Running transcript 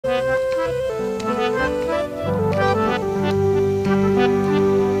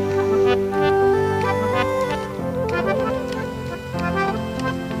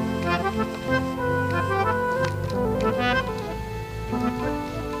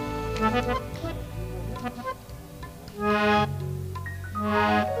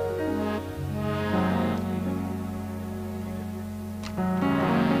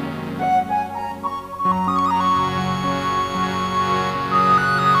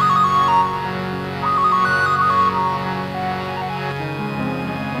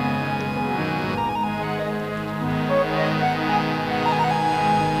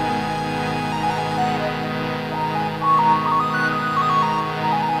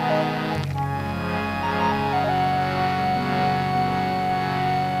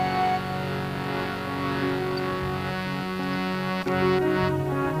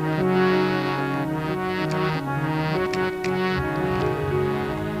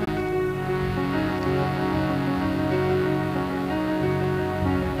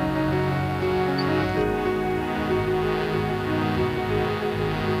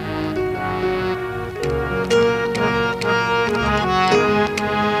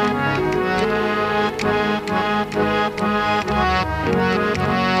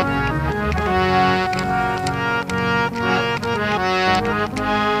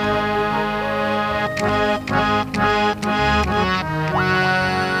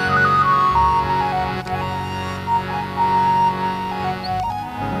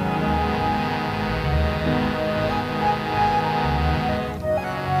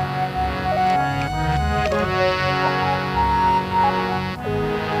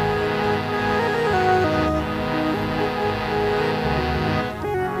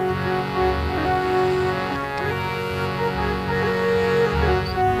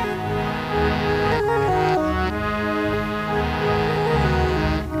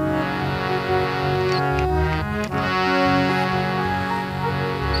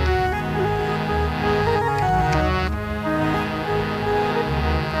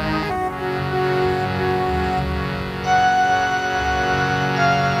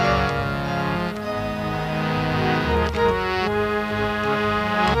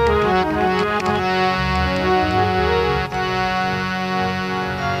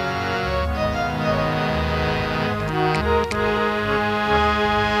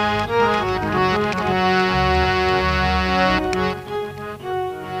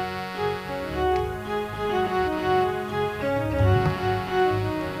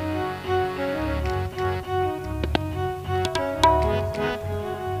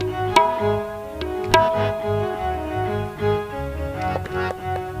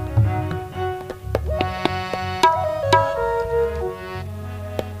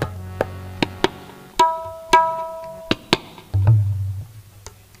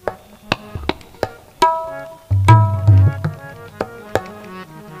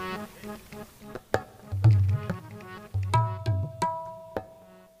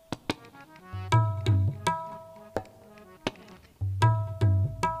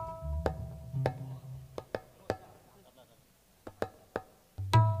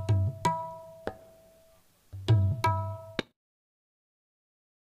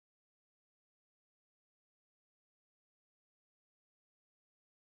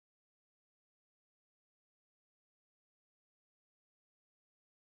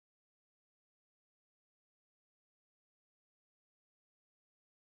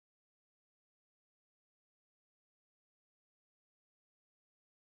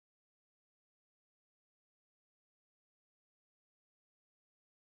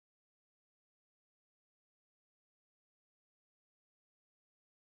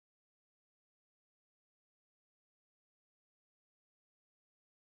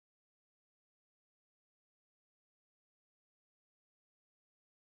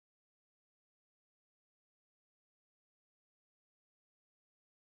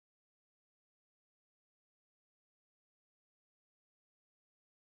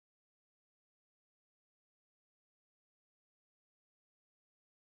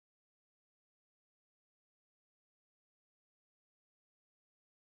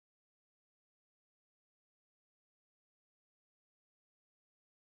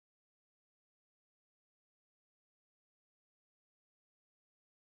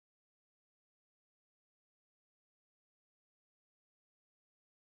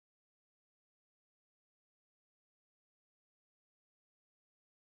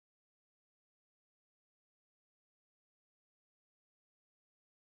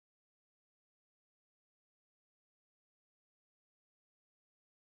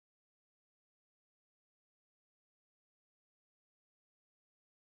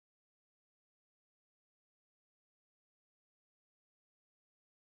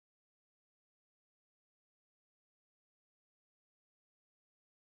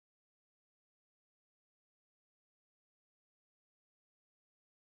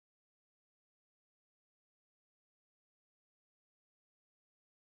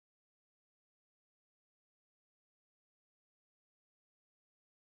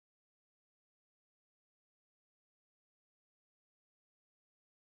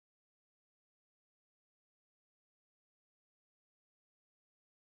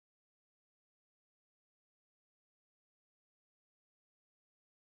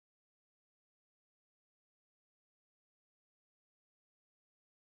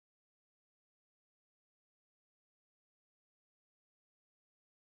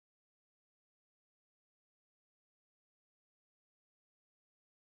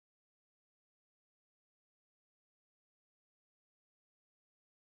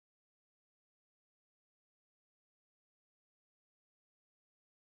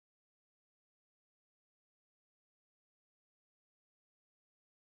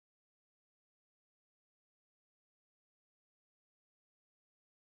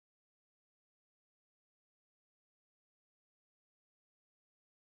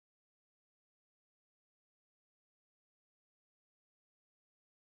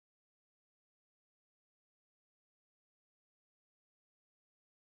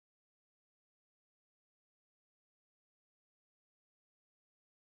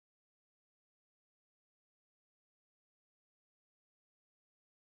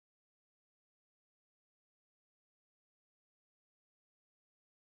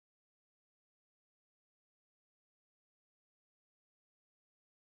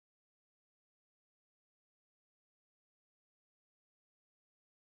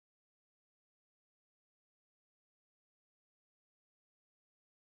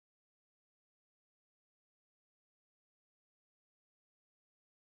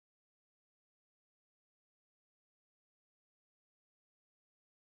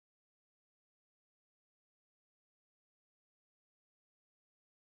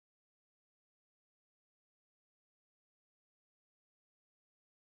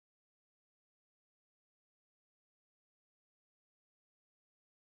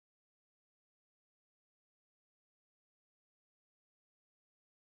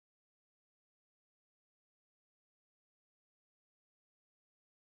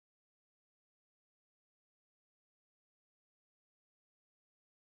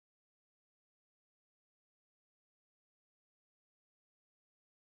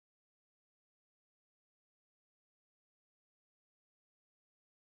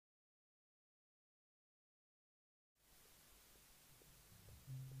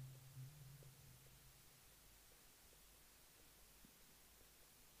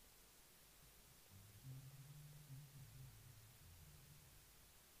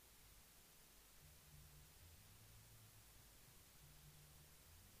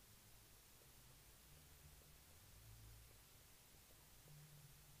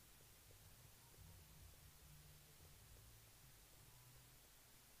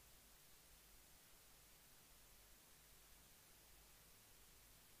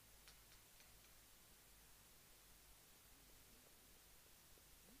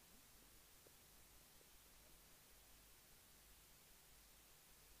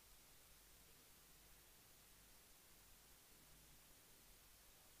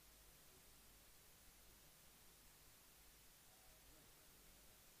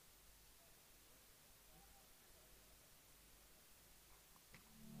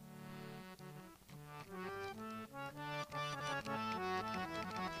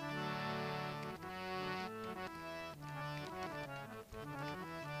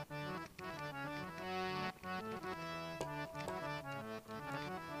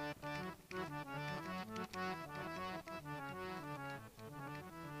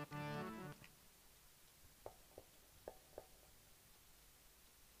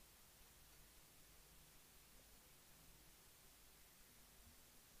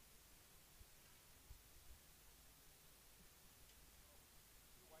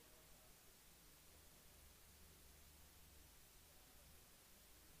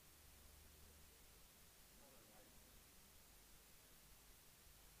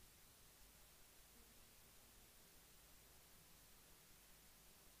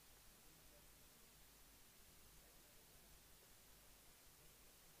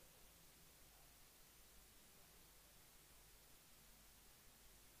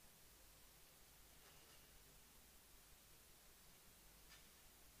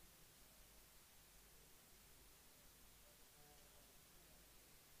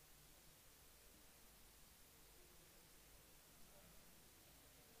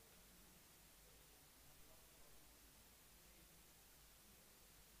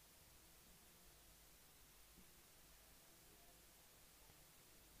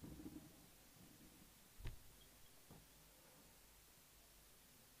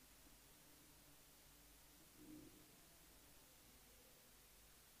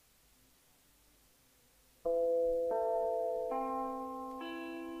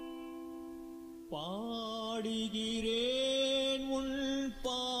பாடுகிறேன் உன்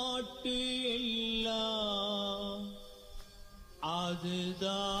பாட்டு எல்லாம்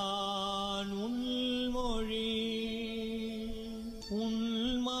அதுதான் உன் மொழி. உன்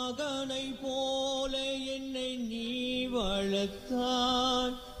மகனை போல என்னை நீ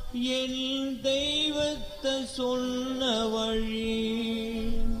வளர்த்தாய், என் தெய்வத்தை சொன்ன வழி.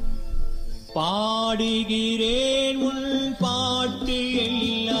 பாடுகிறேன் உன் பாட்டு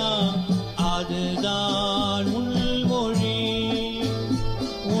எல்லாம் அதுதான் உன் மொழி.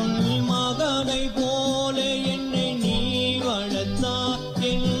 உன் மகனை போல என்னை நீ வளர்த்தாய்,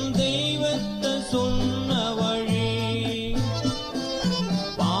 என் தெய்வத்தை சொன்ன வழி.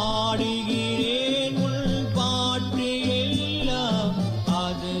 பாடுகிறேன் உன் பாட்டு எல்லாம்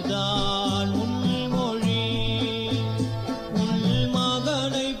அதுதான் உன் மொழி. உன்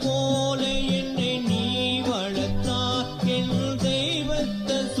மகனை போல என்னை நீ வளர்த்தாய், என்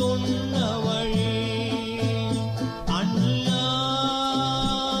தெய்வத்தை சொன்ன வழி. அண்ணா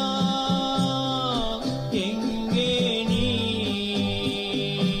எங்கே நீ?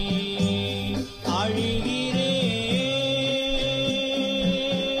 அழுகிறேன்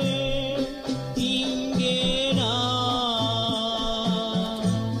இங்கே நான்.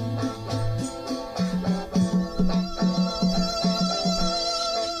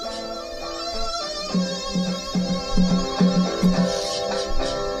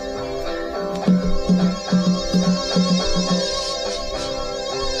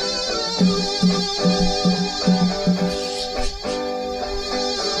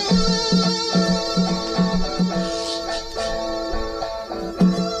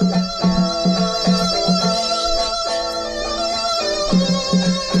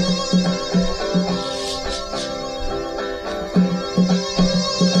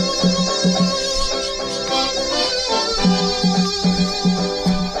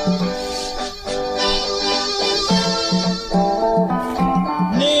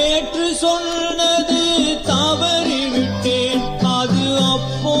 நேற்று சொன்னது தவறிவிட்டேன், அது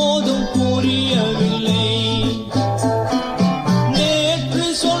அப்போதும் புரியவில்லை. நேற்று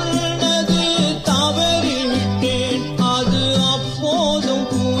சொன்னது தவறிவிட்டேன், அது அப்போதும்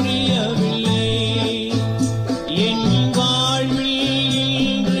புரியவில்லை. என் வாழ்வில்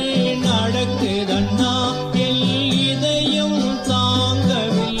இன்று நடக்குதண்ணா, என் இதயம்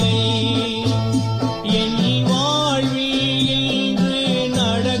தாங்கவில்லை. என் வாழ்வில் இன்று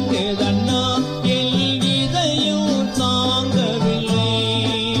நடக்குதண்ணா, என் இதயம் தாங்கவில்லை.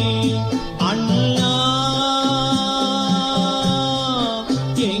 அண்ணா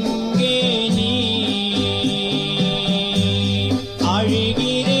எங்கே நீ?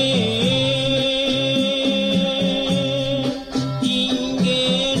 அழுகிறேன் இங்கே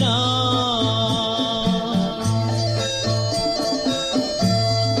நான்.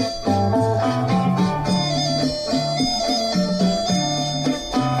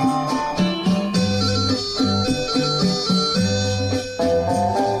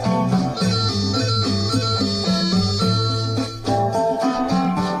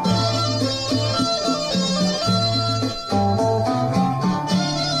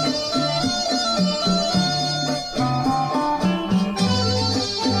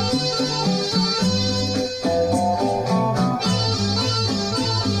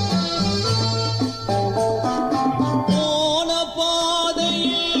 போன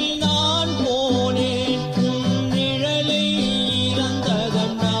பாதையில் நான் போனேன், உன் நிழலை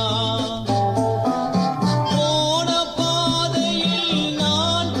இழந்ததண்ணா. போன பாதையில்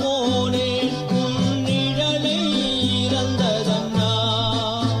நான் போனேன், உன் நிழலை இழந்ததண்ணா.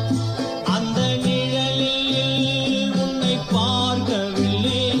 அந்த நிழலில் உன்னை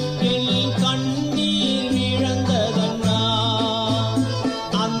பார்க்கவில்லை, என் கண்ணீர் விழந்ததண்ணா.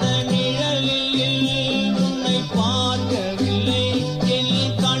 அந்த நிழலில் உன்னை பார்க்கவில்லை, என்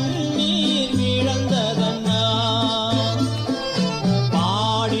கண்ணீர் விழந்ததண்ணா.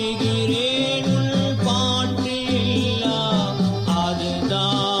 பாடுகிறேன் உன் பாட்டு எல்லாம்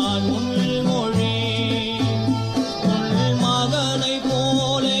அதுதான் உன் மொழி. உன் மகனை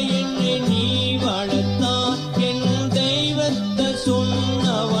போல என்னை நீ வளர்த்தாய், என் தெய்வத்தை சொன்ன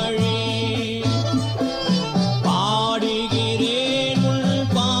வழி. பாடுகிறேன் உன்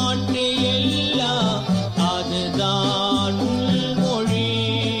பாட்டு எல்லாம் அதுதான் உன் மொழி.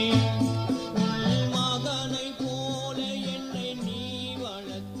 உன் மகனை போல என்னை நீ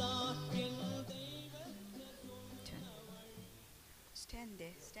வளர்த்தாய், என் தெய்வத்தை சொன்ன வழி. Stand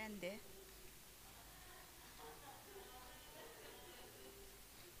there, stand there.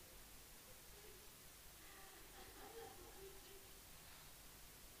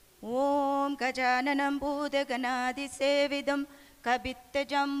 ஓம் கஜானனம் பூதகணாதிசேவிதம்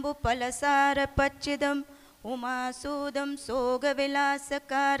कबित्तजम्बु फलसारपच्चिदम् उमासूदं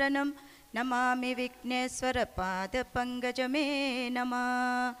सोगविलासकारणं नमामि विघ्नेश्वरपादपङ्कजमे नमः.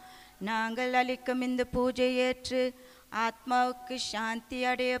 நாங்கள் அளிக்கும் இந்த பூஜையேற்று ஆத்மாவுக்கு சாந்தி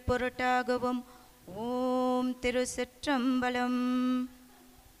அடைய பொருட்டாகவும் ஓம் திருச்சிற்றம்பலம்.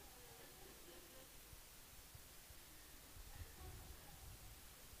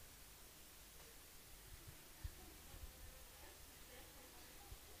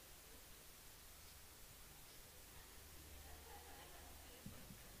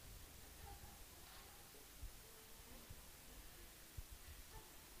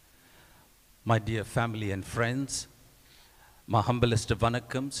 My dear family and friends, my humblest of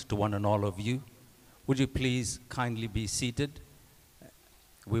vanakkams to one and all of you. Would you please kindly be seated?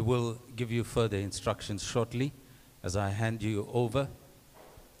 We will give you further instructions shortly as I hand you over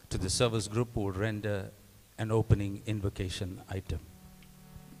to the service group who will render an opening invocation item.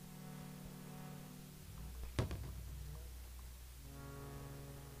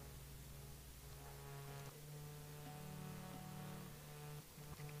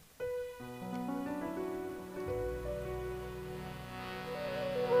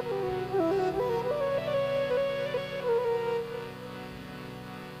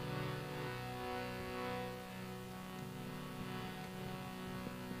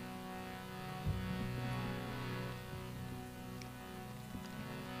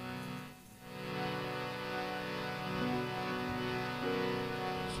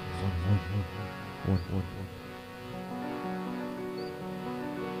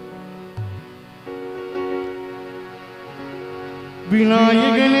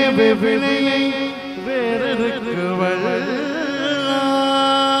 விநாயகனே வெவினை வேறருக்கு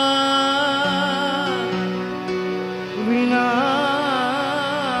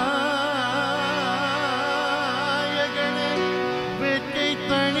விநாயகனே வெட்டை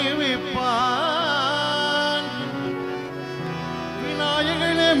தணிவிப்பான்.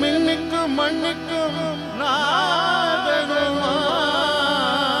 விநாயகனே மின்னுக்கும் மண்ணுக்கும் நாதனுமான்.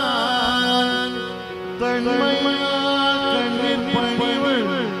 தன்மை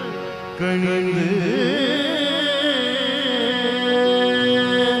கணிந்து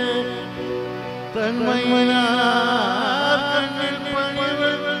தன்மையினார் கண்ணில்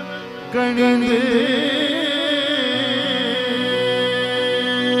பணிவு கணிந்து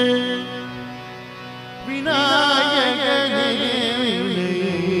விநாயகனே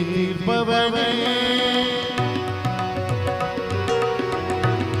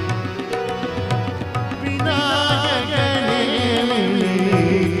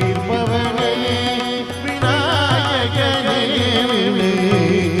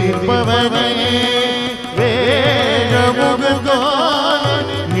தீர்ப்பவனே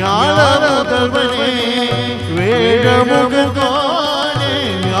ஞானமுதல்வனே வேடமுகத்தோனே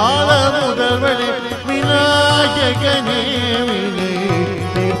ஞானமுதல்வனே விநாயகனே வினை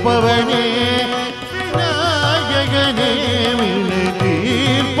தீர்ப்பவனே விநாயகனே வினை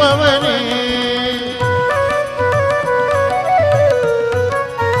தீர்ப்பவனே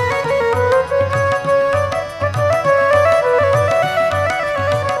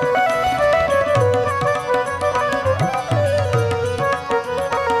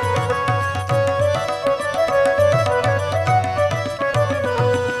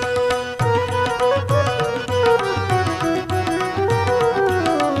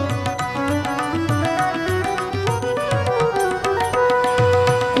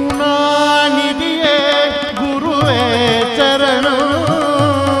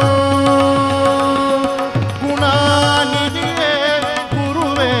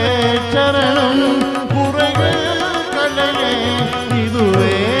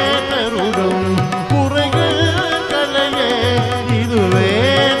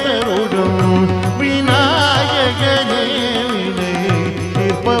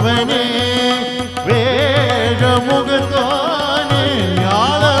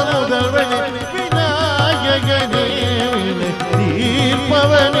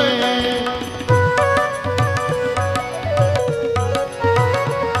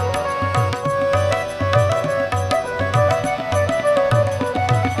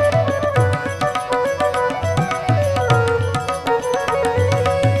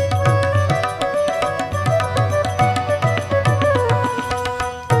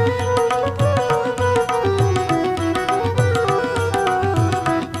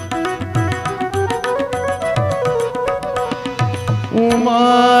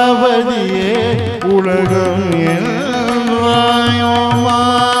உமாவதியே உலகம் என்றாய்.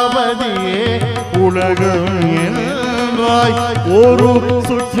 உமாவதியே உலகம் என்றாய். ஒரு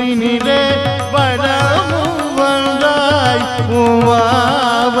சுற்றினிலே வடமும் வந்தாய்.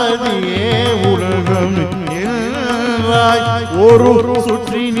 உமாவதியே உலகம் என்றாய் ஒரு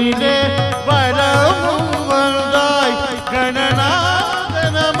சுற்றினிலே பலமும் வந்தாய்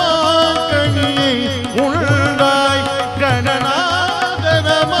கணநாதனமா கனியை உண்டாய்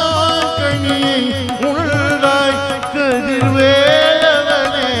கணநாதனமா கனியை உண்டாய்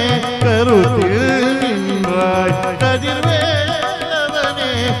கதிர்வேலவனே கருத்தில் நின்றாய்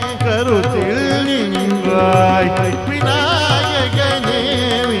கதிர்வேலவனே கருத்தில் நின்றாய் விநாயகனே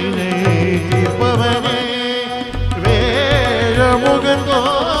வினை தீர்ப்பவனே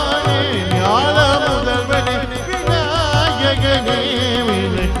வேழமுகந்தோனே ஞான முதல்வனே விநாயகனே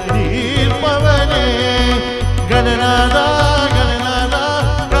வினை தீர்ப்பவனே கணநாதா கணநாதா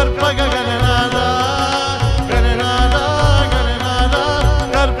கற்பக கணநாதா கணநாதா கணநாதா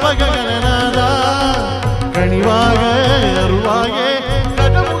கற்பக கணநாதா கனிவாக அருள்வாயே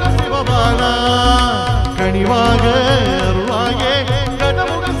கடமுக சிவபாலா கனிவாக அருள்வாயே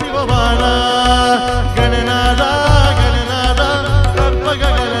கடமுக சிவபாலா கணநாதா கணநாதா கற்பக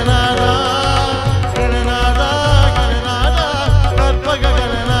கணநாதா கணநாதா கணநாதா கற்பக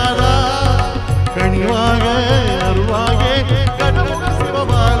கணநாதா கனிவாக அருள்வாயே கடமுக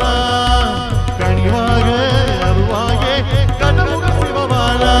சிவபாலா கனிவாக அருள்வாயே கடமுக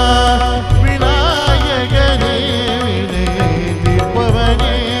சிவபாலா விநாயகனே வினை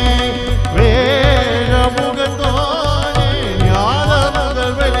தீர்ப்பவனே வேழமுகந்தோனே ஞான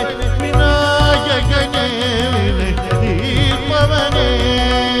முதல்வனே விநாயகனே வினை தீர்ப்பவனே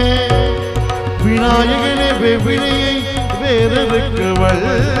விநாயகனே வெவ்வினையை வேறெடுக்க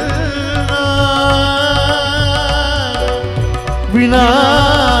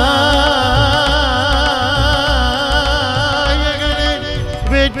விநாயகனே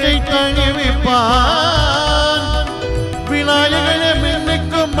வேற்றை தணிவிப்பான் விநாயகனே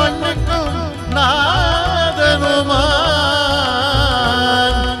மின்னுக்கும் மண்ணுக்கும் நாதனுமான்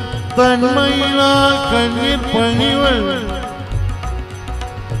தன்மையினால் கண்ணீர் பணிவள்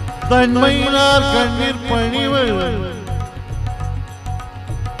தன்மையினால் கண்ணீர் பணிவள்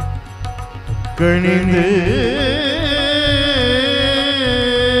கணிந்து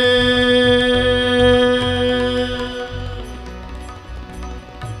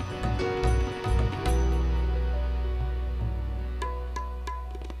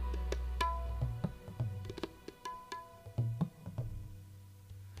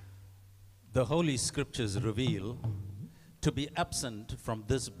The Holy Scriptures reveal to be absent from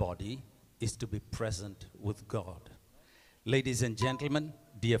this body is to be present with God. Ladies and gentlemen,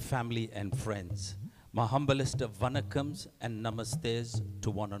 dear family and friends, my humblest of vanakkams and namastes to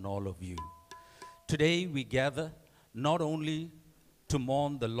one and all of you. Today we gather not only to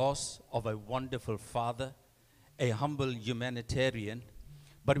mourn the loss of a wonderful father, a humble humanitarian,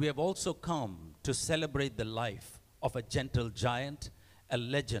 but we have also come to celebrate the life of a gentle giant, a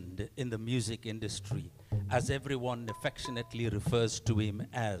legend in the music industry, as everyone affectionately refers to him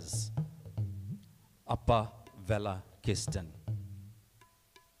as Appa Valla Kisten.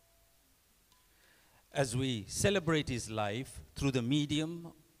 As we celebrate his life through the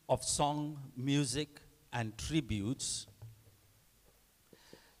medium of song, music, and tributes,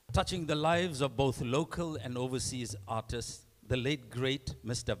 touching the lives of both local and overseas artists, the late great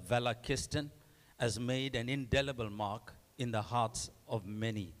Mr. Valla Kisten has made an indelible mark in the hearts of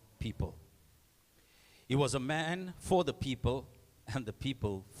many people. He was a man for the people and the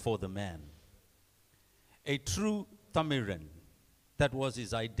people for the man. A true Tamiran, that was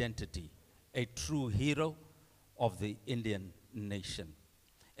his identity, a true hero of the Indian nation.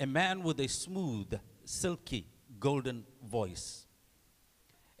 A man with a smooth, silky, golden voice.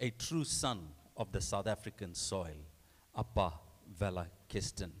 A true son of the South African soil, Appa Valla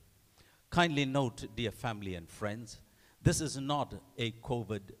Kisten. Kindly note, dear family and friends, this is not a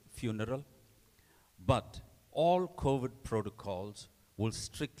COVID funeral, but all COVID protocols will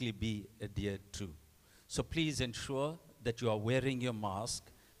strictly be adhered to. So please ensure that you are wearing your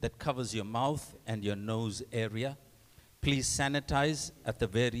mask that covers your mouth and your nose area. Please sanitize at the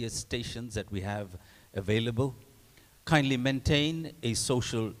various stations that we have available. Kindly maintain a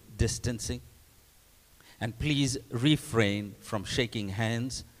social distancing. And please refrain from shaking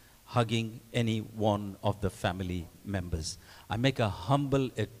hands, hugging any one of the family members. I make a humble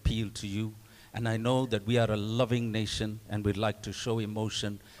appeal to you, and I know that we are a loving nation and we'd like to show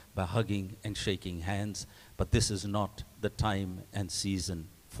emotion by hugging and shaking hands, but this is not the time and season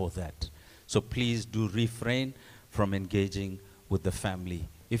for that. So please do refrain from engaging with the family.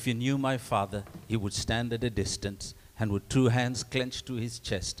 If you knew my father, he would stand at a distance and with two hands clenched to his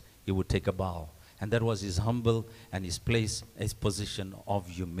chest, he would take a bow. And that was his humble and his place, his position of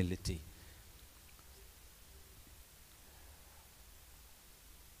humility.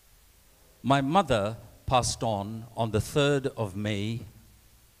 My mother passed on the 3rd of May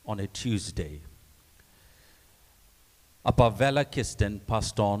on a Tuesday. Appa Valla Kisten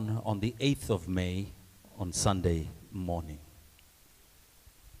passed on the 8th of May on Sunday morning.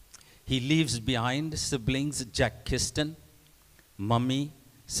 He leaves behind siblings Jack Kisten, Mummy,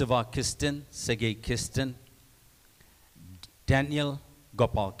 Siva Kisten, Sergei Kisten, Daniel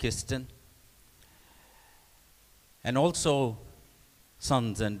Gopal Kisten, and also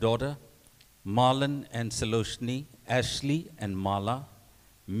sons and daughter, Marlon and Saloshni, Ashley and Mala,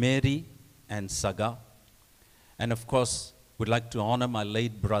 Mary and Saga. And of course, we'd like to honor my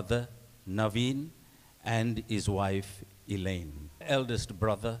late brother, Naveen, and his wife, Elaine. Eldest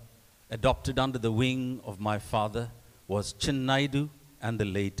brother, adopted under the wing of my father, was Chin Naidu and the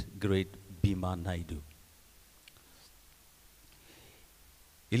late great Bhima Naidu.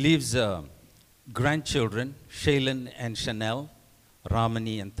 He leaves grandchildren, Shailen and Chanel,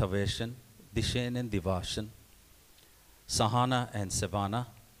 Ramani and Taveshan, Dishen and Divashan, Sahana and Savannah,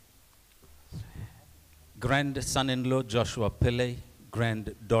 grandson-in-law Joshua Pillai,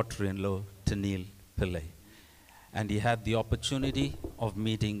 granddaughter-in-law Tanil Pillai. And he had the opportunity of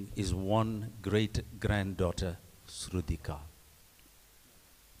meeting his one great-granddaughter, Srudika.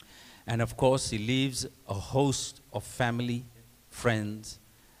 And of course, he leaves a host of family, friends,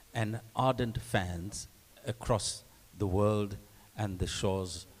 and ardent fans across the world and the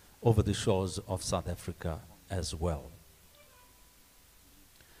shores, over the shores of South Africa as well.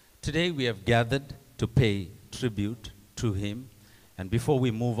 Today we have gathered to pay tribute to him. And before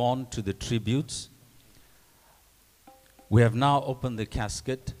we move on to the tributes, we have now opened the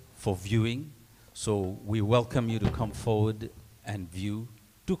casket for viewing. So we welcome you to come forward and view.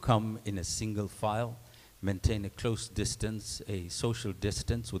 Do come in a single file. Maintain a close distance, a social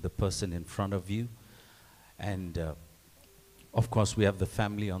distance with the person in front of you. And of course, we have the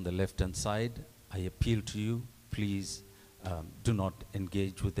family on the left-hand side. I appeal to you, please do not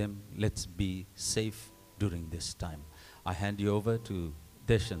engage with them. Let's be safe during this time. I hand you over to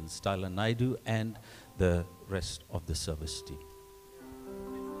Deshan Styler Naidu and the rest of the service team.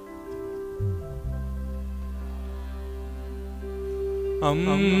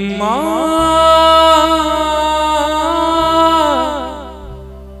 Amma,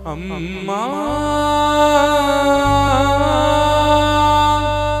 Amma,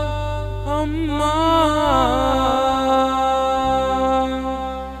 Amma.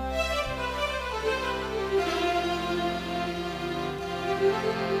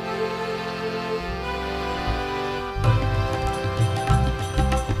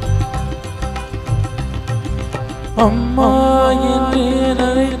 அம்மா என்றே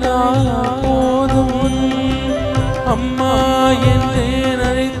நினைத்தால் போதும், அம்மா என்றே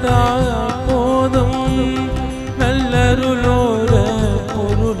நினைத்தால் போதும், நல்லருளோர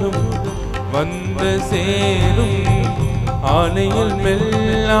பொருளும் வந்து சேரும். ஆலையில்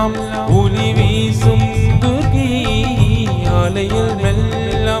மெல்லாம் ஒளி வீசும் துர்கி, ஆலையில்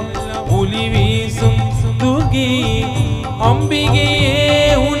மெல்லாம் ஒளி வீசும் துர்கி, அம்பிகையே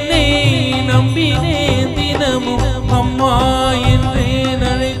உன்னை நம்பினேன் தினமும், அம்மா என்றே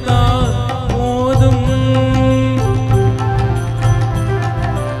நினைத்தால் போதும்.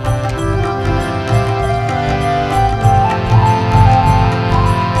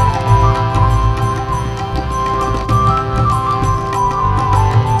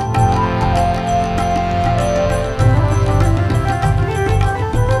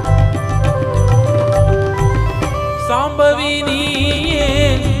 சாம்பவி நீயே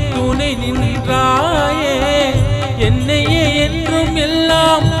துணை நின்றாயே, என்னையே என்றும்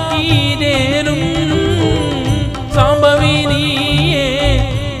எல்லாம் ஈடேறும். சாம்பவி நீயே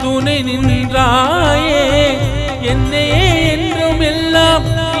துணை நின்றாயே, என்னையே என்றும் எல்லாம்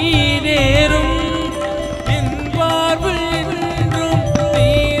ஈடேறும். என் வாழ்வில் என்றும்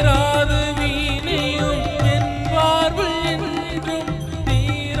தீராத வீணையும், என் வாழ்வில் என்றும்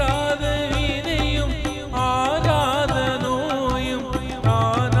தீராத வீணையும், ஆராத நோயும்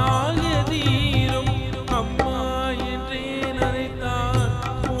ஆனால் எதீரும். அம்மா என்றே நினைத்தால்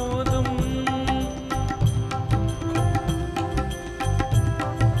போதும்.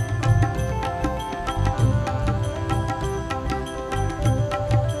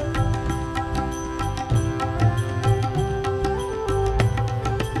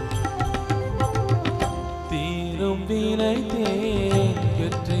 தீரும் வினை தேன்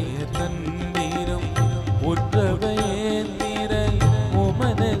பெற்றிய தண்ணீரும், ஒற்றவையே திரள்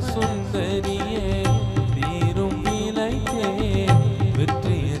உமன சுந்தரியே. தீரும் வினை தேன்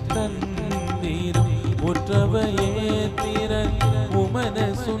பெற்றிய தண்ணீரும், ஒற்றவையே திரள் உமன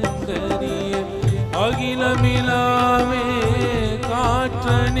சுந்தரியே. அகிலமிலாவே காற்ற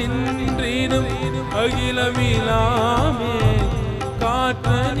நின்றிடும் அகிலமிலாமே காற்ற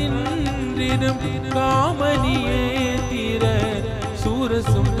நின்றிடும் காமனியே தீர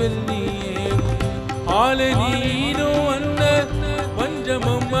சூரசும் வெள்ளியே ஆலனீனோ அந்த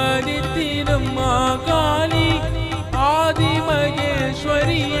பஞ்சமம் அடித்திடும் மாகாளி ஆதி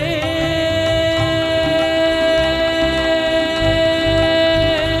மகேஸ்வரியே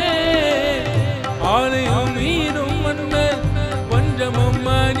ஆலயம் மீனும் அந்த பஞ்சமம்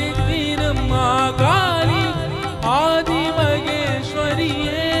அடித்திடும் மாகாளி ஆதி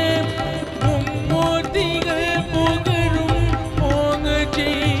மகேஸ்வரியே மும்மூர்த்திகள் புகழும் போங்க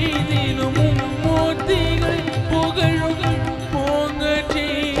செய்திலும் மும்மூர்த்திகள் புகழும் போங்க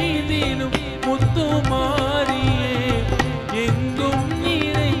செய்திலும் முத்துமாரியே எங்கும்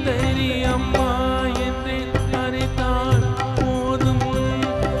நிறைந்தறி அம்மா என்று அழைத்தால் போதும்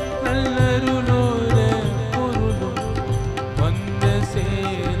நல்லருளோர பொருளும் வந்த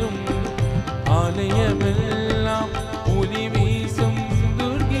சேரும் ஆலயமெல்லாம் ஒளி வீசும்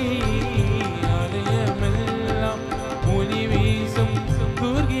துர்கே ஆலயமெல்லாம் ஒளி வீசும்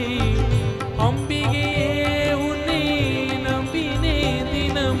துர்கே அம்பிகையே உன்னை நம்பினே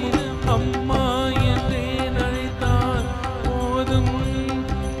தினமும் அம்மா என்றே அழைத்தால் போதும்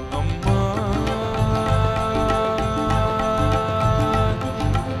அம்மா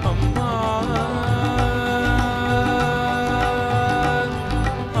அம்மா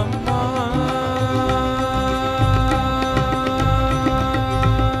அம்மா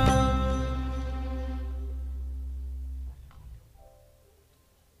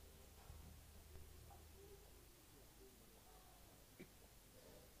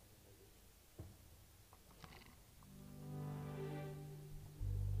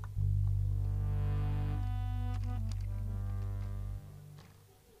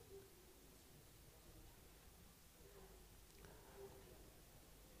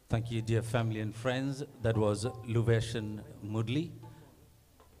Thank you, dear family and friends. That was Luveshan Mudli.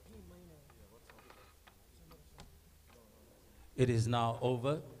 It is now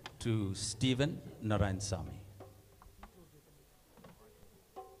over to Stephen Narayansamy.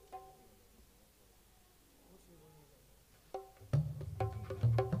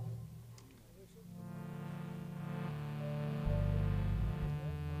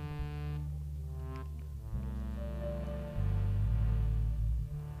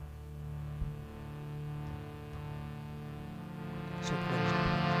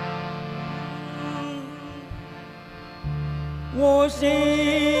 ஓசை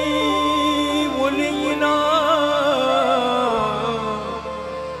ஒலியினா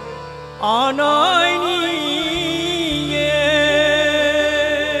ஆனாய் நீயே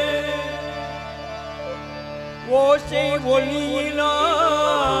ஓசை ஒலியினா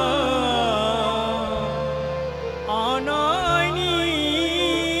ஆனாய்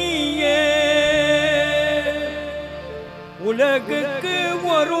நீயே உலகுக்கு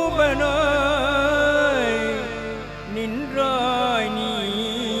ஒருவனாய் நின்றாய்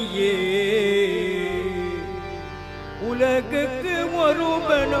நீயே உலகுக்கு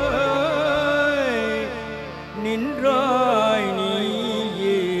ஒருவனாய் நின்றாய்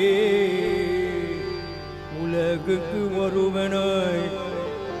நீயே உலகுக்கு ஒருவனாய்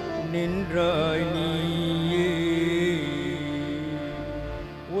நின்றாய் நீயே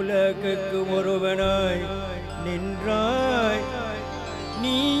உலகுக்கு ஒருவனாய் நின்றாய்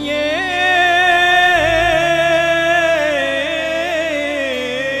நீயே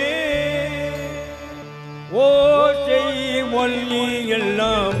ஓசை ஒல்லி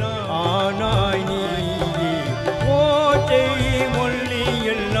எல்லாம் ஆனாய் நீயே ஓசை ஒல்லி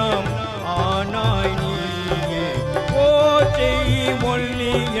எல்லாம் ஆனாய் நீயே ஓசை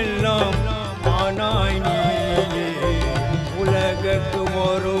ஒல்லி எல்லாம் ஆனாய் நீயே உலகக்கு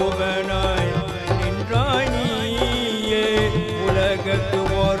ஒருவனாய் நின்றாய் நீயே உலகக்கு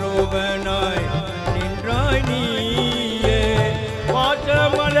ஒருவனாய் நின்றாய் நீயே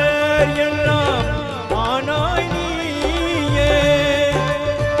வாசமலர் எல்லாம் ஆனாய் நீயே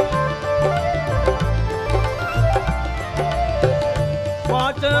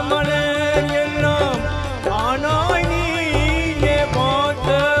வாசமலர் எல்லாம் ஆனாய் நீயே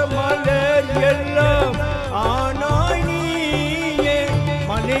வாசமலர் எல்லாம் ஆனாய் நீயே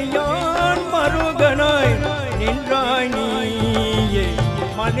மலையான் மருகனாய் நின்றாய் நீயே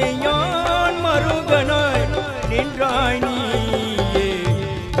மலையான் மருகனாய் நின்றாய் நீயே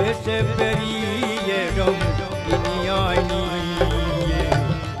பேச பெரியடம் இனியாய் நீயே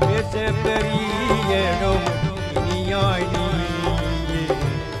பேச பெரியடம் இனியாய் நீயே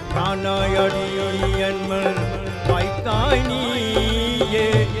பிராணாயடி என்மல் வைத்தாய் நீயே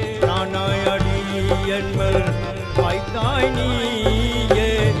பிராணாயடி என்மல் வைத்தாய் நீயே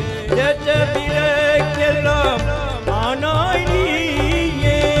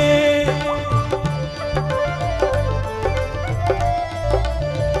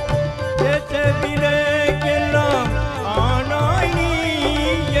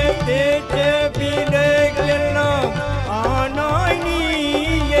தேற்ற பிழைக்கெல்லாம் ஆனாய்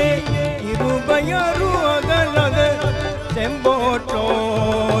நீயே இருபயரு அகலத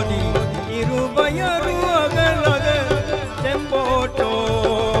செம்போற்றோதி இருபயரு அகலத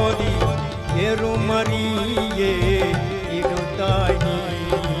செம்போற்றோதி எருமறியே இடுத்தாய்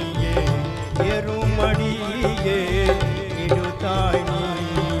நீயே எருமடியே இடுத்தாய்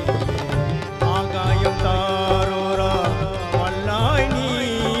நீயே ஆகாயம் தாரோரா வல்லாய்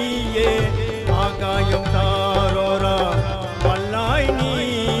நீயே ஆகாயம் தாரோரா வல்லாய்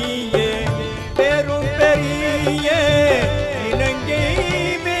நீயே பெரும் பெரிய இலங்கை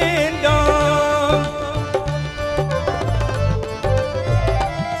வேண்டாம்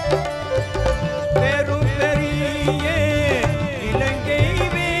பெரும் பெரிய இலங்கை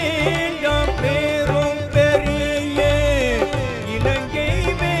வேண்டாம் பெரும் பெரிய இலங்கை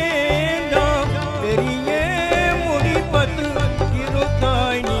வேண்டாம் பெரிய முடிப்பது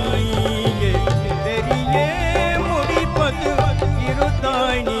இருத்தாய் நீயே பெரிய முடிப்பது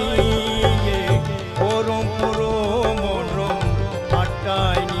இருத்தாய் நீயே போரும் புறோம் ஒன்றும்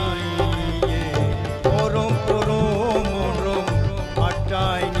அட்டாய் நீயே போரும் புறோம் ஒன்றும்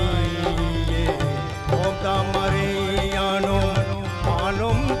அட்டாய் நீயே ஓம் தாமரையானும்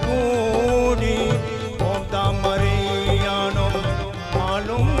மாலும் கூடி ஓம் தாமரையானும்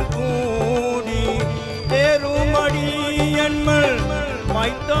மாலும் கூடி தேருமடியன்மல்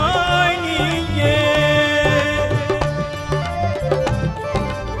வைத்தாய் நீயே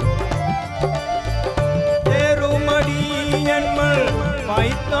தேருமடியன்மல்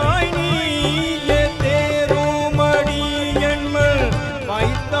வைத்தாய் நீயே தேருமடியன்மல்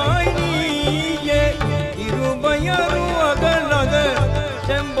வைத்தாய் நீயே இருபயரு அகலத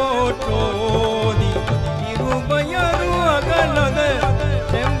செம்போற்றோதி இருபயரு அகலத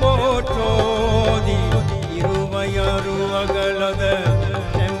செம்போற்றோதி இருபயரு அகலத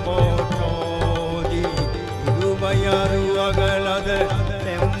செம்போற்றோதி இருபயரு அகலத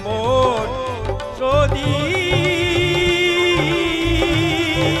செம்போற்றோதி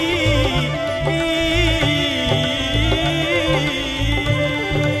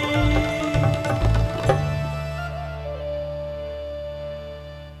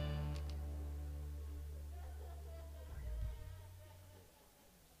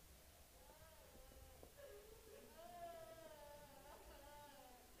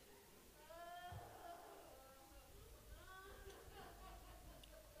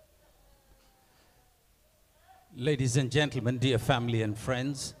Ladies and gentlemen, dear family and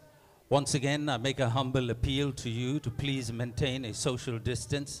friends, once again I make a humble appeal to you to please maintain a social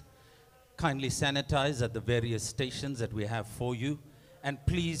distance, kindly sanitize at the various stations that we have for you, and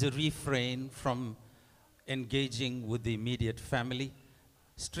please refrain from engaging with the immediate family.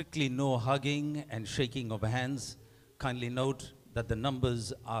 Strictly no hugging and shaking of hands. Kindly note that the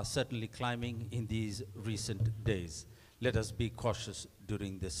numbers are certainly climbing in these recent days. Let us be cautious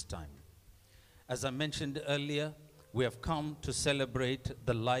during this time. As I mentioned earlier, we have come to celebrate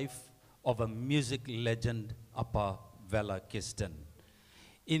the life of a music legend, Appa Valla Kisten.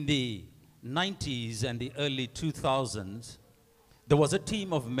 In the 90s and the early 2000s, there was a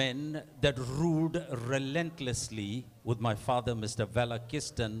team of men that ruled relentlessly with my father, Mr. Valla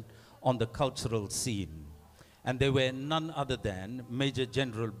Kisten, on the cultural scene. And they were none other than Major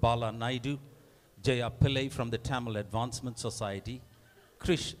General Bala Naidu, J.R. Pillai from the Tamil Advancement Society,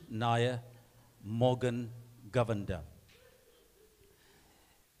 Krish Nair, Morgan Govender.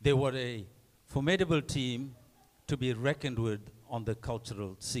 They were a formidable team to be reckoned with on the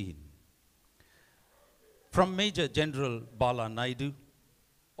cultural scene. From Major General Bala Naidu,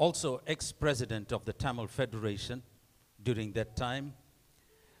 also ex-president of the Tamil Federation during that time,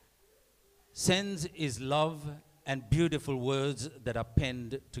 sends his love and beautiful words that are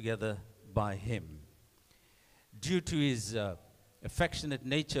penned together by him. Due to his affectionate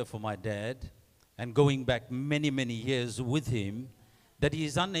nature for my dad, and going back many, many years with him, that he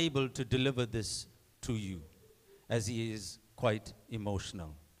is unable to deliver this to you, as he is quite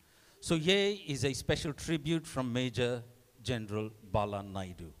emotional. So here is a special tribute from Major General Bala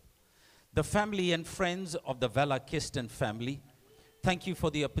Naidu. The family and friends of the Valla Kisten family, thank you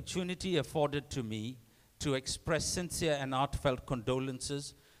for the opportunity afforded to me to express sincere and heartfelt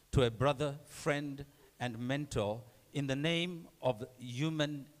condolences to a brother, friend, and mentor in the name of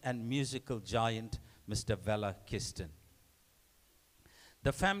human and musical giant, Mr. Valla Kisten.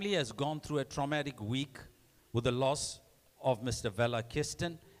 The family has gone through a traumatic week with the loss of Mr. Valla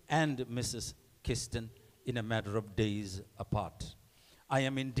Kisten and Mrs. Kisten in a matter of days apart. I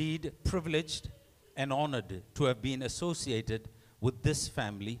am indeed privileged and honored to have been associated with this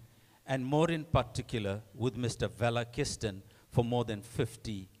family, and more in particular with Mr. Valla Kisten, for more than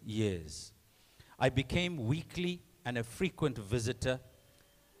 50 years. I became weekly and a frequent visitor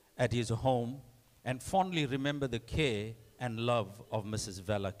at his home and fondly remember the care and love of Mrs.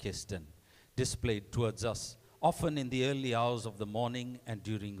 Valla Kisten displayed towards us, often in the early hours of the morning and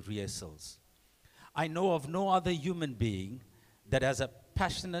during rehearsals. I know of no other human being that has a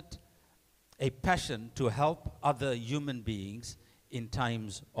passion to help other human beings in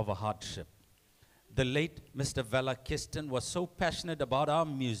times of a hardship. The late Mr. Valla Kisten was so passionate about our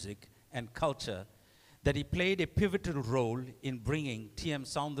music and culture that he played a pivotal role in bringing T.M.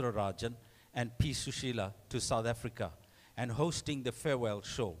 Soundararajan and P. Sushila to South Africa and hosting the farewell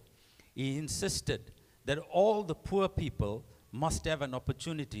show. He insisted that all the poor people must have an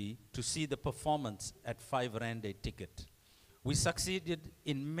opportunity to see the performance at 5 Rand a ticket. We succeeded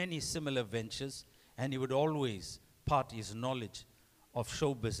in many similar ventures, and he would always part his knowledge of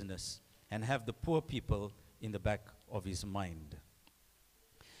show business and have the poor people in the back of his mind.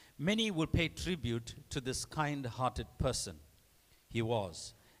 Many will pay tribute to this kind-hearted person he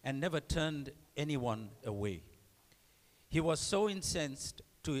was, and never turned anyone away. He was so incensed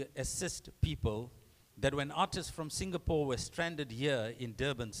to assist people that when artists from Singapore were stranded here in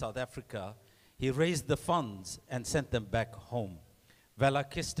Durban, South Africa, he raised the funds and sent them back home. Valla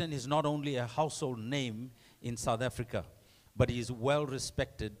Kisten is not only a household name in South Africa, but he is well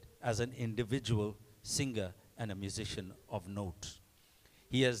respected as an individual singer and a musician of note.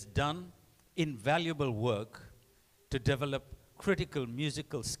 He has done invaluable work to develop critical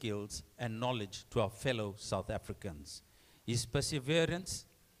musical skills and knowledge to our fellow South Africans. His perseverance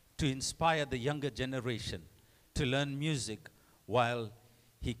to inspire the younger generation to learn music while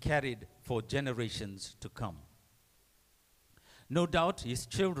he carried for generations to come. No doubt his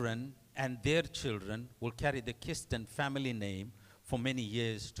children and their children will carry the Kisten family name for many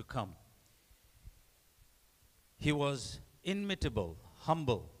years to come. He was inimitable,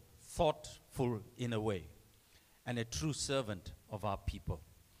 humble, thoughtful in a way, and a true servant of our people.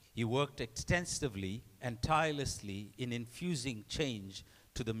 He worked extensively and tirelessly in infusing change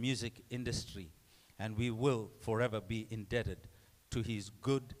to the music industry, and we will forever be indebted to his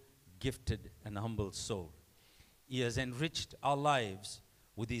good, gifted, and humble soul. He has enriched our lives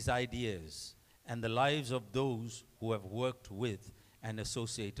with his ideas and the lives of those who have worked with and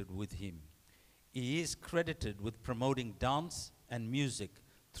associated with him. He is credited with promoting dance and music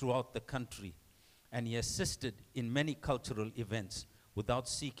throughout the country, and he assisted in many cultural events without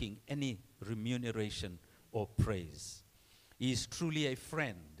seeking any remuneration or praise. He is truly a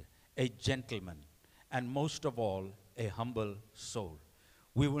friend, a gentleman, and most of all, a humble soul.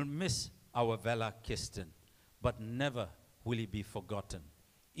 We will miss our Valla Kisten, but never will he be forgotten.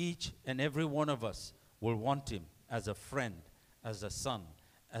 Each and every one of us will want him as a friend, as a son,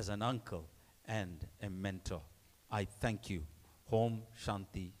 as an uncle, and a mentor. I thank you. Home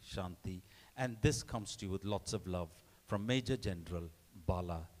Shanti Shanti. And this comes to you with lots of love from Major General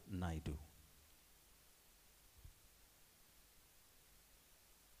Bala Naidu.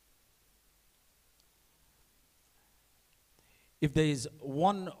 If there is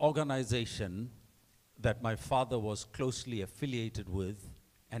one organization that my father was closely affiliated with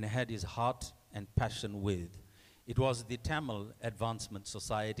and had his heart and passion with, it was the Tamil Advancement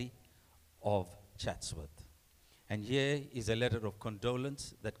Society of Chatsworth. And here is a letter of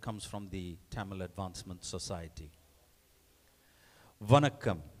condolence that comes from the Tamil Advancement Society.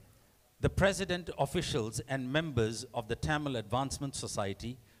 Vanakkam. The president, officials, and members of the Tamil Advancement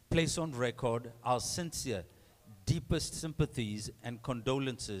Society place on record our sincere, deepest sympathies and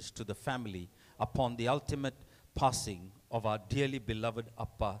condolences to the family upon the ultimate passing of our dearly beloved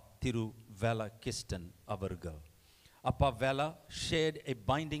Appa Thiru Valla Kisten Avargal. Appa Valla shared a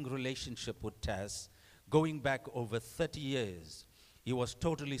binding relationship with TAS going back over 30 years. He was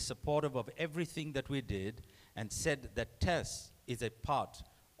totally supportive of everything that we did and said that TAS is a part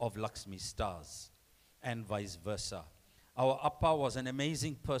of Luxmi stars and vice versa. Our Appa was an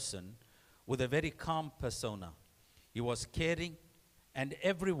amazing person with a very calm persona. He was caring, and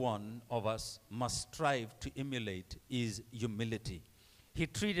every one of us must strive to emulate his humility. He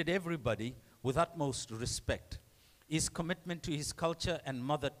treated everybody with utmost respect. His commitment to his culture and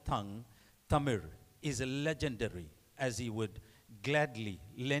mother tongue, Tamil, is legendary, as he would gladly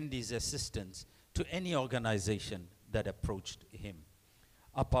lend his assistance to any organization that approached him.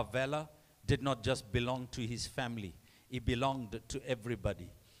 Appa Valla did not just belong to his family, he belonged to everybody.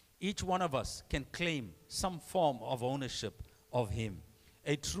 Each one of us can claim some form of ownership of him,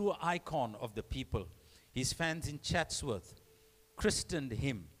 a true icon of the people. His fans in Chatsworth christened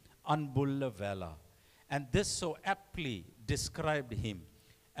him Anbulla Valla, and this so aptly described him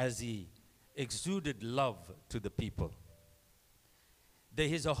as he exuded love to the people. There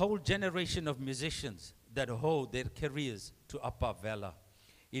is a whole generation of musicians that owe their careers to Appa Valla.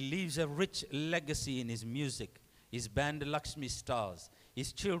 He leaves a rich legacy in his music. His band Luxmi stars,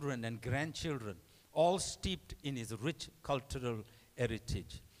 his children and grandchildren, all steeped in his rich cultural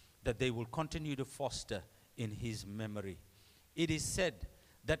heritage that they will continue to foster in his memory. It is said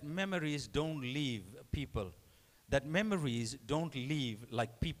that memories don't leave people, that memories don't leave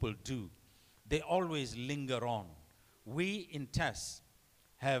like people do. They always linger on. We in TESS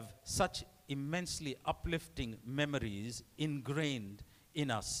have such immensely uplifting memories ingrained in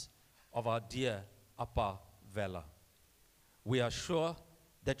us of our dear Appa Valla. We are sure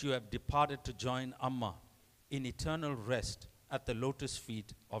that you have departed to join Amma in eternal rest at the lotus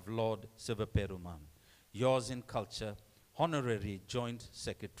feet of Lord Sivaperuman. Yours in culture, Honorary Joint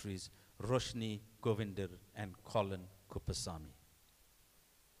Secretaries Roshni Govinder and Colin Kupasamy.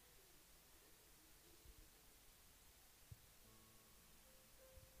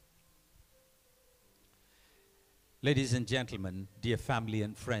 Ladies and gentlemen, dear family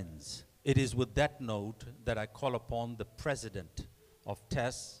and friends, it is with that note that I call upon the President of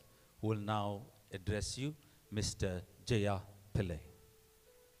TESS, who will now address you, Mr. Jaya Pillai.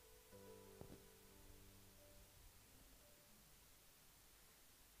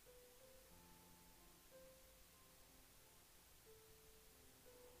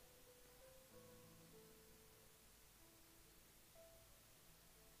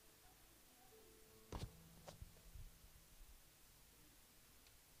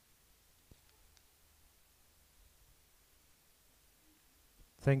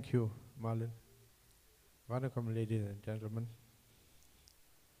 Thank you, Marlon. Vanakkam, ladies and gentlemen.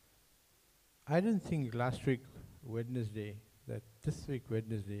 I didn't think last week, Wednesday, that this week,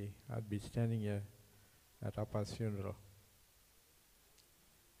 Wednesday, I'd be standing here at Appa's funeral.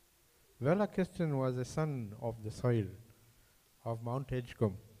 Valla Kisten was a son of the soil of Mount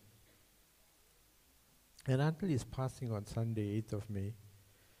Edgecombe. And until his passing on Sunday, 8th of May,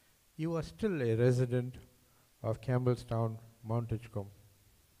 he was still a resident of Campbellstown, Mount Edgecombe.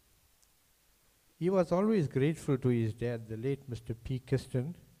 He was always grateful to his dad, the late Mr. P.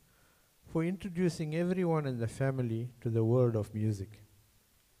 Kisten, for introducing everyone in the family to the world of music.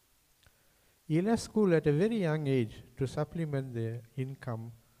 He left school at a very young age to supplement their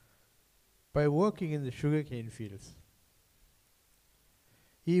income by working in the sugarcane fields.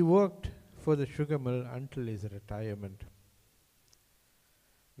 He worked for the sugar mill until his retirement.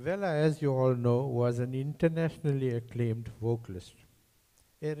 Valla, as you all know, was an internationally acclaimed vocalist,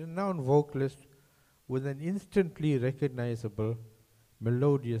 a renowned vocalist with an instantly recognizable,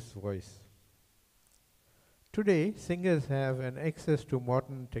 melodious voice. Today, singers have an access to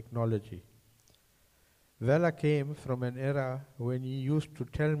modern technology. Valla came from an era when he used to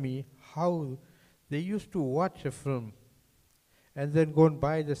tell me how they used to watch a film and then go and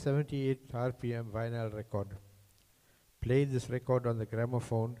buy the 78 RPM vinyl record, play this record on the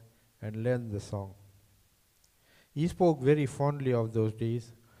gramophone and learn the song. He spoke very fondly of those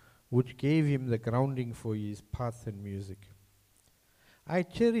days, which gave him the grounding for his path in music. I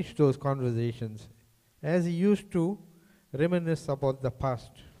cherish those conversations as he used to reminisce about the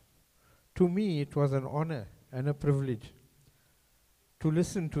past. To me, it was an honor and a privilege to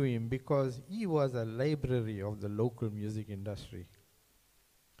listen to him because he was a library of the local music industry.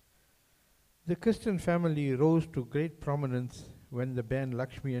 The Kisten family rose to great prominence when the band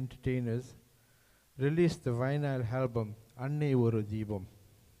Luxmi Entertainers released the vinyl album Anne Oru Deepam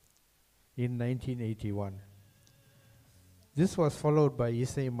in 1981. This was followed by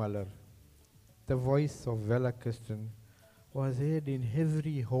Isai Malar. The voice of Valla Kisten was heard in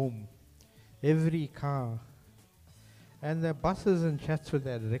every home, every car, and the buses and Chatsworth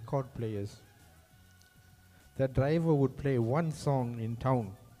had record players. The driver would play one song in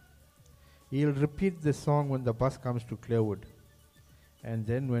town. He'll repeat the song when the bus comes to Clearwood. And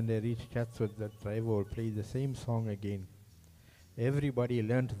then when they reach Chatsworth, the driver will play the same song again. Everybody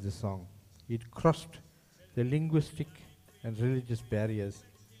learned the song. It crossed the linguistic and religious barriers.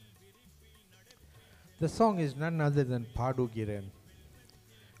 The song is none other than Padu Giran.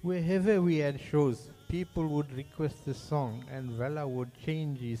 Wherever we had shows, people would request this song and Valla would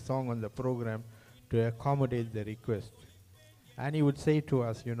change his song on the program to accommodate the request. And he would say to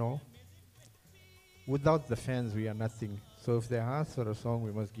us, you know, without the fans we are nothing. So if they ask for a song,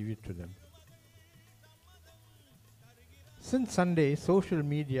 we must give it to them. Since Sunday, social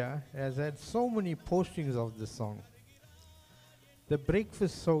media has had so many postings of this song. The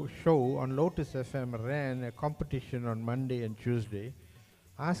Breakfast Show on Lotus FM ran a competition on Monday and Tuesday,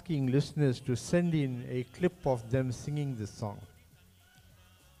 asking listeners to send in a clip of them singing this song.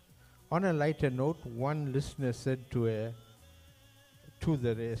 On a lighter note, one listener said to a to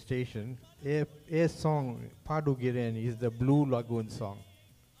the station, a song, Padu Giren, is the Blue Lagoon song.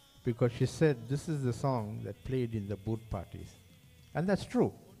 Because she said this is the song that played in the boot parties. And that's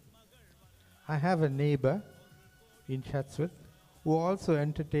true. I have a neighbor in Chatsworth who also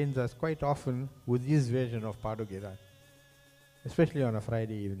entertains us quite often with his version of Padu Giran, especially on a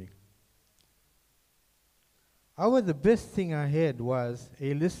Friday evening. However, the best thing I heard was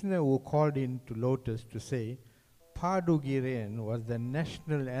a listener who called in to Lotus to say Padu Giren was the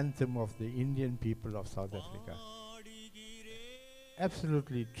national anthem of the Indian people of South Africa.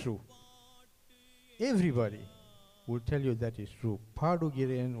 Absolutely true. Everybody will tell you that is true. Padu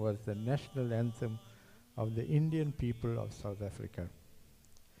Giren was the national anthem of the Indian people of South Africa.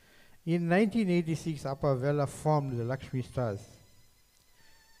 In 1986, Appa Vella formed the Luxmi Stars.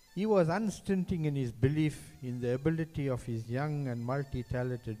 He was unstinting in his belief in the ability of his young and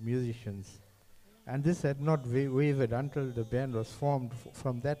multi-talented musicians. And this had not wavered until the band was formed.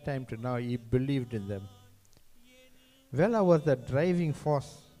 From that time to now, he believed in them. Vella was the driving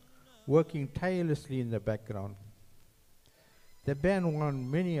force, working tirelessly in the background. The band won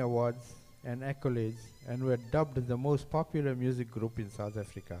many awards and accolades and were dubbed the most popular music group in South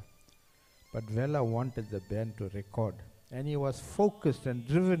Africa. But Vella wanted the band to record, and he was focused and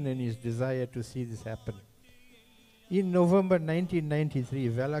driven in his desire to see this happen. In November 1993,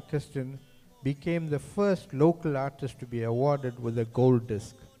 Valla Kisten became the first local artist to be awarded with a gold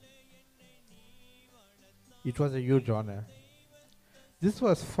disc. It was a huge honor. This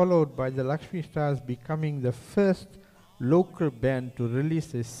was followed by the Luxmi Stars becoming the first local band to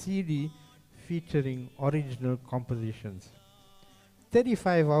release a CD featuring original compositions.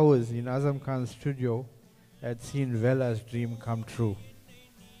 35 hours in Azam Khan's studio had seen Vella's dream come true.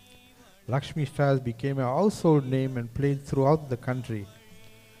 Luxmi Stars became a household name and played throughout the country.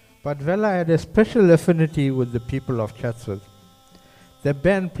 But Vella had a special affinity with the people of Chatsworth. The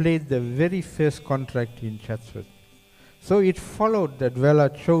band played the very first contract in Chatsworth. So it followed that Vella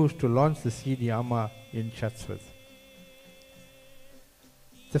chose to launch the CD Amma in Chatsworth.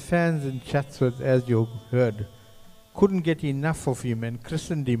 The fans in Chatsworth, as you heard, couldn't get enough of him and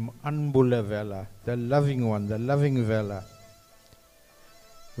christened him Anbula Vella, the loving one, the loving Vella.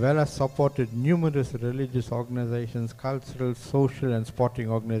 Vella supported numerous religious organizations, cultural, social and sporting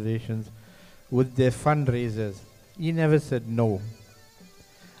organizations with their fundraisers. He never said no.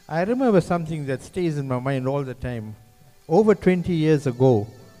 I remember something that stays in my mind all the time. Over 20 years ago,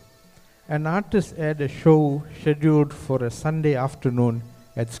 an artist had a show scheduled for a Sunday afternoon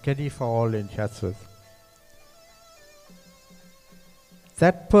at Skadifa Hall in Chatsworth.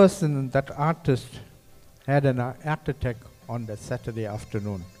 That person, that artist, had an heart attack on that Saturday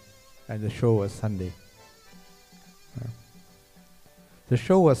afternoon, and the show was Sunday. The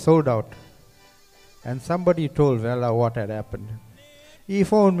show was sold out, and somebody told Vella what had happened. He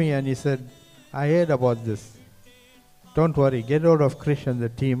phoned me and he said, I heard about this. Don't worry, get out of Krish and the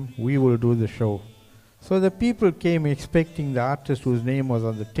team, we will do the show. So the people came expecting the artist whose name was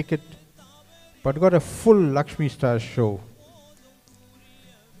on the ticket, but got a full Luxmi Stars show.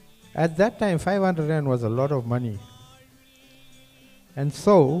 At that time, 500 Rand was a lot of money. And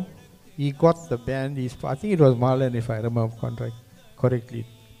so, he got the band, I think it was Marlon, if I remember correctly,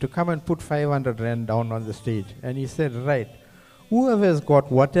 to come and put 500 Rand down on the stage. And he said, right, whoever has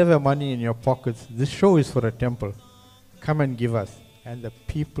got whatever money in your pockets, this show is for a temple. Come and give us. And the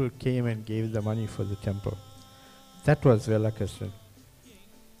people came and gave the money for the temple. That was Valla Kisten.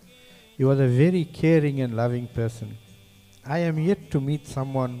 He was a very caring and loving person. I am yet to meet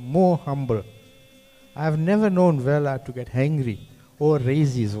someone more humble. I have never known Vella to get angry or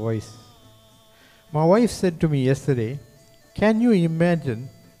raise his voice. My wife said to me yesterday, can you imagine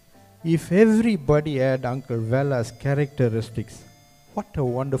if everybody had Uncle Vella's characteristics? What a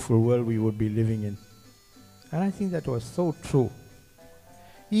wonderful world we would be living in. And I think that was so true.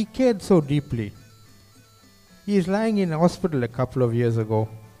 He cared so deeply. He is lying in hospital a couple of years ago,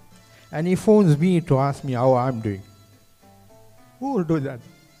 and he phones me to ask me how I'm doing. Who will do that?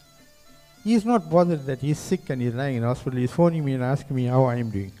 He's not bothered that he's sick and he's lying in hospital. He's phoning me and asking me how I'm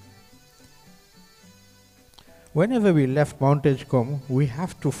doing. Whenever we left Mount Edgecombe, we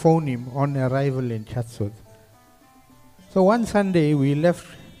have to phone him on arrival in Chatsworth. So one Sunday, we left,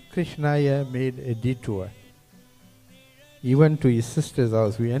 Krishnaya made a detour. He went to his sister's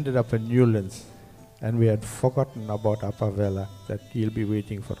house. We ended up in Newlands, and we had forgotten about Appa Vella, that he'll be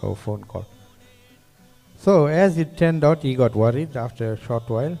waiting for our phone call. So as it turned out, he got worried after a short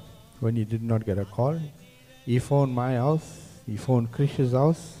while when he did not get a call. He phoned my house, he phoned Krish's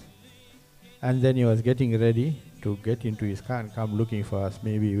house, and then he was getting ready to get into his car and come looking for us.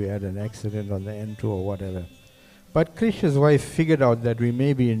 Maybe we had an accident on the N2 or whatever. But Krish's wife figured out that we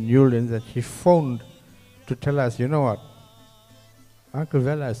may be in Newlands, and she phoned to tell us, you know what, Uncle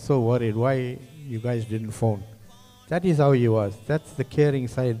Valla is so worried, why you guys didn't phone? That is how he was. That's the caring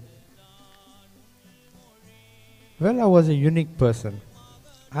side. Valla was a unique person.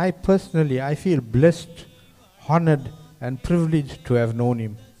 I feel blessed, honored, and privileged to have known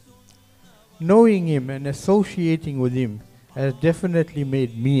him. Knowing him and associating with him has definitely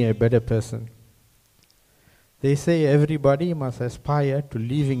made me a better person. They say everybody must aspire to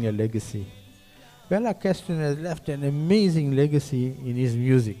leaving a legacy. Valla Kisten has left an amazing legacy in his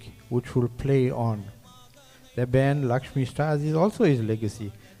music, which will play on. The band Luxmi Stars is also his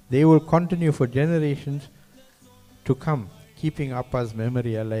legacy. They will continue for generations to come, keeping Appa's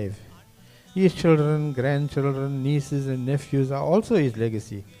memory alive. His children, grandchildren, nieces and nephews are also his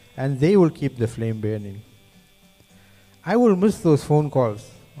legacy, and they will keep the flame burning. I will miss those phone calls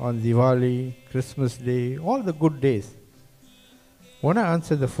on Diwali, Christmas Day, all the good days. When I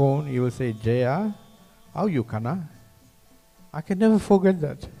answer the phone, he will say, Jaya, how you Kana? I can never forget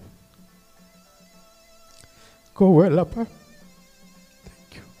that. Go well, Appa.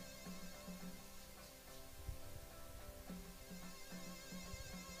 Thank you.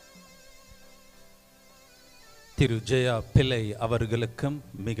 திரு ஜெயா பிள்ளை அவர்களுக்கும்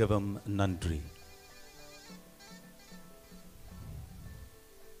மிகவும் நன்றி.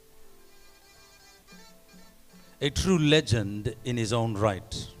 A true legend in his own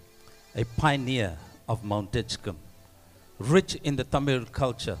right, a pioneer of Mount Edgecombe, rich in the Tamil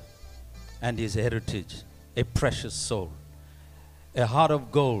culture and his heritage, a precious soul, a heart of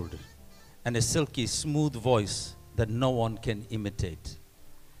gold, and a silky, smooth voice that no one can imitate.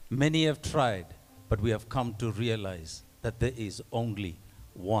 Many have tried, but we have come to realize that there is only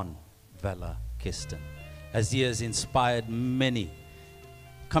one Valla Kisten, as he has inspired many.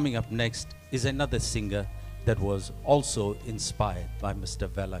 Coming up next is another singer that was also inspired by Mr.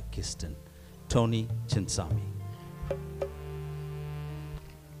 Valla Kisten, Tony Chinsami.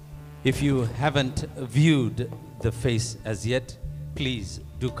 If you haven't viewed the face as yet, please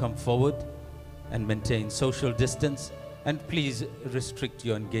do come forward and maintain social distance, and please restrict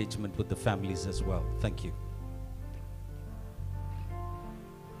your engagement with the families as well. Thank you.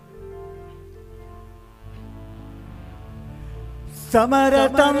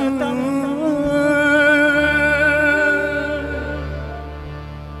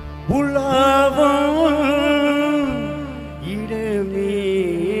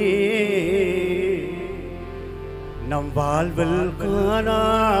 நம் வாழ்வில் காணா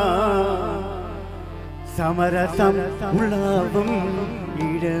சமரசம் உலாவும்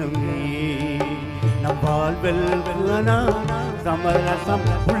இடமே நம் வாழ்வில் காணா சமரசம்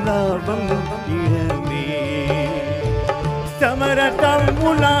உலாவும் இடமே சமரசம்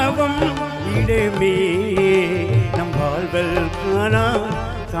உலாவும் இடமே நம் வாழ்வில் காணா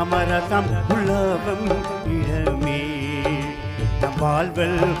சமரசம் உலாவும் இடமே நம்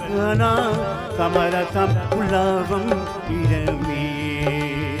வாழ்வில் காணா சமரசம் உலாவும் இடமே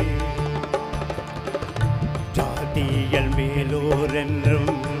ஜாதிகள் மேலோர்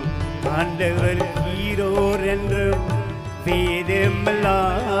என்றும் ஆண்டவர் ஈரோர் என்றும் வேதமில்லாத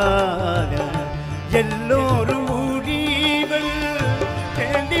எல்லோரும் ஊழிகள்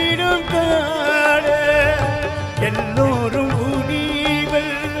சேர்ந்திடும் காண எல்லோரும்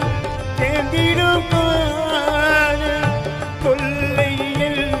ஊழிகள் சேர்ந்திடும் காண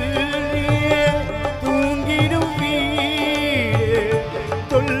கொள்ளையில் தூங்கிடும் வீடு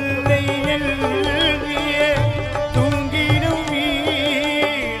தொல்லையில் தூங்கிடும்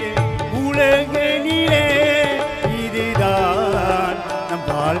வீடு உலகினிலே இதுதான் நம்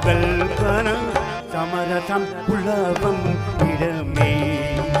வாழ்வல் கணம் சமரசம் உலகம் இடமே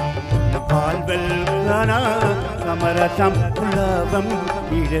நம் வாழ்வல் கணம் சமரசம் உலகம்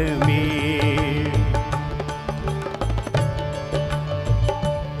இடமே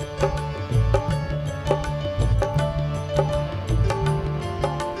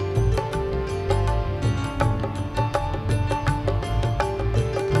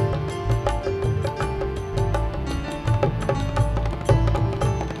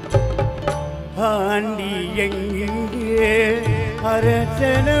ஆண்டி எங்கே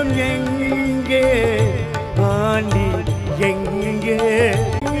அரசனம் எங்கே ஆண்டி எங்கே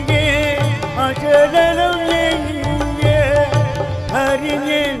எங்கே அசலனம் எங்கே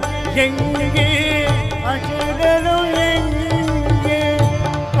அறிஞன் எங்கே அசலனம் எங்கே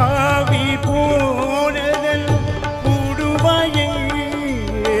ஆவி போனதன் கூடுவாய்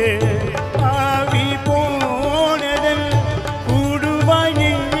எங்கே ஆவி போனதன் கூடுவாய்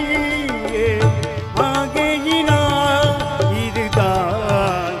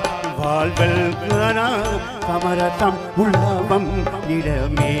இதுதான் வாழ்வல் சமரசம் சமரசம் உள்ளவம்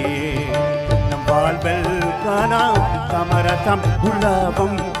இடமே நம் வாழ்வல் காணா சமரசம்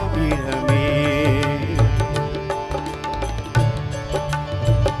உள்ளவம் இடமே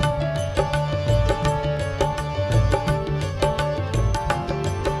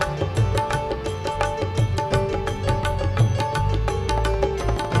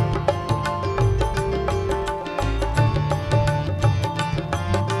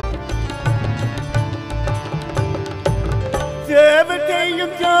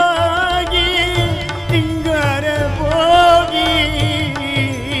தேவத்தையும் தியாகி திங்கர போகி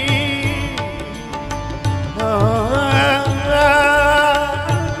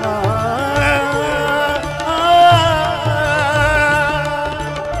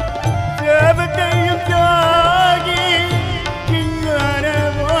தேவத்தையும் தியாகி திங்கர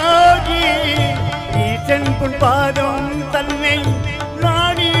போகி ஈசன் பொன் பாதம் தன்னை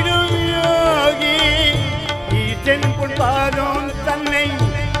நாடிடும் யோகி ஈசன் பொன் பாதம் தன்னை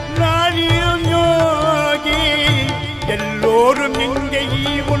நாடிடும் யோகி எல்லோரும் இங்கே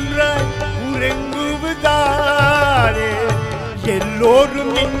ஒன்றாய் உறங்குவதாரே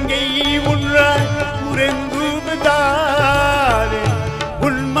எல்லோரும் இங்கே ஒன்றாய் உறங்குவதாரே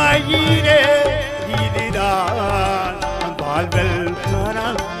உண்மையிலே இதுதான் வாழ்வல் காணா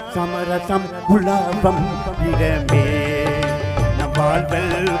சமரசம் உலகம் இடமே நம்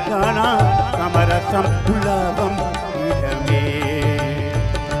வாழ்வல் காணா சமரசம் உலகம் இடமே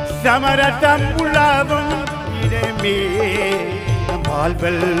சமரசம் உலகம் இடமே நம்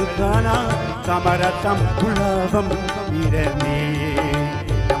வாழ்வல் காணா சமரசம் உலகம் இடமே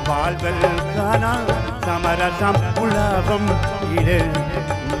நம் வாழ்வல் காணா சமரசம் உலகம்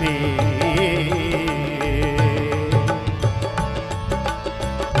இடமே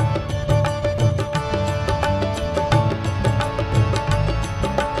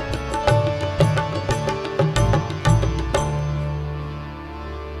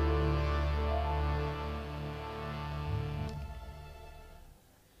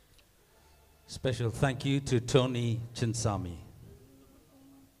Special thank you to Tony Chinsami.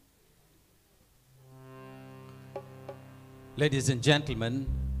 Ladies and gentlemen,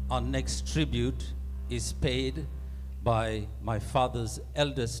 our next tribute is paid by my father's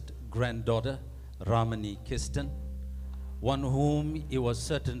eldest granddaughter, Ramani Kisten, one whom he was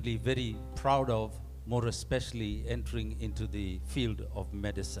certainly very proud of, more especially entering into the field of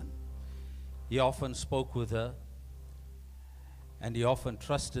medicine. He often spoke with her, and he often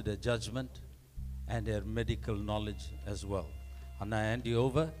trusted her judgment and her medical knowledge as well. And I hand you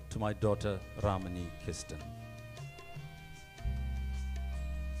over to my daughter, Ramani Kisten.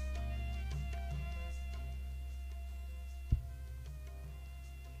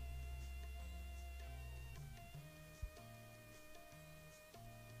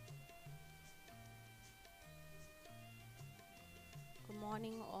 Good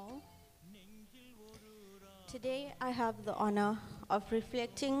morning, all. Today, I have the honor of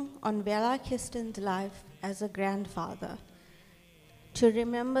reflecting on Valla Kisten's life as a grandfather, to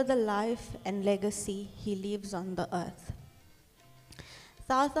remember the life and legacy he leaves on the earth.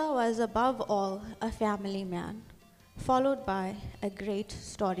 Tata was above all a family man, followed by a great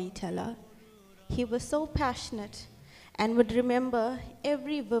storyteller. He was so passionate and would remember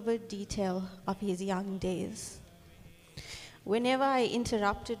every vivid detail of his young days. Whenever I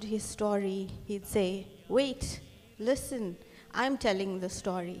interrupted his story, he'd say, "Wait, listen, I'm telling the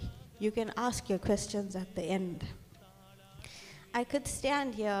story. You can ask your questions at the end." I could stand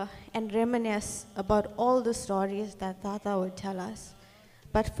here and reminisce about all the stories that Tata would tell us.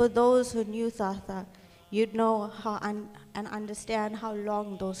 But for those who knew Tata, you'd know how and understand how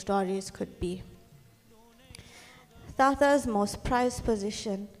long those stories could be. Tata's most prized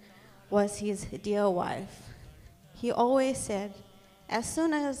possession was his dear wife. He always said, "As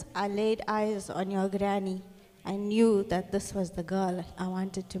soon as I laid eyes on your granny, I knew that this was the girl I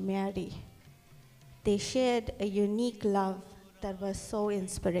wanted to marry." They shared a unique love that was so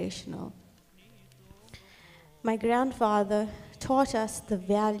inspirational. My grandfather taught us the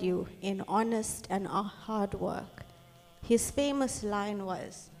value in honest and hard work. His famous line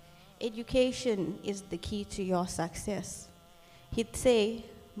was, "Education is the key to your success." He'd say,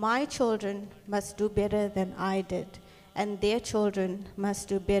 "My children must do better than I did, and their children must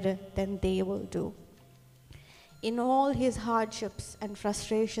do better than they will do." In all his hardships and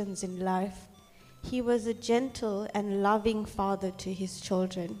frustrations in life, he was a gentle and loving father to his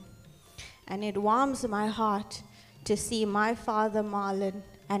children. And it warms my heart to see my father Marlon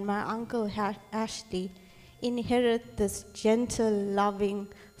and my uncle Ashley inherit this gentle, loving,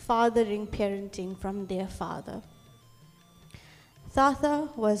 fathering parenting from their father. Tata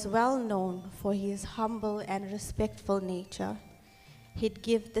was well known for his humble and respectful nature. He'd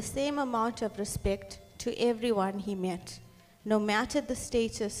give the same amount of respect to everyone he met, no matter the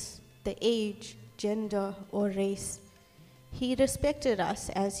status, the age, gender, or race. He respected us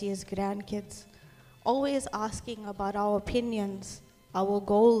as his grandkids, always asking about our opinions, our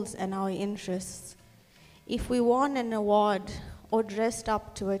goals, and our interests. If we won an award or dressed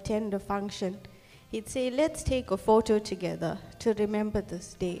up to attend a function, he'd say, "Let's take a photo together to remember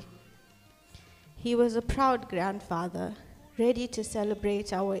this day." He was a proud grandfather, ready to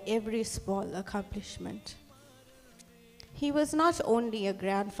celebrate our every small accomplishment. He was not only a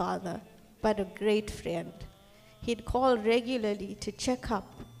grandfather, but a great friend. He'd call regularly to check up.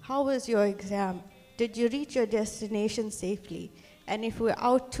 How was your exam? Did you reach your destination safely? And if we're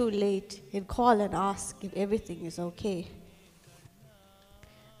out too late, he'd call and ask if everything is okay.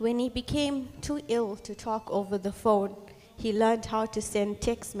 When he became too ill to talk over the phone, he learned how to send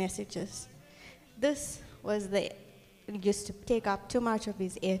text messages. This used to take up too much of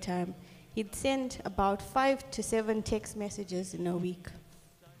his airtime. He'd send about 5 to 7 text messages in a week.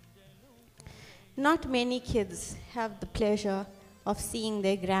 Not many kids have the pleasure of seeing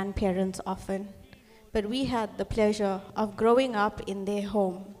their grandparents often, but we had the pleasure of growing up in their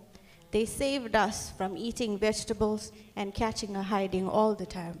home. They saved us from eating vegetables and catching a hiding all the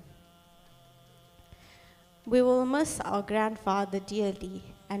time. We will miss our grandfather dearly,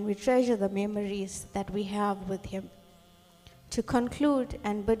 and we treasure the memories that we have with him. To conclude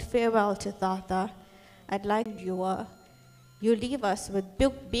and bid farewell to Tata, I'd like you leave us with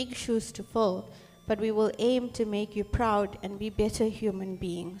big shoes to fill, but we will aim to make you proud and be better human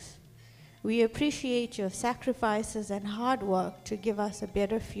beings. We appreciate your sacrifices and hard work to give us a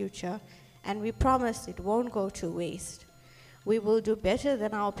better future, and we promise it won't go to waste. We will do better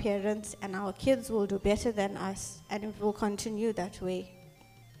than our parents, and our kids will do better than us, and it will continue that way.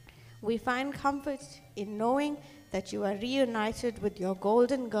 We find comfort in knowing that you are reunited with your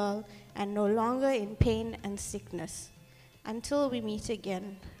golden girl and no longer in pain and sickness. Until we meet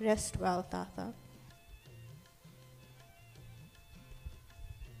again, rest well, Tata.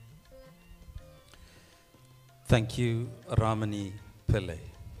 Thank you, Ramani Pillai.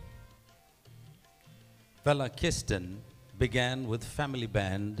 Valla Kisten began with family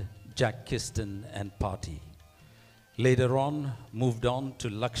band Jack Kisten and Party. Later on, moved on to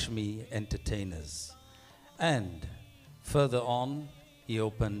Luxmi Entertainers. And further on, he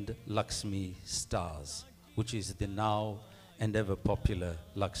opened Luxmi Stars, which is the now and ever popular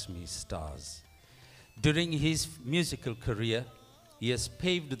Luxmi Stars. During his musical career, he has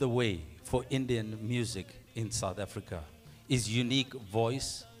paved the way for Indian music in South Africa. His unique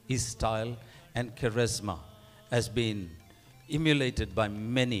voice, his style, and charisma has been emulated by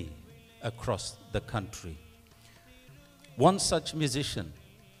many across the country. One such musician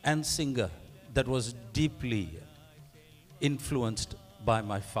and singer that was deeply influenced by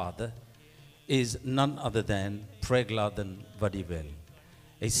my father is none other than Pregladan Vadivel,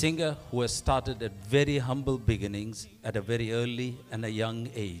 a singer who has started at very humble beginnings at a very early and a young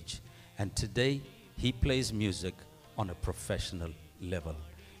age, and today he plays music on a professional level.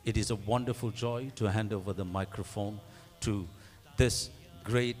 It is a wonderful joy to hand over the microphone to this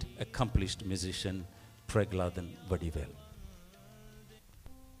great accomplished musician, Pregladan Vadivel.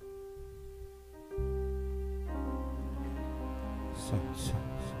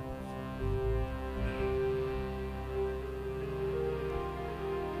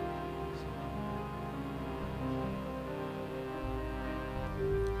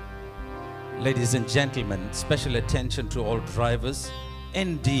 Ladies and gentlemen, special attention to all drivers.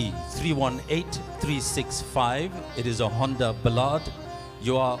 ND 318365. It is a Honda Ballad.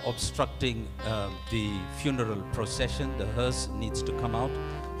 You are obstructing the funeral procession. The hearse needs to come out.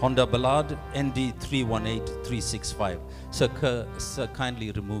 Honda Ballad, ND 318365. Sir,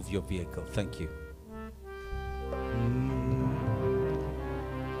 kindly remove your vehicle. Thank you.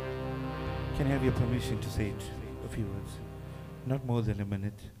 Can I have your permission to say it, a few words? Not more than a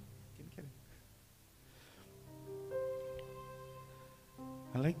minute.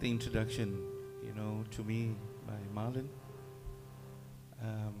 I like the introduction, to me by Marlon.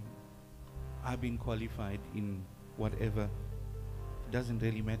 I've been qualified in whatever, doesn't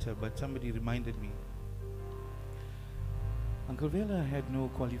really matter, but somebody reminded me. Uncle Vela had no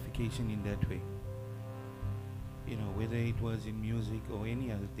qualification in that way. Whether it was in music or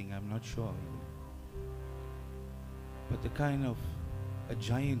any other thing, I'm not sure. But the kind of a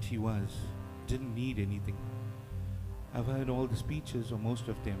giant he was, didn't need anything. I've heard all the speeches, or most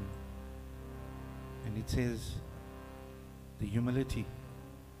of them, and it says the humility.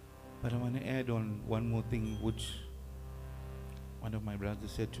 But I want to add on one more thing, which one of my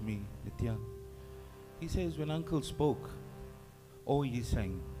brothers said to me, Nitya, he says when uncle spoke, or he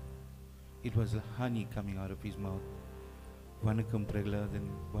sang, it was honey coming out of his mouth. Vanakam Pragladan,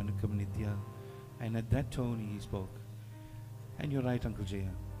 Vanakam Nitya. And at that tone he spoke. And you're right, Uncle Jaya.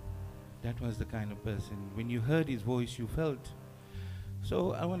 That was the kind of person. When you heard his voice, you felt.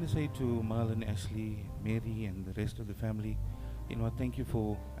 So I want to say to Marlon, Ashley, Mary, and the rest of the family, thank you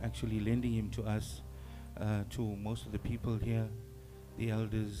for actually lending him to us, to most of the people here, the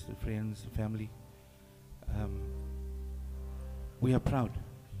elders, the friends, the family. We are proud.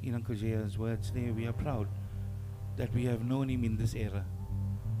 In Uncle Jaya's words there, we are proud that we have known him in this era.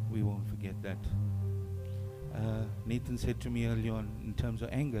 We won't forget that. Nathan said to me early on, in terms of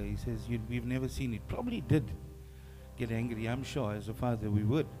anger, he says, we've never seen it. Probably did get angry. I'm sure as a father we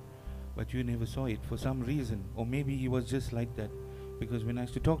would. But you never saw it for some reason. Or maybe he was just like that. Because when I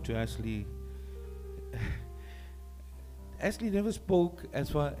used to talk to Ashley, Ashley never spoke as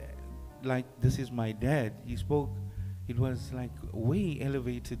far like this is my dad. He spoke, it was like way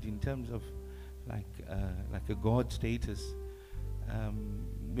elevated in terms of like a God status.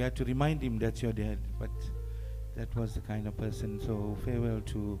 We had to remind him that's your dad, but that was the kind of person. So farewell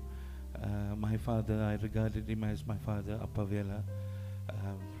to my father. I regarded him as my father, Appa Vela.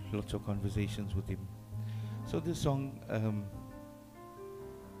 Lots of conversations with him. So this song,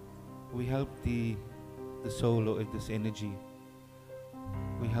 we helped the soul or this energy.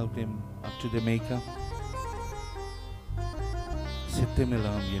 We helped him up to the maker.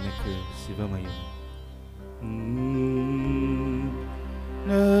 Sityamelam yenakku sivamayam.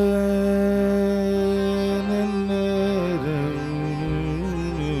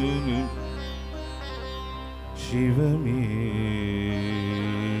 Shivame,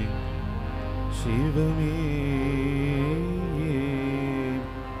 Shivame,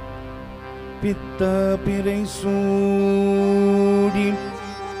 Pitta pirai sudi,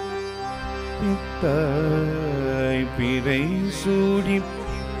 Pitta pirai sudi,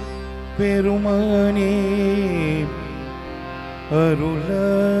 Perumane,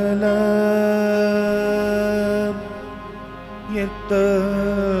 Arulala, Yetta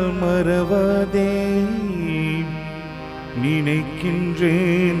maravade.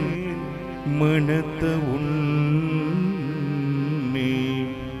 நினைக்கின்றேன் மனத்த உன்னை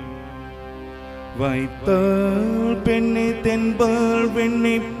வைத்தாள் பெண்ணை தென்பால்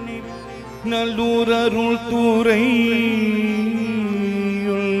வெண்ணை நல்லூர் அருள் தூரை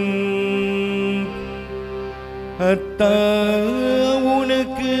அத்தா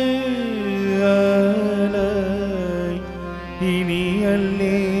உனக்கு ஆனாய் இனி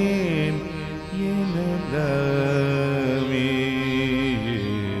அல்லேன் எனலாமே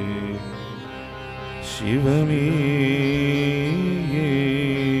சிவமே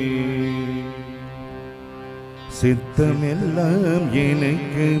சித்தமெல்லாம்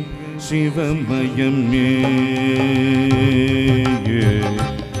எனக்கு சிவமயமே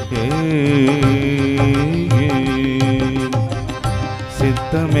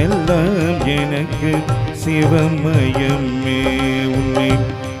சித்தமெல்லாம் எனக்கு சிவமயமே உன்னை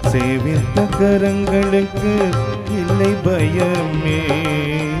சேவித்த கரங்களுக்கு இல்லை பயமே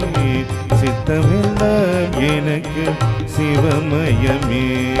சித்தமெல்லாம் எனக்கு சிவமயமே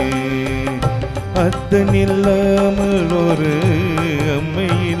அத்தனில்லாமல் ஒரு அம்மை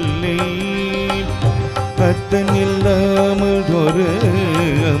இல்லை அத்தனில்லாமல் ஒரு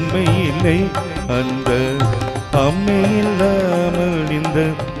அம்மை இல்லை அந்த அம்மை இல்லாமல் இந்த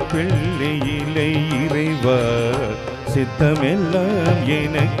பிள்ளை இல்லை இறைவா சித்தமெல்லாம்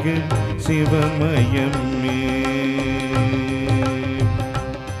எனக்கு சிவமயமே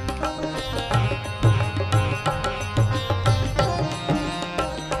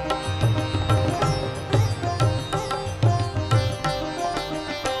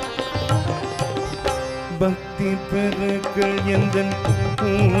பக்தி பெருக்கள் எந்தன்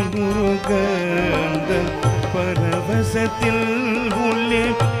பூங்குருகந்த பரவசத்தில் உள்ளே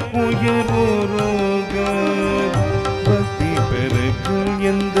உயர்வுருக பக்தி பெருக்கள்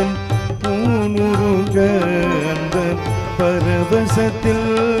எந்தன் பூங்குருகந்த பரவசத்தில்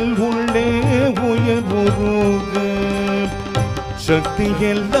உள்ளே உயர்வுருக சக்தி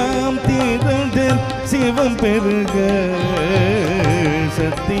எல்லாம் தீர்ந்து சிவம் பெருக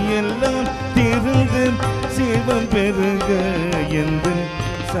சக்தி எல்லாம் தீர்ந்து சிவம் பெருக எந்த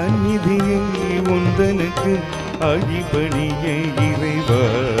சந்நிதியை உந்தனுக்கு அழிபணிய இறைவா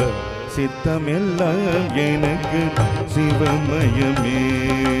சித்தமெல்லாம் எனக்கு சிவமயமே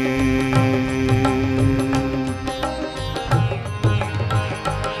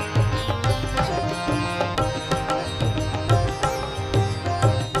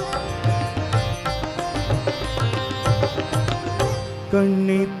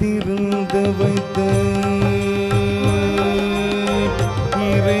கண்ணை திறந்த வைத்த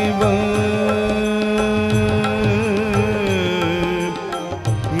இறைவா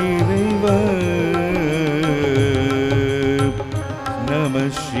இறைவா நம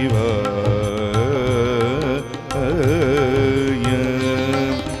சிவாய.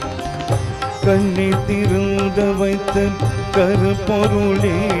 கண்ணை திறந்த வைத்த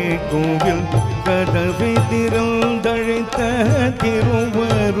கருப்பொருளே கோவில் கதவை திறந்தழைத்த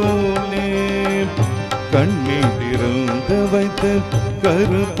திருவருளே. கண்ணை திறந்த வைத்த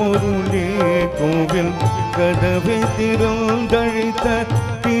கருப்பொருளே கோவில் கதவை திறந்தழைத்த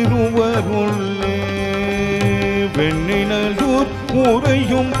திருவருளே. வெண்ணினூர்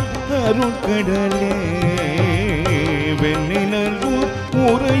உறையும் அருட்கடலே வெண்ணினூர்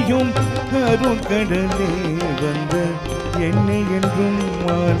உறையும் அருட்கடலே வந்த என்னை என்றும்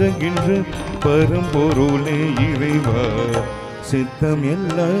மாறுகின்ற பரம்பொருளே இறைவா சித்தம்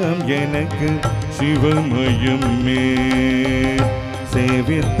எல்லாம் எனக்கு சிவமயமே.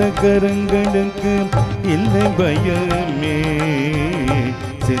 சேவித்த கரங்களுக்கு இல்லை பயமே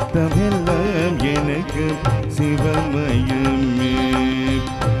சித்தம் எல்லாம் எனக்கு சிவமயமே.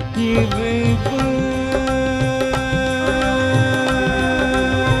 இறைவா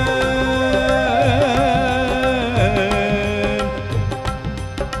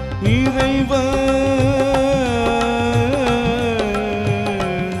இறைவா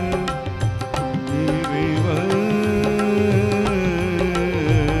இறைவா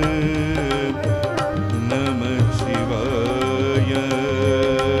நம சிவாய.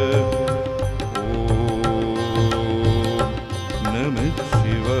 ஓம் நம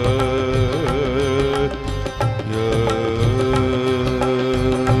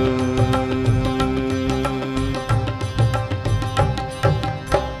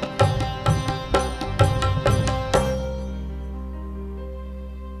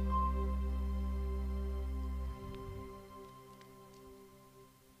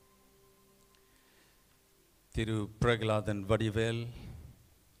திரு பிரகலாதன் வடிவேல்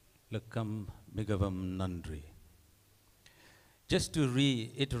லக்கம் மிகவும் நன்றி. Just to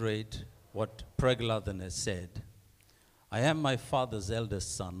reiterate what Pragaladan has said, I am my father's eldest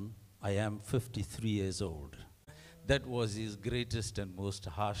son. I am 53 years old. That was his greatest and most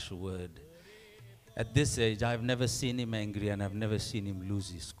harsh word. At this age, I've never seen him angry and I've never seen him lose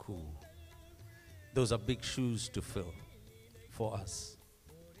his cool. Those are big shoes to fill for us.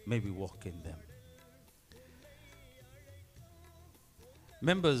 Maybe walk in them.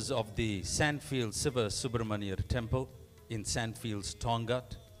 Members of the Sandfield Siva Subramaniar Temple in Sandfields, Tongat,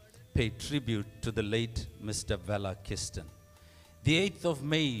 pay tribute to the late Mr. Valla Kisten. The 8th of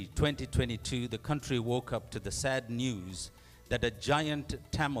May 2022, the country woke up to the sad news that a giant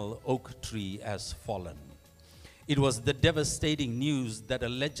Tamil oak tree has fallen. It was the devastating news that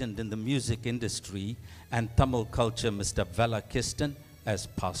a legend in the music industry and Tamil culture, Mr. Valla Kisten, has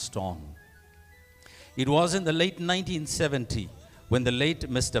passed on. It was in the late 1970 when the late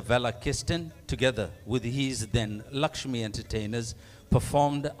Mr. Valla Kisten, together with his then Luxmi entertainers,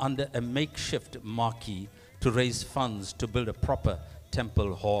 performed under a makeshift marquee to raise funds to build a proper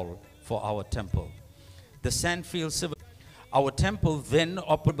temple hall for our temple. The Sandfield Civil, our temple then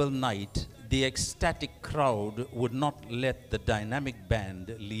operable night, the ecstatic crowd would not let the dynamic band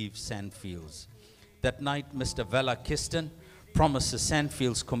leave Sandfields. That night, Mr. Valla Kisten promised the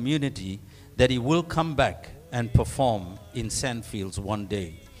Sandfields community that he will come back and perform in Sandfields one day.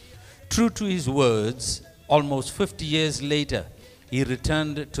 True to his words, almost 50 years later, he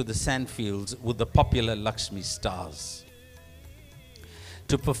returned to the Sandfields with the popular Luxmi stars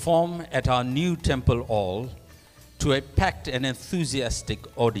to perform at our new temple hall to a packed and enthusiastic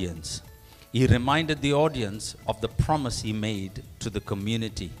audience. He reminded the audience of the promise he made to the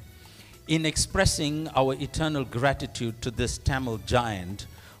community. In expressing our eternal gratitude to this Tamil giant,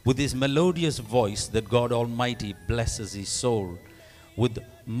 with his melodious voice, that God Almighty blesses his soul with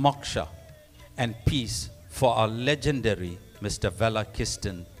moksha and peace, for our legendary Mr. Valla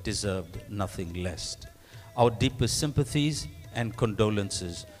Kisten deserved nothing less. Our deepest sympathies and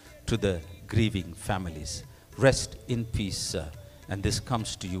condolences to the grieving families. Rest in peace, sir. And this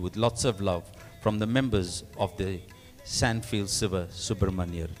comes to you with lots of love from the members of the Sandfield Siva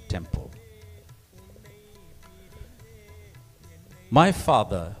Subramaniar Temple. My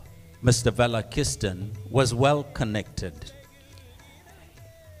father, Mr. Valla Kisten, was well connected.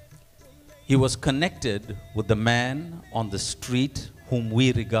 He was connected with the man on the street whom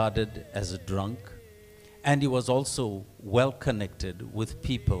we regarded as a drunk, and he was also well connected with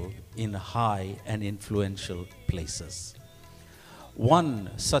people in high and influential places.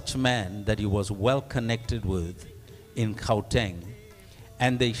 One such man that he was well connected with in Gauteng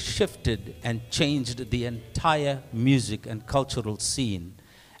and they shifted and changed the entire music and cultural scene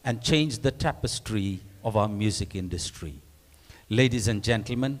and changed the tapestry of our music industry. Ladies and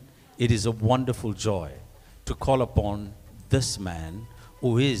gentlemen, it is a wonderful joy to call upon this man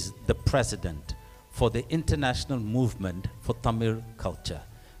who is the president for the International Movement for Tamil Culture,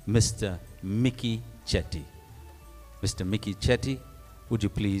 Mr. Mickey Chetty. Mr. Mickey Chetty, would you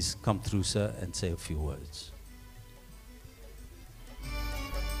please come through, sir, and say a few words?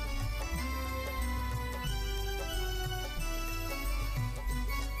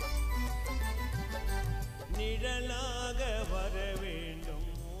 நிழலாக வர வேண்டும்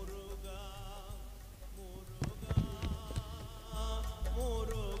முருகா முருகா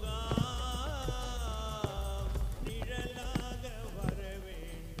முருகா நிழலாக வர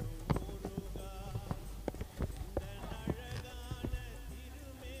வேண்டும் முருகா இந்த அழகான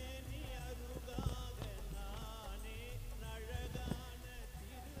திருமேனி அருகாக நானே அழகான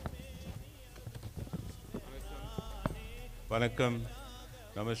திருமேனி Vanakkam,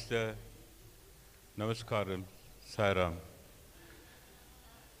 Namaste, Namaskaram, Sairam,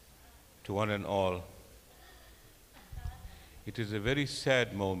 to one and all. It is a very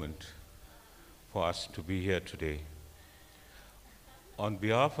sad moment for us to be here today. On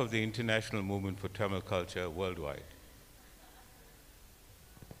behalf of the International Movement for Tamil Culture worldwide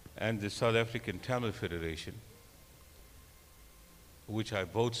and the South African Tamil Federation, which I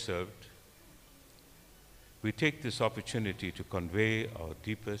both served, we take this opportunity to convey our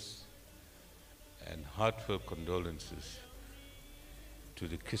deepest and heartfelt condolences to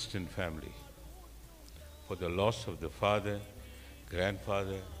the Kisten family for the loss of the father,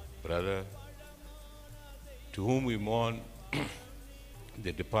 grandfather, brother, to whom we mourn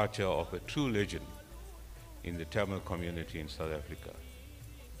the departure of a true legend in the Tamil community in South Africa.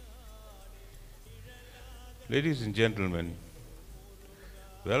 Ladies and gentlemen,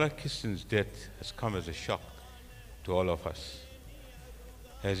 Valla Kisten's death has come as a shock to all of us,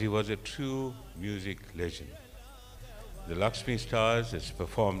 as he was a true music legend. The Luxmi stars has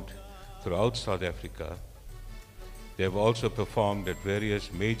performed throughout South Africa. They have also performed at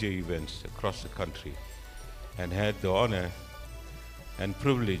various major events across the country and had the honor and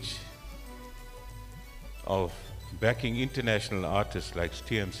privilege of backing international artists like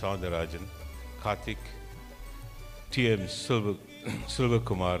T.M. Soundarajan, Karthik, T.M. Silva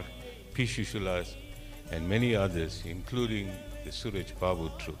Kumar, P. Shishulas, and many others, including the Suraj Babu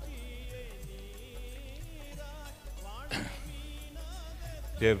troupe.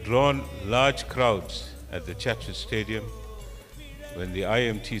 They have drawn large crowds at the Chatsworth Stadium when the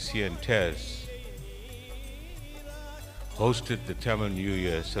IMTC and TAS hosted the Tamil New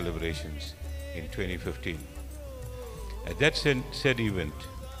Year celebrations in 2015. At that said event,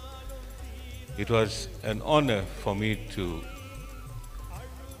 it was an honor for me to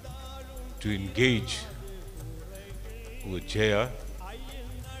engage with Jaya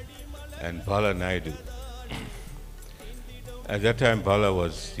and Bala Naidu. At that time, Bala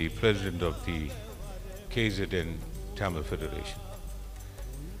was the president of the KZN Tamil Federation.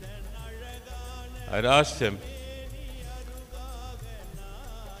 I'd asked them,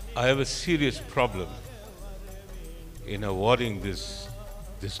 I have a serious problem in awarding this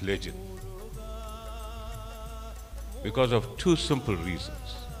legend because of two simple reasons.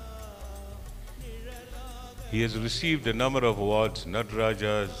 He has received a number of awards,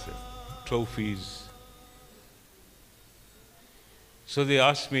 Nadrajas, trophies. So they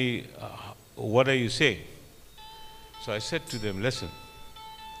asked me, what are you saying? So I said to them, listen,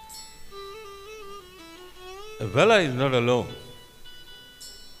 Valla is not alone.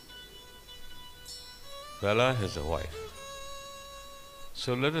 Valla has a wife.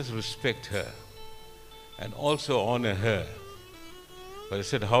 So let us respect her and also honor her. But I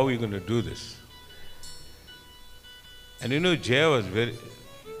said, how are we going to do this? And you know, Jaya is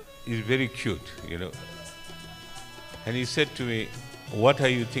very cute, you know. And he said to me, what are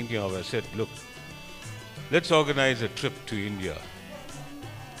you thinking of? I said, look, let's organize a trip to India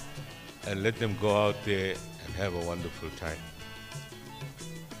and let them go out there and have a wonderful time.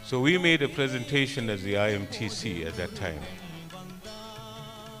 So we made a presentation as the IMTC at that time.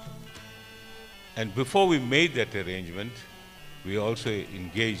 And before we made that arrangement, we also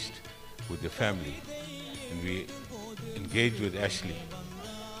engaged with the family. And we engaged with Ashley.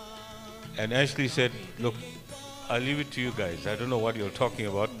 And Ashley said, look, I'll leave it to you guys. I don't know what you're talking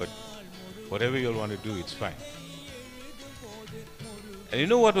about, but whatever you'll want to do, it's fine. And you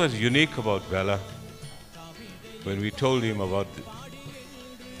know what was unique about Valla? When we told him about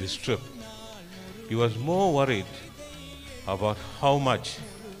this trip, he was more worried about how much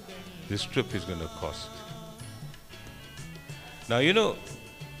this trip is going to cost. Now, you know,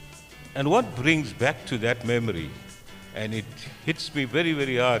 and what brings back to that memory, and it hits me very,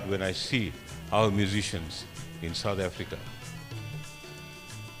 very hard when I see our musicians in South Africa.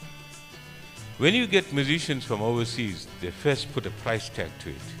 When you get musicians from overseas, they first put a price tag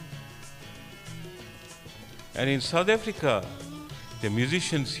to it. And in South Africa, the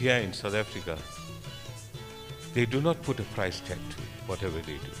musicians here in South Africa, they do not put a price tag to it, whatever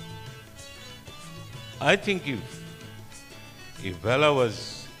they do. I think if Valla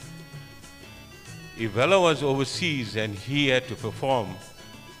was overseas and he had to perform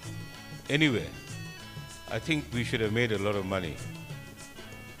anywhere, I think we should have made a lot of money.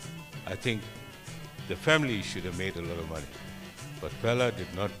 I think the family should have made a lot of money. But Valla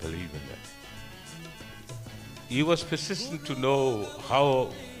did not believe in that. He was persistent to know how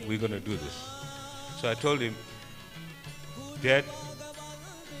we're going to do this. So I told him, Dad,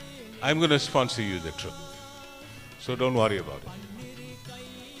 I'm going to sponsor you the trip. So don't worry about it.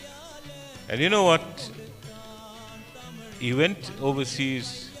 And you know what? He went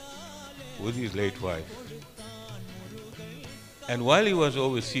overseas with his late wife. And while he was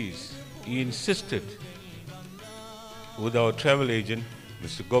overseas, he insisted with our travel agent,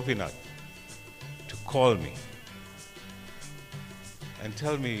 Mr. Gopinath, to call me and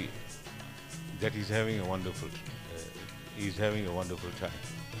tell me that he's having a wonderful time.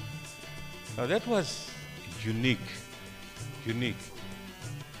 Now that was unique.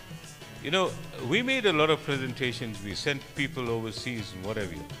 You know, we made a lot of presentations, we sent people overseas and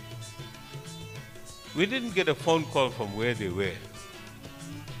whatever. We didn't get a phone call from where they were.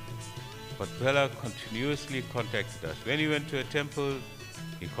 But Valla continuously contacted us. When he went to a temple,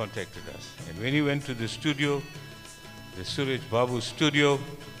 he contacted us. And when he went to the studio, the Suraj Babu studio,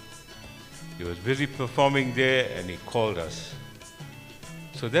 he was busy performing there and he called us.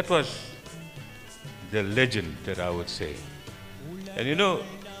 So that was the legend that I would say. And you know,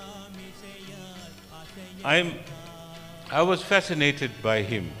 I was fascinated by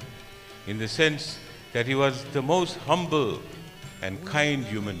him in the sense that he was the most humble and kind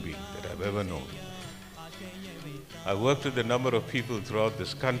human being that I've ever known. I worked with a number of people throughout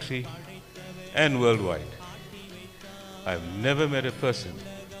this country and worldwide. I've never met a person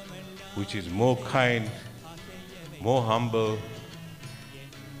which is more kind, more humble,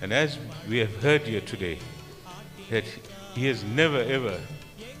 and as we have heard here today, that he has never ever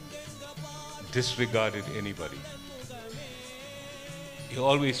disregarded anybody. He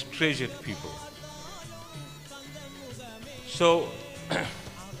always treasured people. So,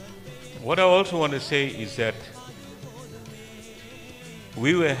 what I also want to say is that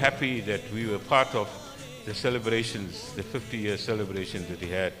we were happy that we were part of the celebrations, the 50-year celebrations that he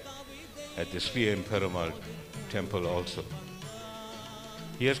had at the Sri Perumal temple also.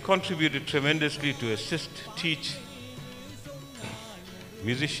 He has contributed tremendously to assist, teach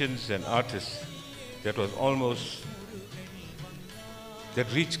musicians and artists that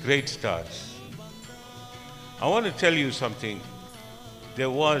reached great stars. I want to tell you something. There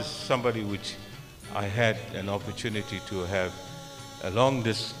was somebody which I had an opportunity to have a long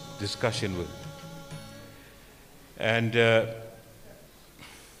discussion with. And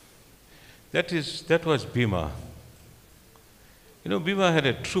that was Bhima. You know, Bhima had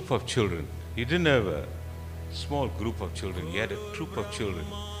a troop of children. He didn't have a small group of children. He had a troop of children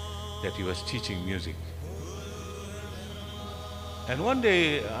that he was teaching music. And one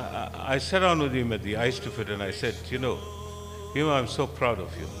day, I sat down with him at the Ice to Fit and I said, you know, Bhima, I'm so proud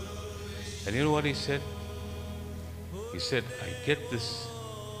of you. And you know what he said? He said, I get this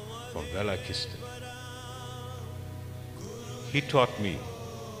from Valla Kisten. He taught me.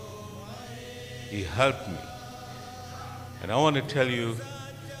 He helped me. And I want to tell you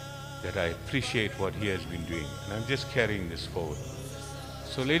that I appreciate what he has been doing. And I'm just carrying this forward.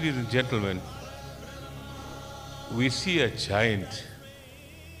 So ladies and gentlemen, we see a giant,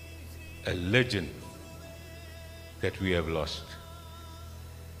 a legend that we have lost.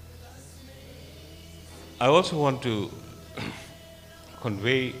 I also want to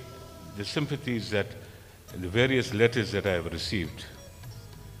convey the sympathies that in the various letters that I have received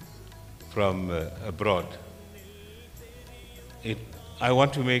from abroad. I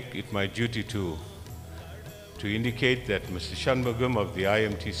want to make it my duty to indicate that Mr. Shanmugam of the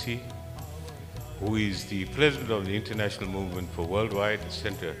IMTC, who is the president of the International Movement for Worldwide,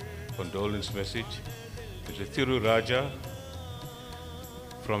 sent a condolence message. Mr. Thiru Raja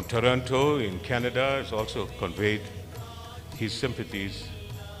from Toronto in Canada has also conveyed his sympathies.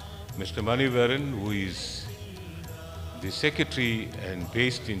 Mr. Manivaran, who is the secretary and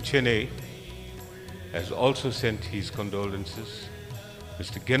based in Chennai, has also sent his condolences.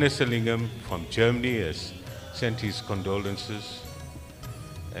 Mr. Genesalingam from Germany has sent his condolences,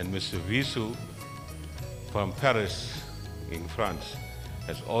 and Mr. Visu from Paris in France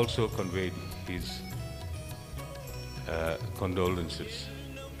has also conveyed his condolences.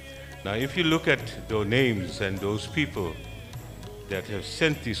 Now, if you look at those names and those people that have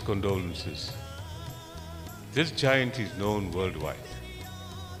sent these condolences, this giant is known worldwide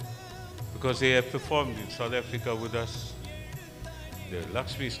because they have performed in South Africa with us. The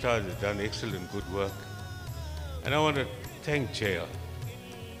Luxmi stars have done excellent good work. And I want to thank Jaya.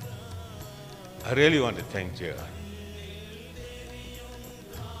 I really want to thank Jaya.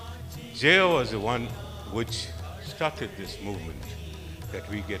 Jaya was the one which started this movement that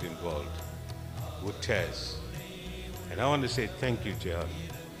we get involved with Taz. And I want to say thank you, Jaya,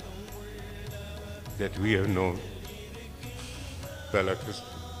 that we have known Valla Kisten.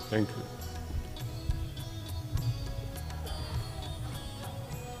 Thank you.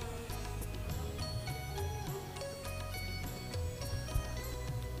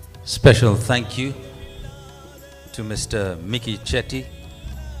 Special thank you to Mr. Mickey Chetty,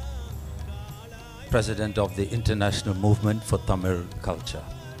 President of the International Movement for Tamil Culture.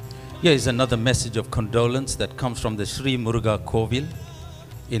 Here is another message of condolence that comes from the Sri Muruga Kovil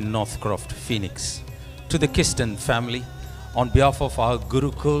in Northcroft, Phoenix. To the Kisten family, on behalf of our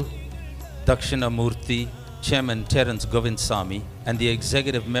Gurukul, Dakshinamurti, Chairman Terence Govindsamy, and the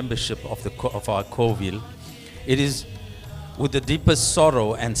executive membership of our Kovil, it is with the deepest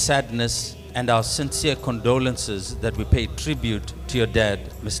sorrow and sadness and our sincere condolences that we pay tribute to your dad,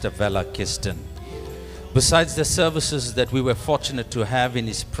 Mr. Valla Kisten. Besides the services that we were fortunate to have in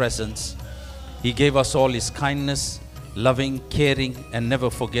his presence, he gave us all his kindness, loving, caring, and never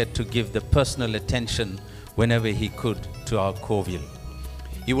forget to give the personal attention whenever he could to our Kovil.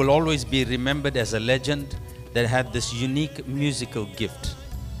 He will always be remembered as a legend that had this unique musical gift.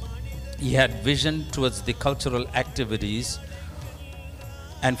 He had vision towards the cultural activities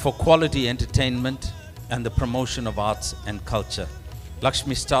and for quality entertainment and the promotion of arts and culture.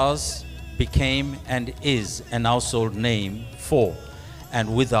 Luxmi Stars became and is an household name for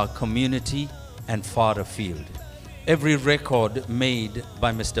and with our community and far afield. Every record made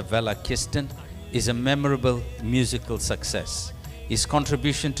by Mr. Valla Kisten is a memorable musical success. His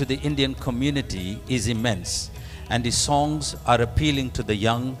contribution to the Indian community is immense, and his songs are appealing to the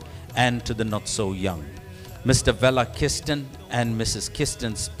young and to the not so young. Mr. Valla Kisten and Mrs.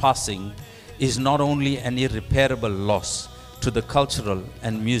 Kisten's passing is not only an irreparable loss to the cultural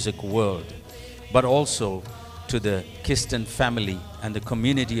and music world, but also to the Kisten family and the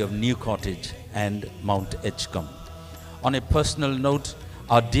community of New Cottage and Mount Edgecombe. On a personal note,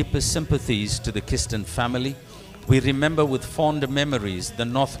 our deepest sympathies to the Kisten family. We remember with fond memories the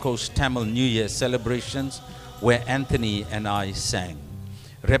North Coast Tamil New Year celebrations where Anthony and I sang.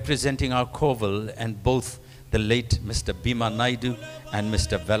 Representing our Koval, and both the late Mr. Bhima Naidu and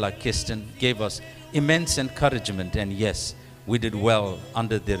Mr. Valla Kisten gave us immense encouragement, and yes, we did well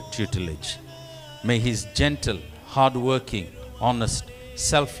under their tutelage. May his gentle, hard-working, honest,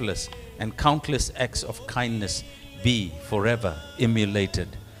 selfless, and countless acts of kindness be forever emulated.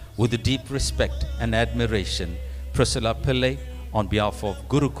 With deep respect and admiration, Priscilla Pillai, on behalf of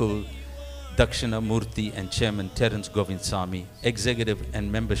Gurukul, Dakshinamurti, and Chairman Terence Govindsamy, Executive and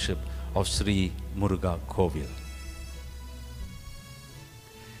Membership of Sri Muruga Kovil.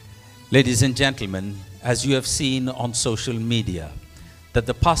 Ladies and gentlemen, as you have seen on social media, that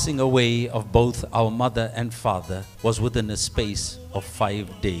the passing away of both our mother and father was within a space of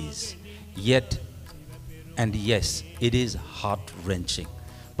 5 days. Yet, and yes, it is heart-wrenching.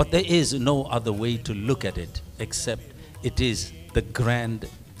 But there is no other way to look at it except it is the grand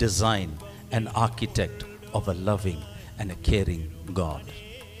design and architect of a loving and a caring God.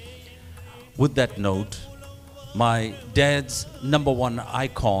 With that note, my dad's #1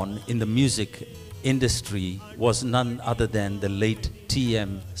 icon in the music industry was none other than the late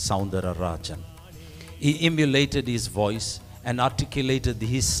T.M. Soundararajan. He emulated his voice and articulated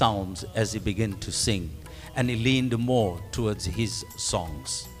his sounds as he began to sing, and he leaned more towards his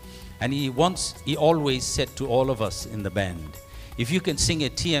songs. And he always said to all of us in the band, if you can sing a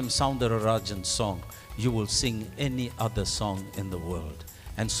T.M. Soundararajan song, you will sing any other song in the world.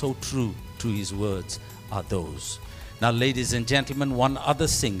 And so true to his words are those. Now, ladies and gentlemen, one other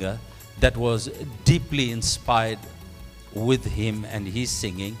singer that was deeply inspired with him and his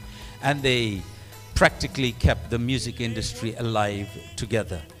singing, and they practically kept the music industry alive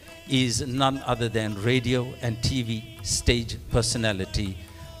together, is none other than radio and TV stage personality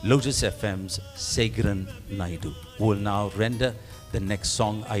Lotus FM's Segran Naidu, who will now render the next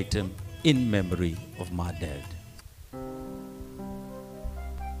song item in memory of my dad.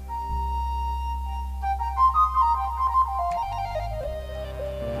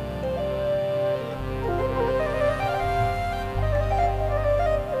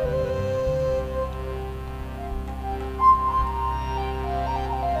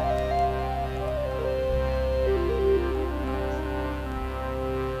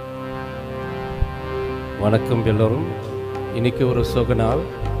 வணக்கம் எல்லோரும். இன்னைக்கு ஒரு சுக நாள்.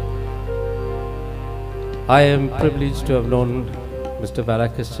 I am privileged to have known Mr. Valla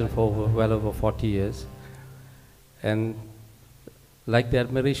Kisten for well over 40 years, and like the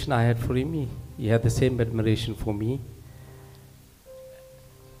admiration I had for him, he had the same admiration for me.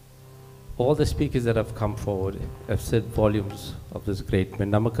 All the speakers that have come forward have said volumes of this great man.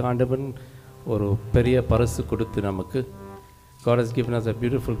 நமக்கு ஆண்டவன் ஒரு பெரிய பரிசு கொடுத்து நமக்கு God has given us a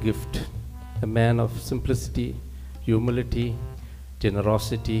beautiful gift, a man of simplicity, humility,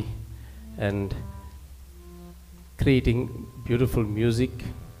 generosity, and creating beautiful music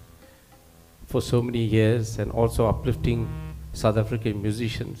for so many years, and also uplifting South African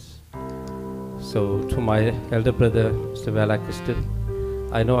musicians. So to my elder brother, Mr. Valla Kisten,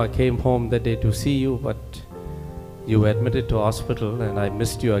 I know I came home that day to see you, but you were admitted to hospital and I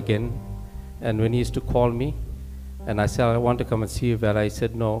missed you again. And when he used to call me, and I said, I want to come and see you, Valla, he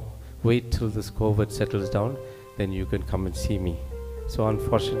said, no, wait till this COVID settles down, then you can come and see me. So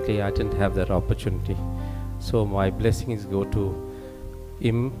unfortunately, I didn't have that opportunity. So my blessings go to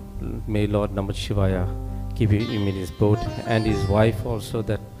him. May Lord Namachivaya keep him in his boat, and his wife also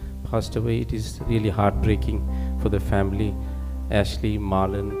that passed away. It is really heartbreaking for the family, Ashley,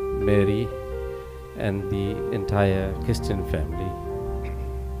 Marlon, Mary, and the entire Kisten family.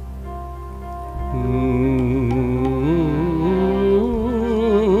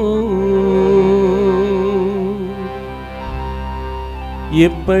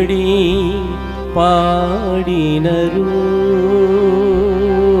 எப்படி பாடினரோ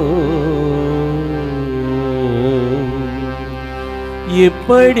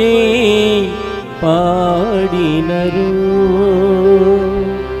எப்படி பாடினரோ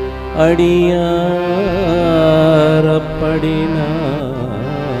அடியாரப்படினா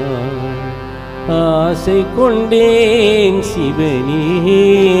ஆசை கொண்டேன் சிவனே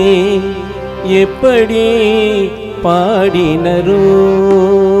எப்படி பாடினரோ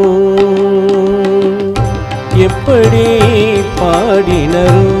எப்படி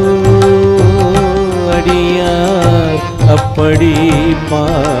பாடினரோ அடியார் அப்படி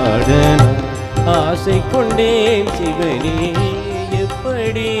பாடன ஆசை கொண்டேன் சிவனே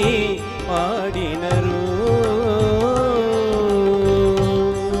எப்படி பாடினரோ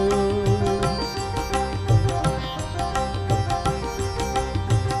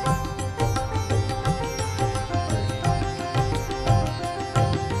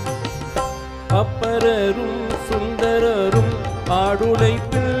அப்பரரும் சுந்தரரும் ஆடுடை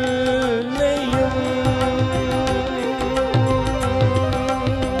பிள்ளையும்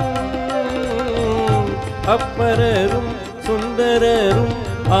அப்பரரும் சுந்தரரும்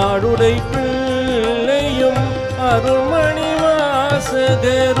ஆடுடை பிள்ளையும் அருள்மணி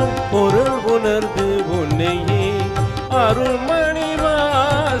வாசகரும் பொருள் உணர்ந்து உன்னையே அருள்மணி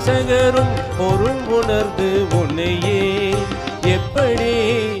வாசகரும் பொருள் உணர்ந்து உன்னையே எப்படி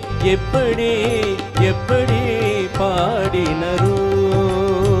எப்படி எப்படி பாடினரோ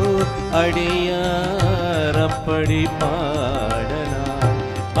அடியார் அப்படி பாடனார்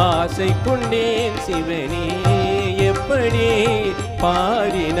ஆசை கொண்டேன் சிவனே எப்படி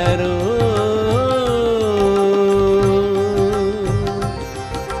பாடினரோ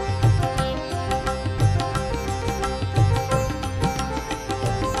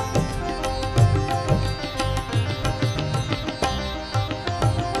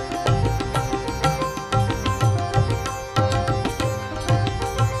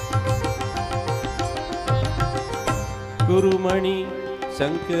குருமணி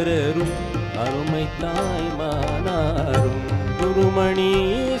சங்கரரும் அருமை தாய்மானாரும் குருமணி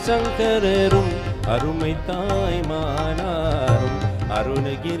சங்கரரும் அருமை தாய்மானாரும்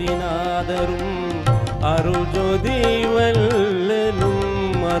அருணகிரிநாதரும் அருள் ஜோதி வல்லலும்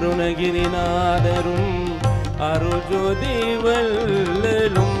அருணகிரிநாதரும் அருள் ஜோதி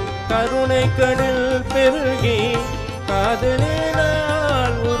வல்லலும் கருணை கடல் பெருகி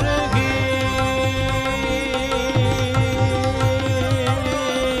காதலினால் உருகி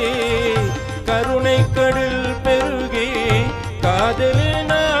கருணை கடல் பெருகி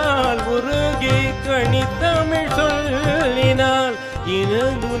காதலினால் உருகி கனித்தமிழ் சொல்லினால்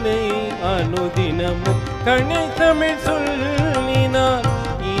இனதுனை அனுதினமும் கனித்தமிழ் சொல்லினால்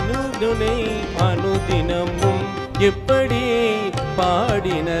இனதுனை அனுதினமும் எப்படி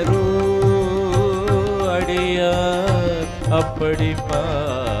பாடினரோ அடியார் அப்படி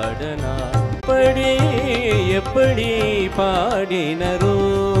பாடனார் எப்படி பாடினரோ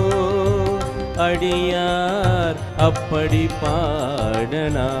அடியார் அப்படி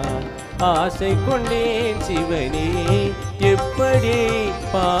பாடனார் ஆசை கொண்டேன் சிவனே எப்படி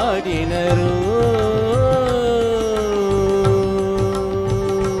பாடினரோ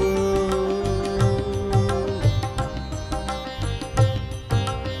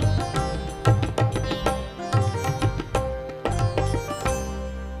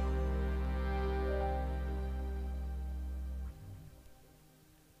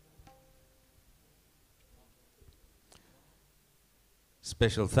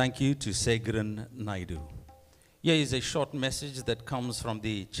Special thank you to Segran Naidu. Here is a short message that comes from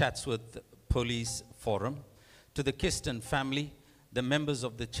the Chatsworth Police Forum. To the Kisten family, the members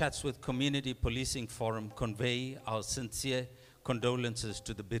of the Chatsworth Community Policing Forum convey our sincere condolences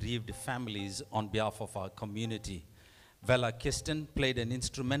to the bereaved families on behalf of our community. Valla Kisten played an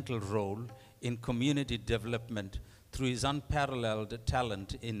instrumental role in community development through his unparalleled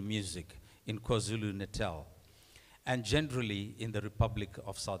talent in music in KwaZulu-Natal and generally in the Republic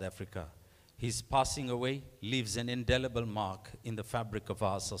of South Africa. His passing away leaves an indelible mark in the fabric of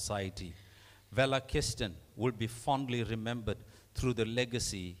our society. Valla Kisten will be fondly remembered through the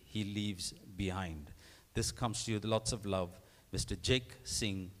legacy he leaves behind. This comes to you with lots of love, Mr. Jake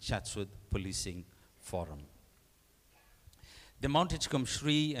Singh, Chatsworth Policing Forum. The Mount Hitchcombe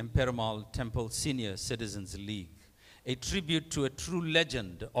Sri and Perumal Temple Senior Citizens League, a tribute to a true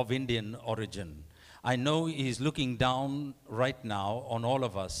legend of Indian origin. I know he is looking down right now on all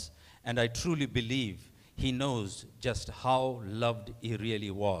of us, and I truly believe he knows just how loved he really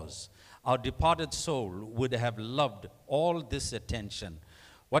was. Our departed soul would have loved all this attention.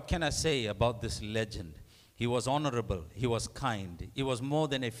 What can I say about this legend? He was honorable, he was kind, he was more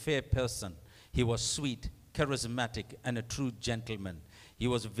than a fair person. He was sweet, charismatic, and a true gentleman. He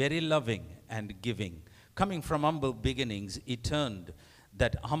was very loving and giving. Coming from humble beginnings, he turned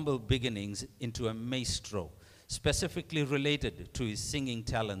that humble beginnings into a maestro, specifically related to his singing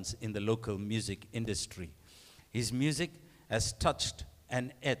talents in the local music industry. His music has touched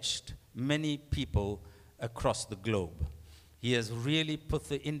and etched many people across the globe. He has really put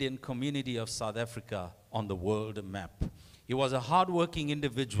the Indian community of South Africa on the world map. He was a hard-working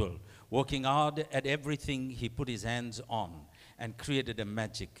individual, working hard at everything he put his hands on and created a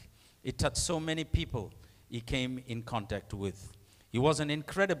magic. It touched so many people he came in contact with. He was an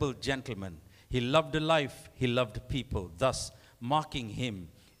incredible gentleman. He loved life, he loved people, thus marking him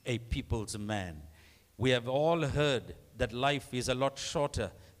a people's man. We have all heard that life is a lot shorter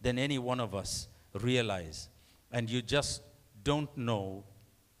than any one of us realize, and you just don't know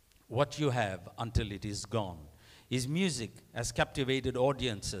what you have until it is gone. His music has captivated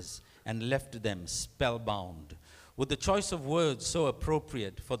audiences and left them spellbound. With the choice of words so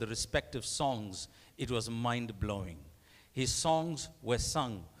appropriate for the respective songs, it was mind-blowing. His songs were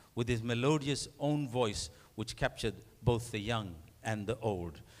sung with his melodious own voice, which captured both the young and the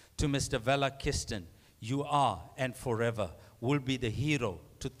old. To Mr. Valla Kisten, you are and forever will be the hero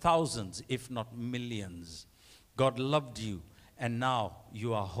to thousands, if not millions. God loved you, and now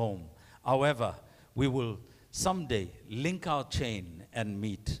you are home. However, we will someday link our chain and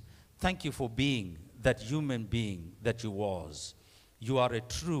meet. Thank you for being that human being that you was. You are a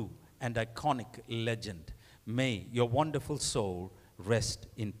true and iconic legend. May your wonderful soul rest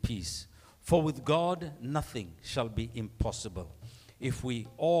in peace. For with God, nothing shall be impossible. If we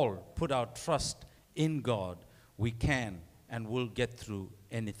all put our trust in God, we can and will get through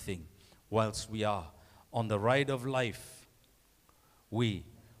anything. Whilst we are on the ride of life,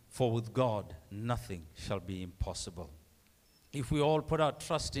 for with God, nothing shall be impossible. If we all put our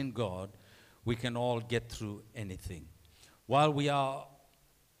trust in God, we can all get through anything. While we have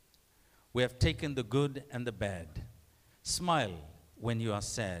taken the good and the bad. Smile when you are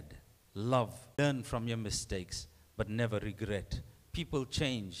sad. Love. Learn from your mistakes, but never regret. People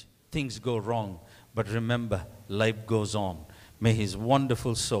change. Things go wrong. But remember, life goes on. May his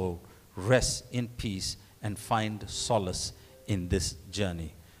wonderful soul rest in peace and find solace in this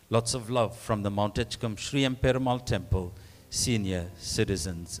journey. Lots of love from the Mount Hitchcombe Sri and Perumal Temple Senior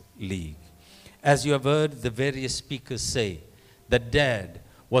Citizens League. As you have heard the various speakers say, that Dad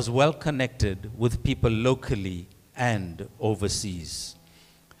was well connected with people locally and overseas.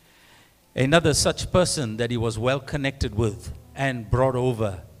 Another such person that he was well connected with and brought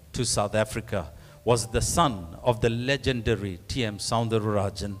over to South Africa was the son of the legendary T.M.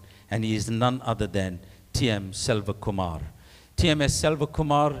 Soundararajan, and he is none other than T.M. Selvakumar. T.M.S.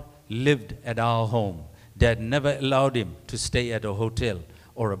 Selvakumar lived at our home. Dad never allowed him to stay at a hotel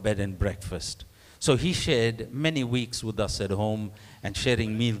or a bed and breakfast. So he shared many weeks with us at home and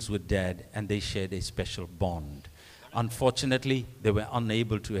sharing meals with Dad, and they shared a special bond. Unfortunately, they were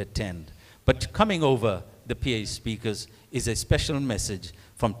unable to attend. But coming over the PA speakers is a special message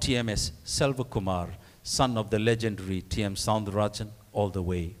from TMS Selvakumar, son of the legendary TM Soundararajan, all the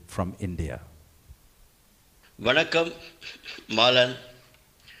way from India. Vanakkam, Malan.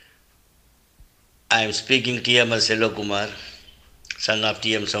 I am speaking TMS Selvakumar, son of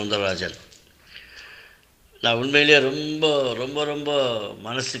TM Soundararajan. நான் உண்மையிலே ரொம்ப ரொம்ப ரொம்ப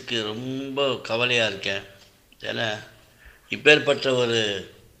மனசுக்கு ரொம்ப கவலையாக இருக்கேன். ஏன்னா இப்பேற்பட்ட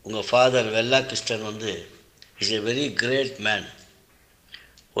உங்கள் father வெல்லா Krishnan is a very great man.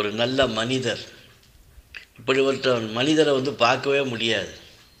 ஒரு நல்ல மனிதர். இப்படிப்பட்ட மனிதரை வந்து பார்க்கவே முடியாது.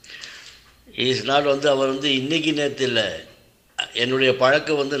 இஸ் நாட் வந்து அவர் வந்து இன்றைக்கி நேற்று இல்லை, என்னுடைய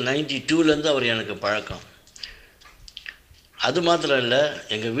பழக்கம் வந்து 92லேருந்து அவர் எனக்கு பழக்கம். அது மாத்திரம் இல்லை,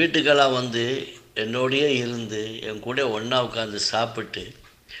 எங்கள் வீட்டுக்கெல்லாம் வந்து என்னோடையே இருந்து என் கூட ஒன்றா உட்காந்து சாப்பிட்டு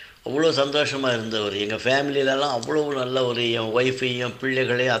அவ்வளோ சந்தோஷமாக இருந்தவர். எங்கள் ஃபேமிலியிலலாம் அவ்வளோ நல்ல ஒரு, என் ஒய்ஃபையும் என்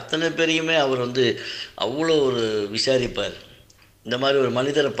பிள்ளைகளையும் அத்தனை பேரையுமே அவர் வந்து அவ்வளோ ஒரு விசாரிப்பார். இந்த மாதிரி ஒரு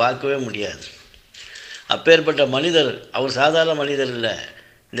மனிதரை பார்க்கவே முடியாது. அப்பேற்பட்ட மனிதர் அவர் சாதாரண மனிதர் இல்லை.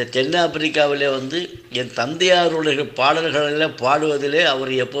 இந்த தென்னாப்பிரிக்காவிலே வந்து என் தந்தையாருடைய பாடல்களெல்லாம் பாடுவதிலே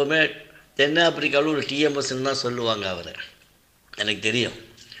அவர் எப்போவுமே தென்னாப்பிரிக்காவில் ஒரு டிஎம்எஸ்ன்னு தான் சொல்லுவாங்க அவரை. எனக்கு தெரியும்.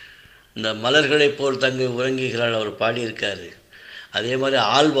 இந்த மலர்களைப் போல் தங்கி உறங்குகிறாள் அவர் பாடியிருக்காரு. அதே மாதிரி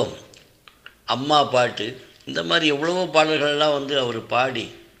ஆல்பம், அம்மா பாட்டு, இந்த மாதிரி எவ்வளவோ பாடல்கள்லாம் வந்து அவர் பாடி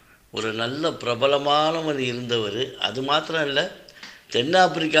ஒரு நல்ல பிரபலமானவர் இருந்தவர். அது மாத்திரம் இல்லை,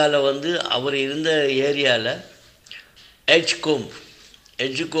 தென்னாப்பிரிக்காவில் வந்து அவர் இருந்த ஏரியாவில் எட்ஜ்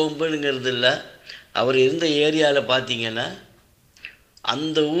கோம்புங்கிறது இல்லை, அவர் இருந்த ஏரியாவில் பார்த்திங்கன்னா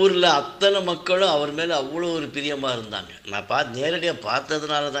அந்த ஊரில் அத்தனை மக்களும் அவர் மேலே அவ்வளோ ஒரு பிரியமாக இருந்தாங்க. நான் நேரடியாக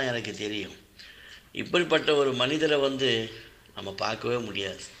பார்த்ததுனால தான் எனக்கு தெரியும். இப்படிப்பட்ட ஒரு மனிதரை வந்து நம்ம பார்க்கவே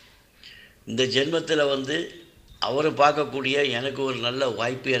முடியாது. இந்த ஜென்மத்தில் வந்து அவரை பார்க்கக்கூடிய எனக்கு ஒரு நல்ல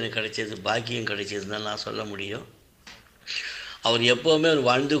வாய்ப்பு எனக்கு கிடைச்சது, பாக்கியம் கிடைச்சதுன்னு தான் நான் சொல்ல முடியும். அவர் எப்போவுமே அவர்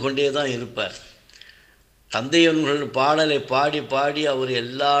வாழ்ந்து கொண்டே தான் இருப்பார். தந்தையர்கள் பாடலை பாடி பாடி அவர்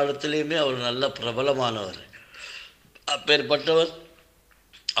எல்லா இடத்துலையுமே அவர் நல்ல பிரபலமானவர். அப்பேற்பட்டவர்.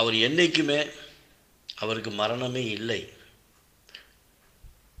 அவர் என்றைக்குமே அவருக்கு மரணமே இல்லை.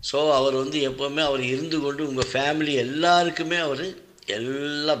 ஸோ அவர் வந்து எப்போவுமே அவர் இருந்து கொண்டு உங்கள் ஃபேமிலி எல்லாருக்குமே அவர்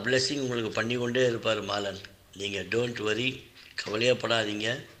எல்லா பிளெஸ்ஸிங் உங்களுக்கு பண்ணி கொண்டே இருப்பார் மாலன். நீங்கள் டோன்ட் வரி, கவலையப்படாதீங்க.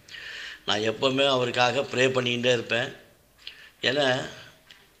 நான் எப்போவுமே அவருக்காக ப்ரே பண்ணிக்கிட்டே இருப்பேன். ஏன்னா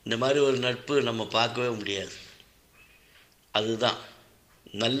இந்த மாதிரி ஒரு நட்பு நம்ம பார்க்கவே முடியாது. அதுதான்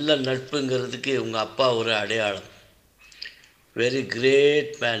நல்ல நட்புங்கிறதுக்கு உங்கள் அப்பா ஒரு அடையாளம். Very great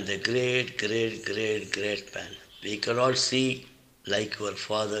man, the great man. We cannot see like your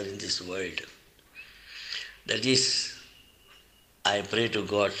father in this world. That is, I pray to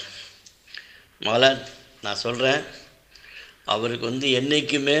God. Malan, நான் சொல்கிறேன், அவருக்கு வந்து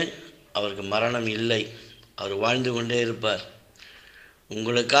என்றைக்குமே அவருக்கு மரணம் இல்லை. அவர் வாழ்ந்து கொண்டே இருப்பார்.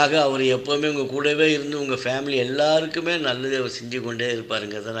 உங்களுக்காக அவர் எப்போவுமே உங்கள் கூடவே இருந்து உங்கள் ஃபேமிலி எல்லாருக்குமே நல்லது அவர் செஞ்சு கொண்டே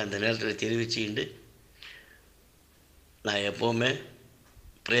இருப்பாருங்கிறத நான் இந்த நேரத்தில் தெரிவிச்சுக்கிண்டு நான் எப்போவுமே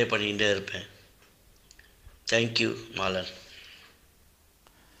ப்ரே பண்ணிகிட்டே இருப்பேன். Thank you Malan.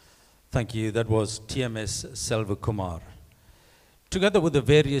 Thank you. That was TMS Selvakumar. Together with the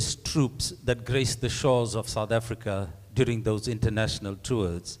various troops that graced the shores of South Africa during those international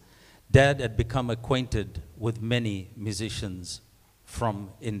tours, Dad had become acquainted with many musicians from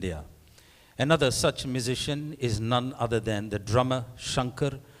India. Another such musician is none other than the drummer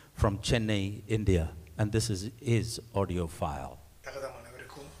Shankar from Chennai, India. And this is his audio file.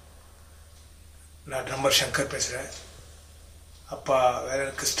 நான் drummer Shankar பேசுகிறேன். அப்பா வேலா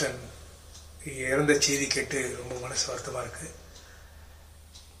Kristen இறந்த செய்தி கேட்டு ரொம்ப மனசு வருத்தமாக இருக்குது.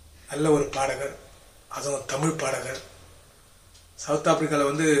 நல்ல ஒரு பாடகர், அதுவும் தமிழ் பாடகர். சவுத்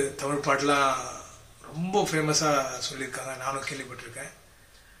ஆப்பிரிக்காவில் வந்து தமிழ் பாட்டெலாம் ரொம்ப ஃபேமஸாக சொல்லியிருக்காங்க, நானும் கேள்விப்பட்டிருக்கேன்.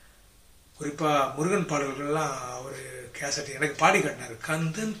 குறிப்பாக முருகன் பாடல்கள்லாம் அவர் கேசட் எனக்கு பாடி காட்டினார்.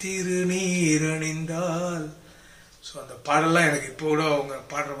 கந்தன் திருநீரணிந்தால். ஸோ அந்த பாடலாம் எனக்கு இப்போ கூட அவங்க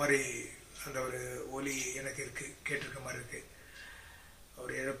பாடுற மாதிரி அந்த ஒரு ஒலி எனக்கு இருக்குது, கேட்டிருக்க மாதிரி இருக்குது.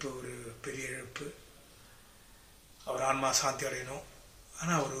 அவர் இழப்பு ஒரு பெரிய இழப்பு. அவர் ஆன்மா சாந்தி அடையணும்.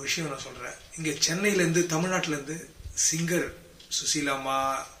 ஆனால் ஒரு விஷயம் நான் சொல்கிறேன், இங்கே சென்னையிலேருந்து தமிழ்நாட்டிலேருந்து சிங்கர் சுசீலாம்மா,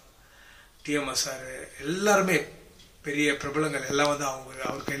 டிஎம்எஸ் சார் எல்லாருமே பெரிய பிரபலங்கள் எல்லாம் வந்து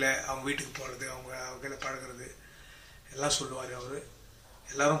அவர் கையில் அவங்க வீட்டுக்கு போகிறது, அவங்க கையில் பாடுகிறது எல்லாம் சொல்லுவார். அவர்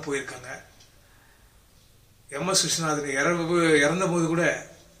எல்லாரும் போயிருக்காங்க. எம்எஸ் விஸ்வநாதன் இறந்தபோது கூட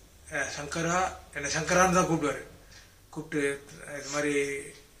சங்கரா, என்னை சங்கரான்னு தான் கூப்பிடுவார். கூப்பிட்டு இது மாதிரி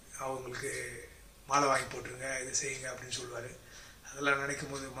அவங்களுக்கு மாலை வாங்கி போட்டுருங்க, இது செய்யுங்க அப்படின்னு சொல்லுவார். அதெல்லாம்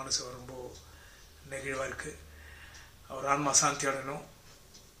நினைக்கும் போது மனசு ரொம்ப நெகிழ்வாக இருக்குது. அவர் ஆன்மா சாந்தி அடையணும்.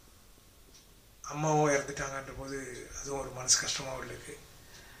 அம்மாவும் இறந்துட்டாங்கன்ற போது அதுவும் ஒரு மனசு கஷ்டமாகவும் இருக்குது.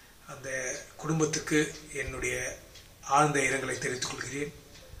 அந்த குடும்பத்துக்கு என்னுடைய ஆழ்ந்த இரங்கலை தெரிவித்துக் கொள்கிறேன்.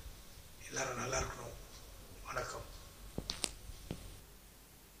 எல்லாரும் நல்லா இருக்கணும். வணக்கம்.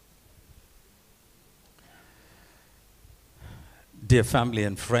 Dear family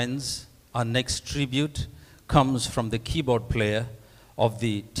and friends, our next tribute comes from the keyboard player of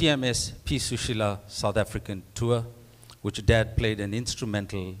the TMS P. Sushila South African tour, which Dad played an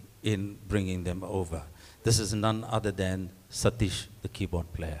instrumental in bringing them over. This is none other than Satish, the keyboard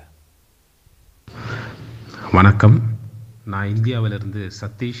player. வணக்கம், நான் இந்தியாவிலிருந்து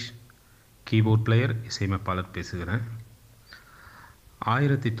Satish, keyboard player, இசையமைப்பாளர் பேசுகிறேன்.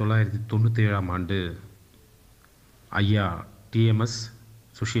 1997ஆம் ஆண்டு ஐயா TMS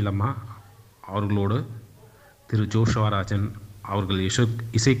சுஷீலம்மா அவர்களோடு திரு ஜோஷுவராஜன் அவர்கள்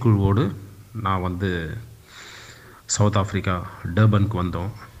இசைக்குழுவோடு நான் சவுத் ஆஃப்ரிக்கா டர்பனுக்கு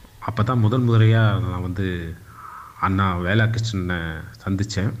வந்தோம். அப்போ தான் முதல் முறையாக நான் அண்ணா வேலா கிருஷ்ணனை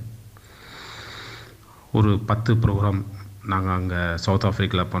சந்தித்தேன். ஒரு 10 ப்ரோக்ராம் நாங்கள் அங்கே சவுத்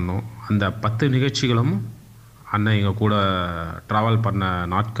ஆஃப்ரிக்காவில் பண்ணோம். அந்த 10 நிகழ்ச்சிகளும் அண்ணன் எங்கள் கூட ட்ராவல் பண்ண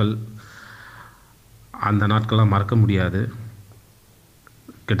நாட்கள், அந்த நாட்கள்லாம் மறக்க முடியாது.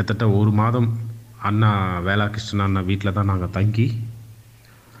 கிட்டத்தட்ட 1 மாதம் அண்ணா வேலா கிருஷ்ணன் அண்ணா வீட்டில் தான் நாங்கள் தங்கி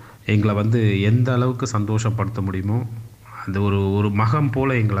எங்களை எந்த அளவுக்கு சந்தோஷப்படுத்த முடியுமோ அந்த ஒரு மகன்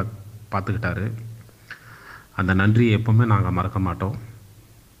போல் எங்களை பார்த்துக்கிட்டாரு. அந்த நன்றியை எப்போவுமே நாங்கள் மறக்க மாட்டோம்.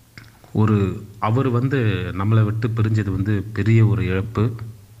 அவர் நம்மளை விட்டு பிரிஞ்சது பெரிய ஒரு இழப்பு,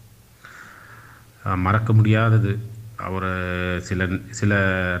 மறக்க முடியாதது. அவரை சில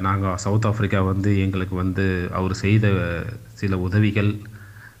நாங்கள் சவுத் ஆஃப்ரிக்கா எங்களுக்கு அவர் செய்த சில உதவிகள்,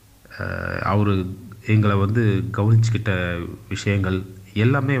 அவர் எங்களை கவனிச்சுக்கிட்ட விஷயங்கள்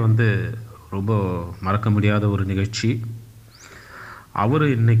எல்லாமே ரொம்ப மறக்க முடியாத ஒரு நிகழ்ச்சி. அவர்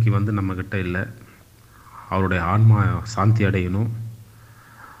இன்னைக்கு நம்மக்கிட்ட இல்லை. அவருடைய ஆன்மா சாந்தி அடையணும்.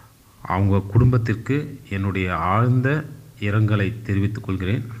 அவங்க குடும்பத்திற்கு என்னுடைய ஆழ்ந்த இரங்கலை தெரிவித்துக்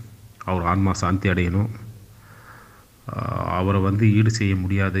கொள்கிறேன். அவர் ஆன்மா சாந்தி அடையணும். அவரை ஈடு செய்ய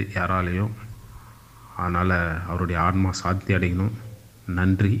முடியாது யாராலையும். அதனால் அவருடைய ஆன்மா சாந்தி அடையணும்.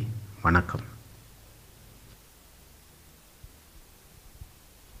 நன்றி, வணக்கம்.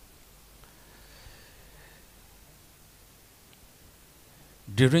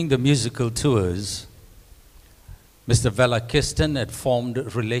 During the musical tours, Mr. Valla Kisten had formed a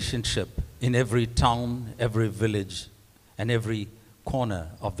relationship in every town, every village, and every corner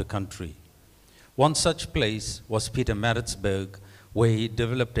of the country. One such place was Pietermaritzburg, where he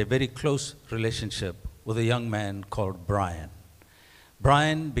developed a very close relationship with a young man called Brian.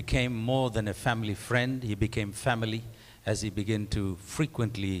 Brian became more than a family friend. He became family as he began to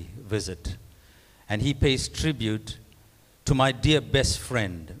frequently visit. And he pays tribute to my dear best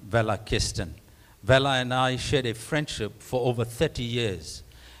friend, Valla Kisten. Valla and I shared a friendship for over 30 years.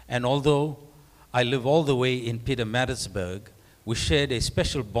 And although I live all the way in Pietermaritzburg, we shared a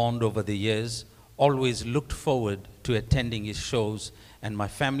special bond over the years, always looked forward to attending his shows, and my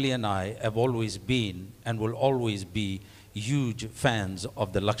family and I have always been and will always be huge fans of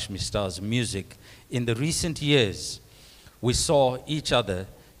the Luxmi Star's music. In the recent years, we saw each other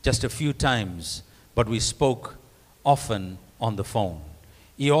just a few times, but we spoke often on the phone.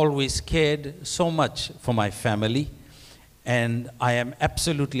 He always cared so much for my family, and I am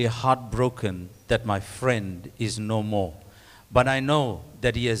absolutely heartbroken that my friend is no more. But I know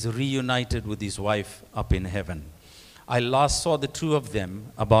that he has reunited with his wife up in heaven. I last saw the two of them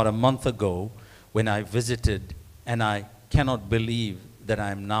about a month ago when I visited, and I cannot believe that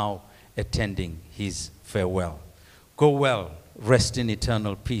I am now attending his farewell. Go well, rest in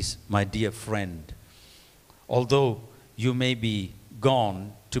eternal peace, my dear friend. Although you may be gone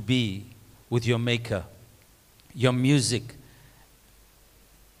to be with your Maker, your music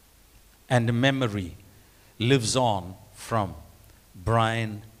and memory lives on from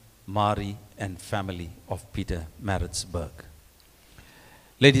Brian, Mari, and family of Pietermaritzburg.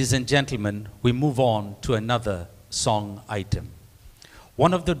 Ladies and gentlemen, we move on to another song item.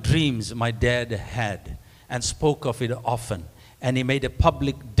 One of the dreams my dad had, and spoke of it often, and he made a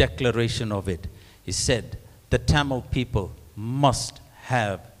public declaration of it. He said, the Tamil people must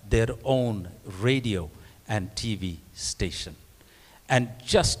have their own radio and TV station. And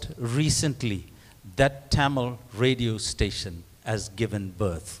just recently, that Tamil radio station has given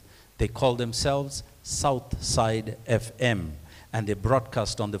birth. They call themselves Southside FM, and they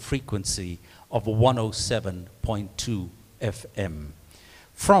broadcast on the frequency of 107.2 FM.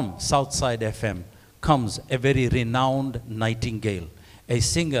 From Southside FM comes a very renowned nightingale, a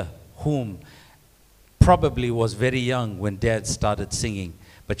singer whom probably was very young when Dad started singing,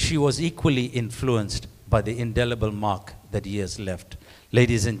 but she was equally influenced by the indelible mark that he has left.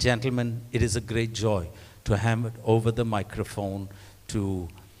 Ladies and gentlemen, it is a great joy to hand over the microphone to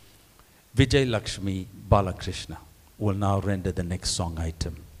Vijay Luxmi Balakrishna, who will now render the next song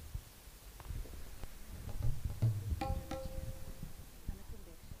item.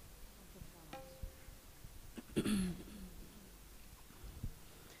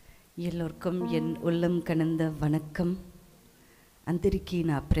 ఎల్లరికం ఎన్ ఉల్లం కనంద వనక్కం అందరికీ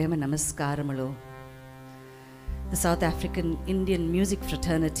నా ప్రేమ నమస్కారములు. the South African Indian music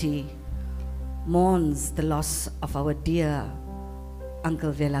fraternity mourns the loss of our dear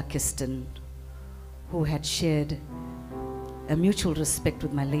Uncle Valla Kisten, who had shared a mutual respect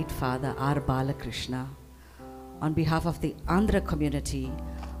with my late father, R. Balakrishna. On behalf of the Andhra community,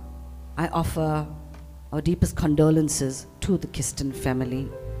 I offer our deepest condolences to the Kisten family.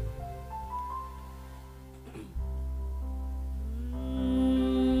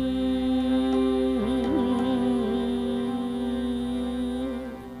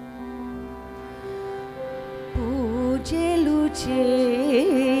 పూజలు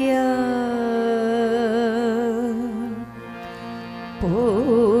చేయ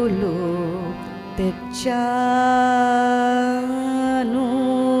పూలు తెచ్చాను,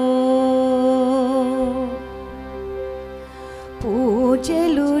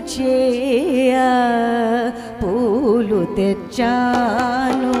 పూజలు చేయ పూలు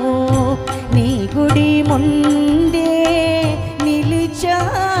తెచ్చాను, నీ గుడి ముందే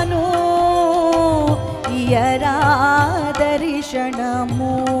నిలిచాను, ఇయరా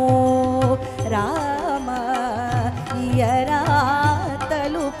దర్శనము రామ, ఇయరా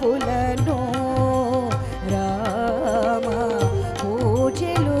తలుపులను రామ,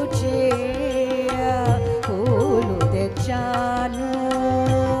 పూజలు చేయ పూలు తెచ్చాను.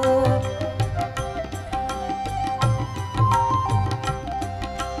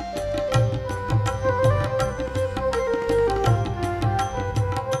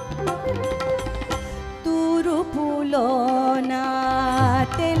 తూర్పులోన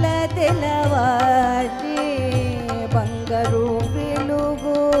తెల తెలవారే బంగారు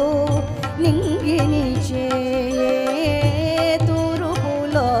వెలుగు నింగిని చేయే,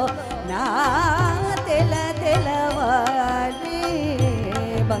 తూర్పులో నా తెల తెలవారే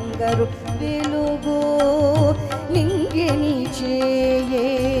బంగారు వెలుగు నింగిని చేయే,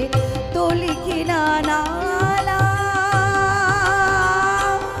 తొలికిన నాలా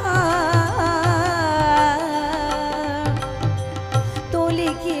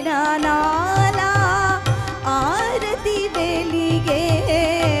తొలికిన నాలా ఆరతి వెలిగే,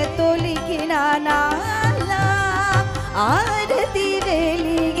 తొలికిన నాలా ఆరతి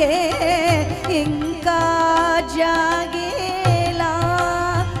వెలిగే, ఇంకా జాగేలా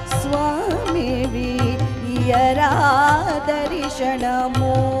స్వామివి ఇయరా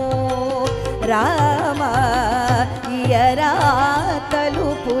దర్శనము రామ, ఇయరా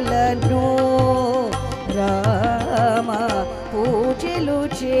తలుపులను రామ, పూజలు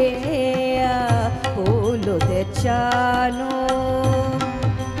చేయ పూలు తెచ్చాను.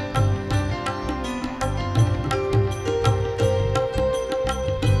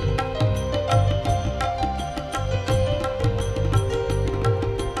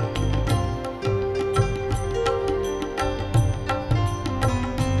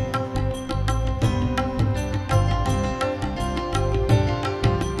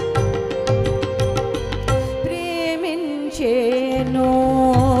 ప్రేమించేను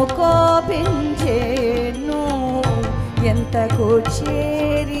కోపించేను ఎంతకు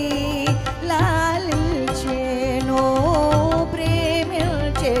చేరి లాలించేను,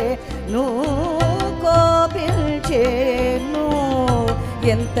 ప్రేమించేను కోపించేను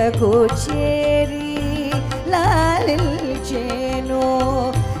ఎంతకు చేరి లాలించేను,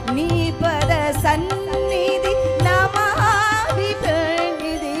 నీ పద సన్నిధి నమామి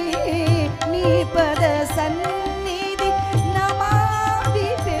పెన్నిది, నీ పద సన్నిధి నమామి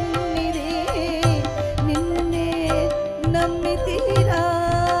పెన్నిది, నిన్నే నమ్మితిరా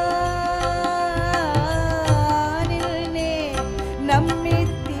నిన్నే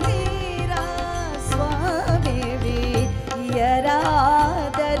నమ్మితిరా స్వామివి ఇయరా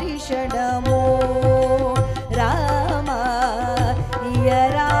దర్శనము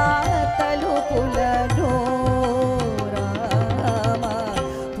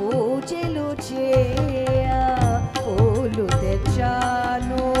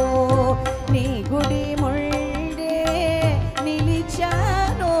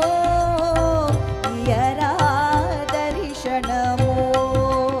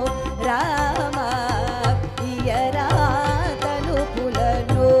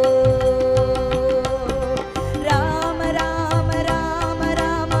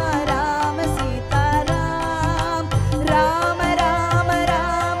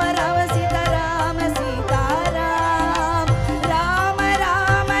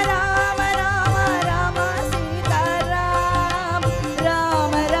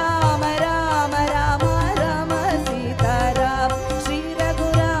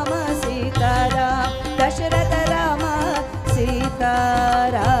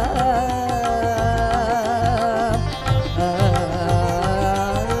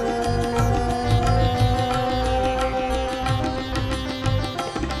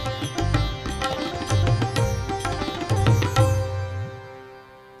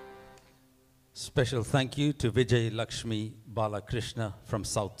Special thank you to Vijay Luxmi Bala Krishna from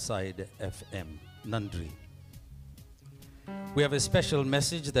Southside FM, Nandri. We have a special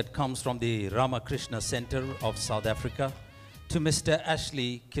message that comes from the Ramakrishna Center of South Africa to Mr.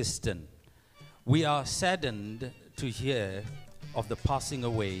 Ashley Kisten. We are saddened to hear of the passing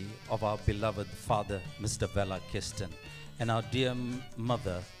away of our beloved father, Mr. Valla Kisten, and our dear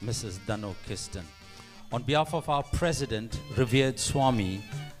mother, Mrs. Dano Kisten. On behalf of our president, revered Swami,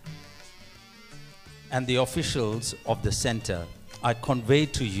 and the officials of the center, I convey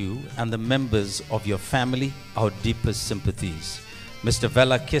to you and the members of your family our deepest sympathies. Mr.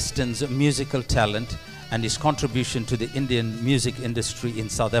 Valla Kisten's musical talent and his contribution to the Indian music industry in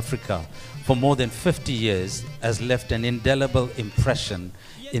South Africa for more than 50 years has left an indelible impression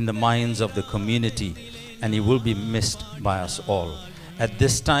in the minds of the community, and he will be missed by us all. At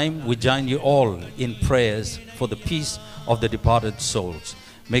this time, we join you all in prayers for the peace of the departed souls.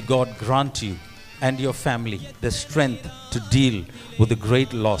 May God grant you and your family the strength to deal with the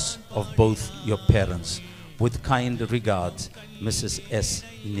great loss of both your parents. With kind regards, Mrs. S.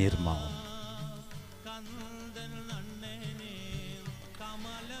 Nirmal.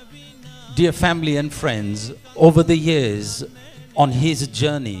 Dear family and friends, over the years, on his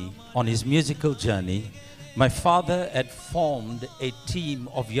journey, on his musical journey, my father had formed a team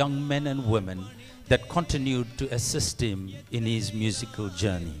of young men and women that continued to assist him in his musical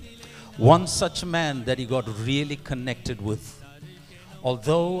journey. One such man that he got really connected with.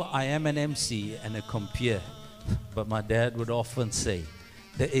 Although I am an MC and a compeer, but my dad would often say,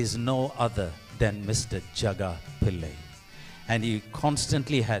 there is no other than Mr. Jaga Pillai. And he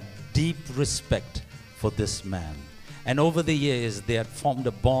constantly had deep respect for this man. And over the years, they had formed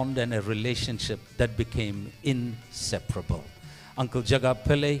a bond and a relationship that became inseparable. Uncle Jaga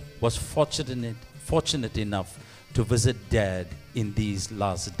Pillai was fortunate enough to visit Dad in these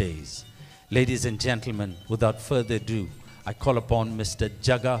last days. Ladies and gentlemen, without further ado, I call upon Mr.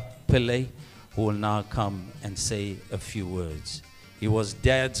 Jaga Pillai, who will now come and say a few words. He was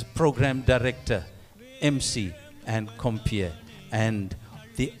Dad's program director, MC, and compeer, and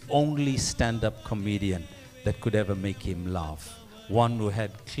the only stand-up comedian that could ever make him laugh. One who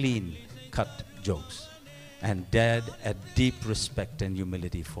had clean cut jokes. And Dad had deep respect and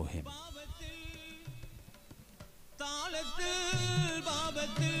humility for him.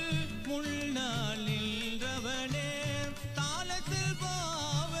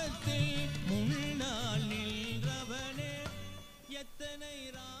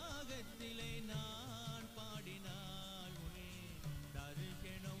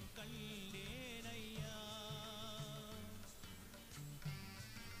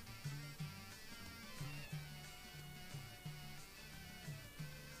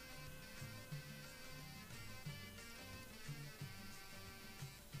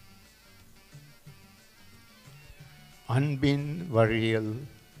 அன்பின் வழியில்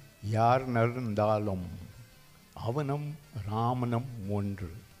யார் நடந்தாலும் அவனும் ராமனும் ஒன்று.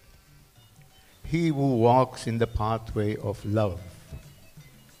 He who walks in the pathway of love,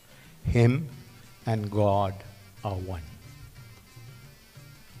 him and God are one.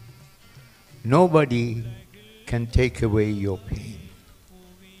 Nobody can take away your pain.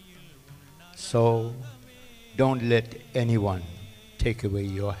 So don't let anyone take away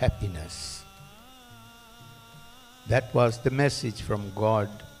your happiness. That was the message from God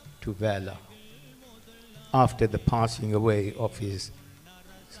to Valla after the passing away of his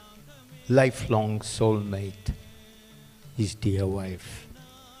lifelong soulmate, his dear wife,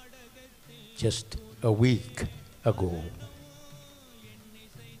 just a week ago.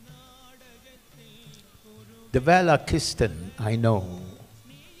 The Valla Kisten I know,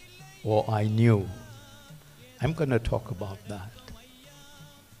 or I knew, I'm going to talk about that.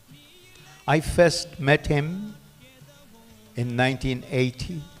 I first met him in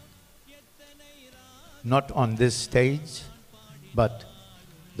 1980, not on this stage, but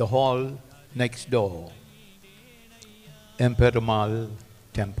the hall next door, Emperumal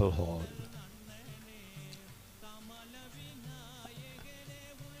Temple Hall.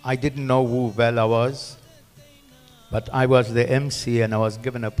 I didn't know who Valla was, but I was the MC and I was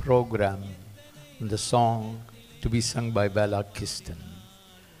given a program, the song to be sung by Valla Kisten.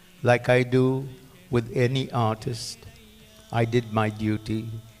 Like I do with any artist, I did my duty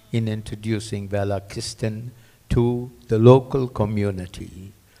in introducing Valla Kisten to the local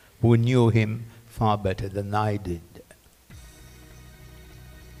community who knew him far better than I did.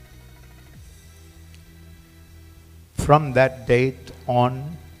 From that date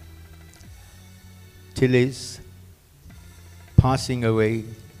on, till his passing away,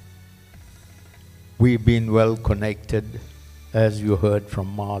 we've been well connected, as you heard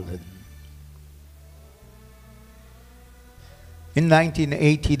from Marlon. In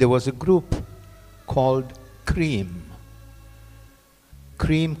 1980, there was a group called Cream.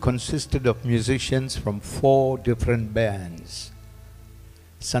 Cream consisted of musicians from 4 different bands: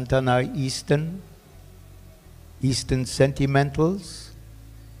 Santana Eastern, Eastern Sentimentals,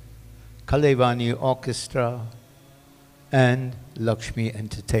 Kalevani Orchestra, and Luxmi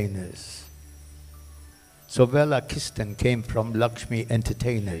Entertainers. So Valla Kisten came from Luxmi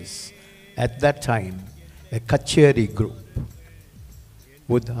Entertainers, at that time a Kacheri group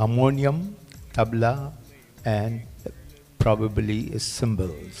with harmonium, tabla, and probably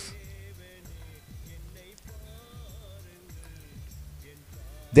cymbals.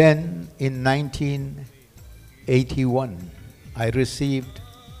 Then in 1981, I received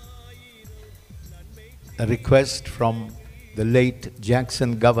a request from the late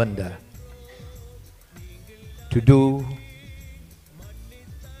Jackson Governor to do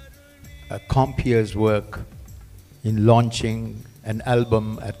a compier's work in launching an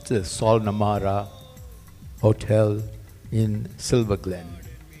album at the Sol Namara Hotel in Silver Glen.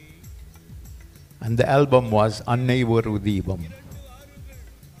 And the album was Annai Oru Deepam.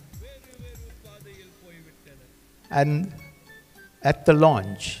 And at the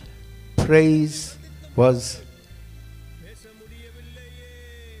launch, praise was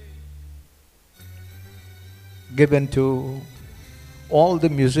given to all the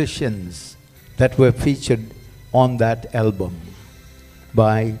musicians that were featured on that album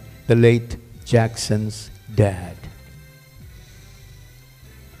by the late Jackson's dad.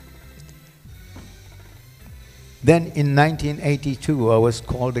 Then in 1982, I was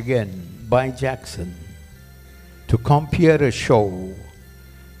called again by Jackson to compere a show,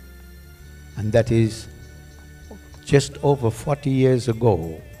 and that is just over 40 years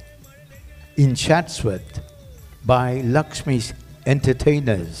ago, in Chatsworth by Luxmi's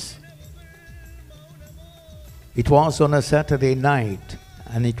Entertainers. It was on a Saturday night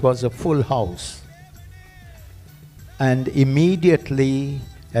and it was a full house. And immediately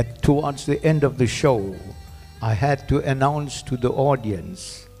towards the end of the show, I had to announce to the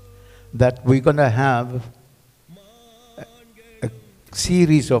audience that we're going to have a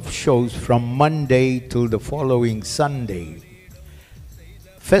series of shows from Monday till the following Sunday.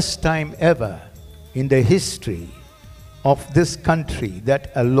 First time ever in the history of this country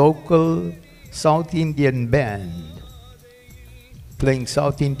that a local South Indian band playing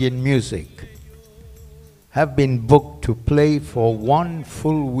South Indian music have been booked to play for 1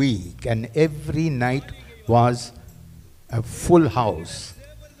 full week, and every night was a full house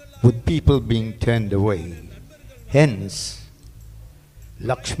with people being turned away. Hence,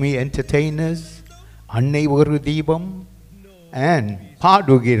 Luxmi Entertainers, Annai Oru Deepam, and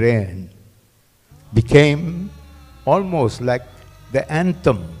Padugiren became almost like the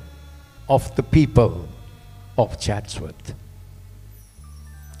anthem of the people of Chatsworth.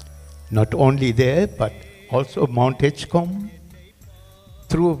 Not only there, but also Mount Edgecombe.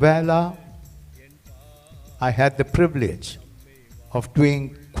 Through Valla, I had the privilege of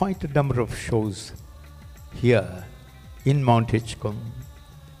doing quite a number of shows here in Mount Edgecombe,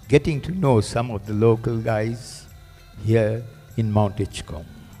 getting to know some of the local guys here in Mount Edgecombe.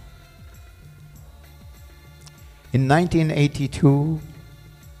 In 1982,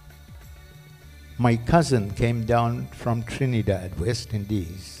 my cousin came down from Trinidad, West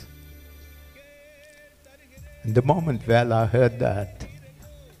Indies. And the moment Valla heard that,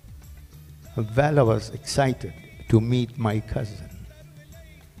 Valla was excited to meet my cousin.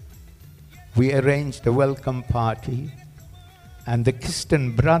 We arranged a welcome party, and the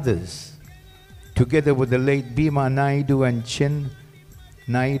Kisten brothers, together with the late Bhima Naidu and Chin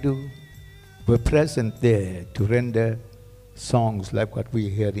Naidu, were present there to render songs like what we're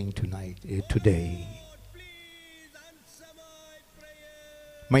hearing today.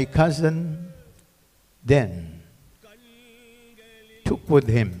 My cousin then took with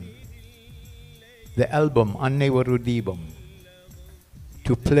him the album Annai Oru Deepam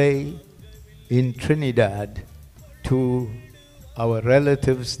to play in Trinidad to our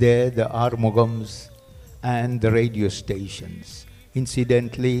relatives there, the Armugams and the radio stations.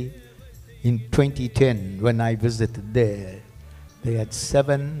 Incidentally, in 2010, when I visited there, they had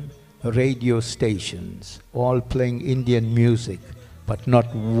 7 radio stations, all playing Indian music, but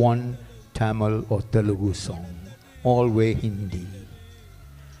not one Tamil or Telugu song, all were Hindi.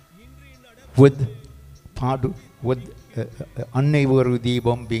 With Annai Oru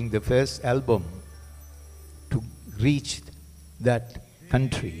Deepam being the first album to reach that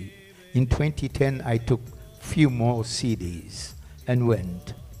country, in 2010 I took few more CDs and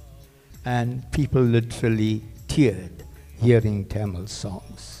went. And people literally teared hearing Tamil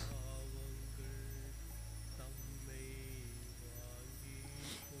songs.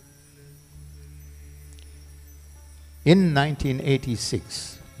 In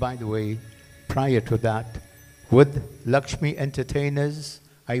 1986, by the way, prior to that, with Luxmi Entertainers,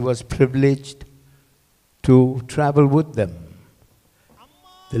 I was privileged to travel with them.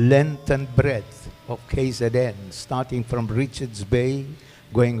 The length and breadth of KZN, starting from Richards Bay,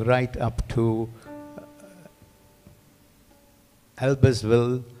 going right up to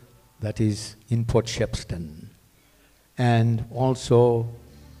Albersville, that is in Port Shepstone, and also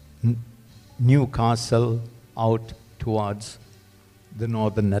Newcastle out towards the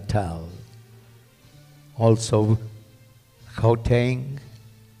northern Natal. Also Gauteng,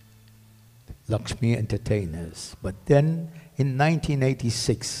 Luxmi Entertainers. But then in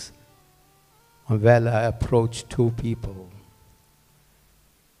 1986, Valla approached two people.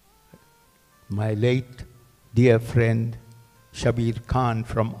 My late dear friend Shabir Khan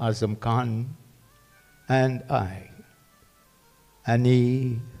from Azam Khan and I. And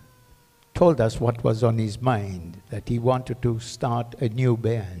he told us what was on his mind, that he wanted to start a new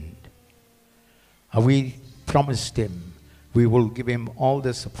band. And we promised him we will give him all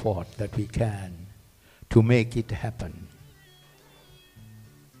the support that we can to make it happen.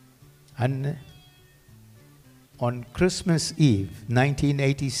 And on Christmas Eve,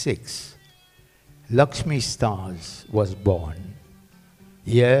 1986, Luxmi Stars was born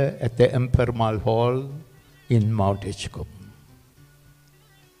here at the Emperor Mall Hall in Mount Hitchcock.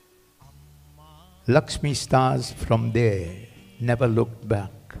 Luxmi Stars from there never looked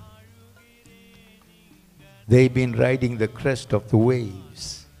back. They've been riding the crest of the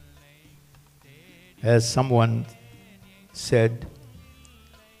waves. As someone said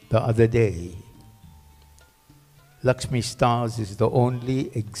the other day, Luxmi Stars is the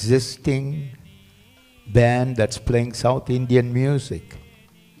only existing band that's playing South Indian music,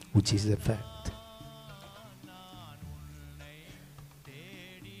 which is a fact.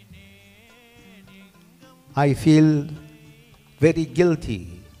 I feel very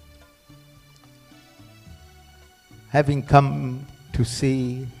guilty having come to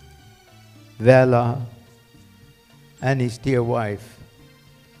see Valla and his dear wife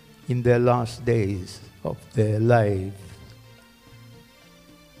in their last days of their life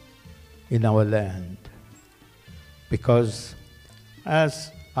in our land. Because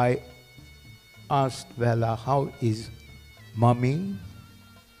as I asked Valla, how is mommy?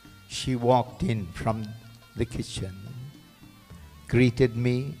 She walked in from the kitchen, greeted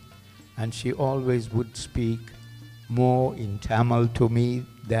me, and she always would speak more in Tamil to me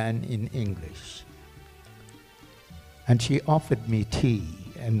than in English. And she offered me tea,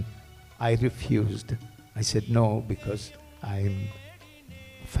 and I refused. I said no, because I'm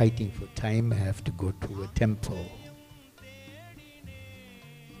fighting for time. I have to go to a temple.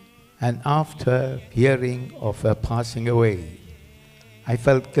 And after hearing of her passing away, I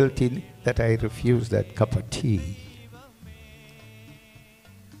felt guilty that I refused that cup of tea.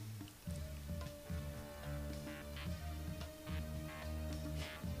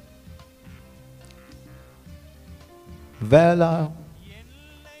 Valla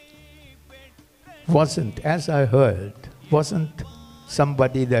wasn't, as I heard, wasn't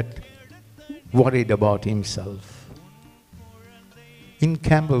somebody that worried about himself. In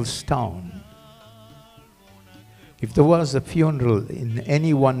Campbellstown, if there was a funeral in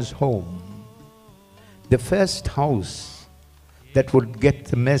anyone's home, the first house that would get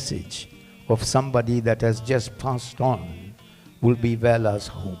the message of somebody that has just passed on will be Valla's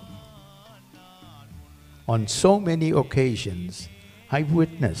home. On so many occasions, I've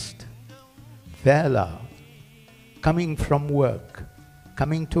witnessed Valla coming from work,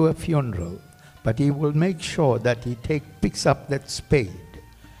 coming to a funeral, but he will make sure that he picks up that spade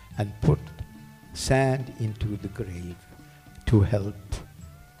and put sand into the grave to help.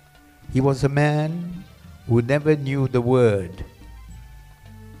 He was a man who never knew the word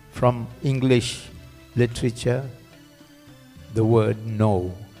from English literature, the word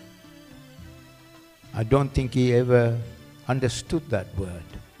no. I don't think he ever understood that word,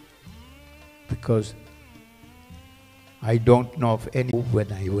 because I don't know of any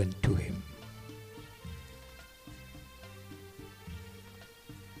when I went to him.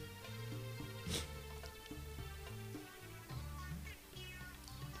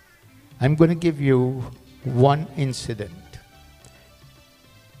 I'm going to give you one incident.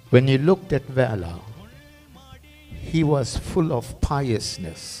 When you looked at Valla, he was full of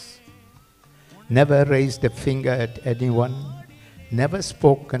piousness. Never raised a finger at anyone, never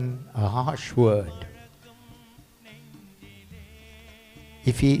spoken a harsh word.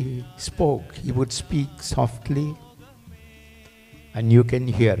 If he spoke, he would speak softly, and you can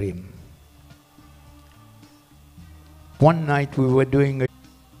hear him. One night we were doing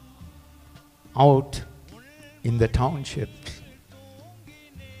out in the township.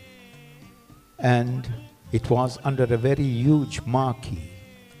 And it was under a very huge marquee.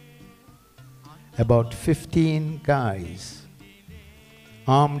 About 15 guys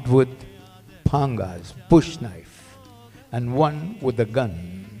armed with pangas, bush knife, and one with a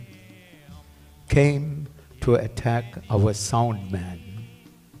gun came to attack our sound man.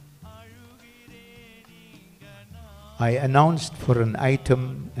 I announced for an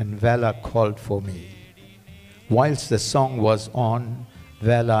item and Valla called for me. Whilst the song was on,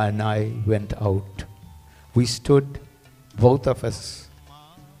 Valla and I went out. We stood, both of us,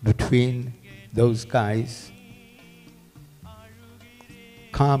 between those guys,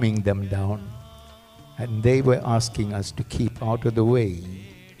 calming them down, and they were asking us to keep out of the way,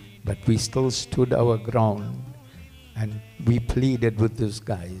 but we still stood our ground, and we pleaded with those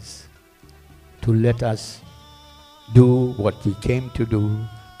guys to let us do what we came to do,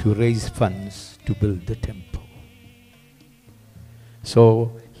 to raise funds to build the temple.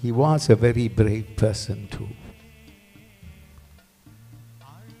 So he was a very brave person too.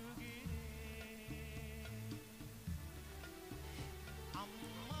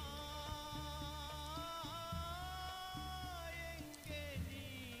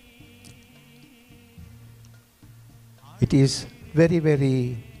 It is very,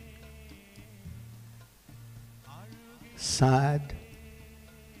 very sad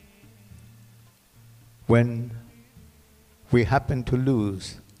when we happen to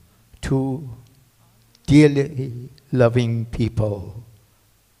lose two dearly loving people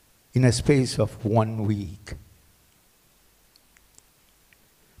in a space of 1 week.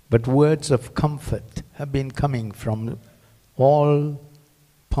 But words of comfort have been coming from all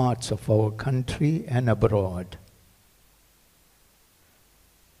parts of our country and abroad.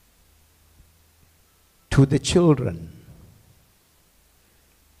 To the children,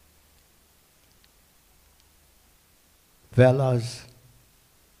 Valla's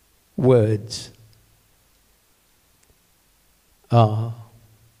words are,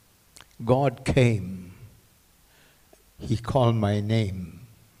 God came, He called my name,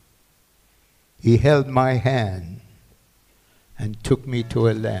 He held my hand and took me to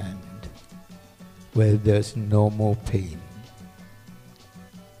a land where there's no more pain.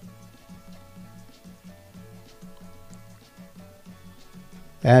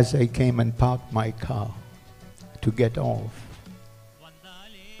 As I came and parked my car to get off,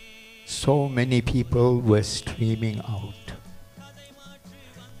 so many people were streaming out.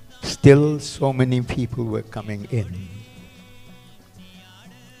 Still, so many people were coming in.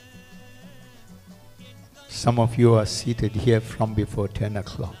 Some of you are seated here from before 10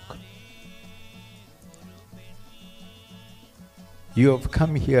 o'clock. You have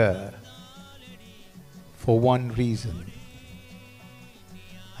come here for one reason.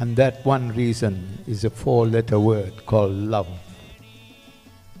 And that one reason is a 4-letter word called love.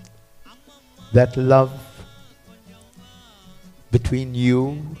 That love between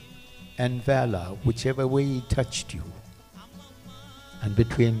you and Valla, whichever way he touched you, and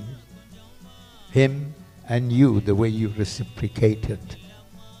between him and you, the way you reciprocated,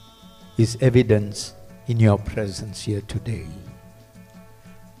 is evidence in your presence here today.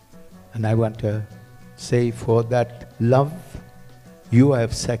 And I want to say, for that love, you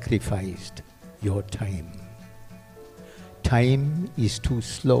have sacrificed your time. Time is too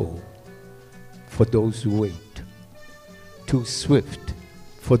slow for those who wait, too swift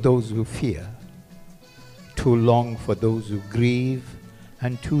for those who fear, too long for those who grieve,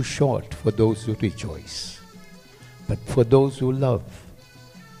 and too short for those who rejoice. But for those who love,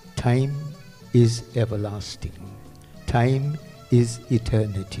 time is everlasting. Time is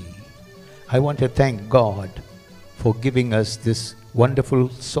eternity. I want to thank God for giving us this wonderful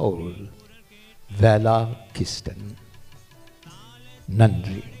soul, Valla Kisten.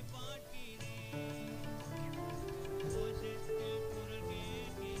 Nandri.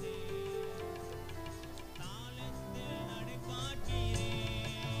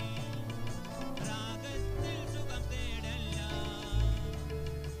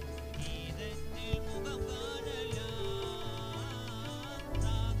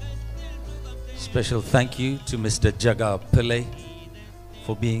 Special thank you to Mr. Jaga Pillai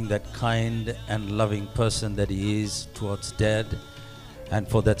for being that kind and loving person that he is towards Dad, and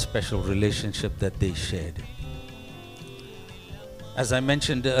for that special relationship that they shared. As I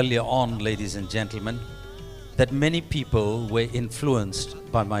mentioned earlier on, ladies and gentlemen, that many people were influenced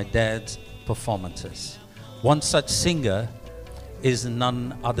by my dad's performances. One such singer is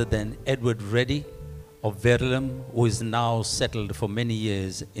none other than Edward Reddy of Verulam, who is now settled for many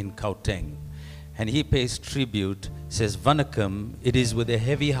years in Gauteng. And he pays tribute, says, Vanakkam, it is with a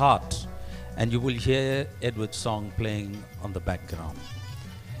heavy heart and you will hear Edward's song playing on the background.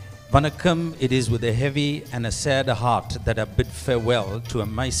 Vanakkam, it is with a heavy and a sad heart that I bid farewell to a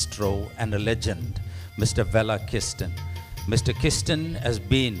maestro and a legend, Mr. Valla Kisten. Mr. Kisten has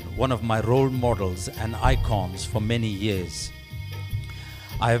been one of my role models and icons for many years.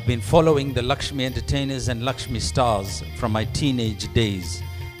 I have been following the Luxmi entertainers and Luxmi stars from my teenage days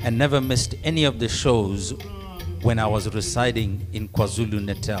and never missed any of the shows when I was residing in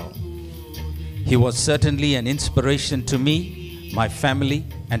KwaZulu-Natal. He was certainly an inspiration to me, my family,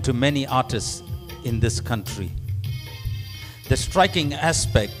 and to many artists in this country. The striking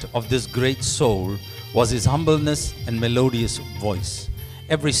aspect of this great soul was his humbleness and melodious voice.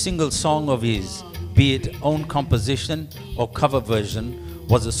 Every single song of his, be it own composition or cover version,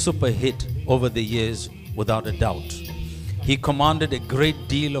 was a super hit over the years without a doubt. He commanded a great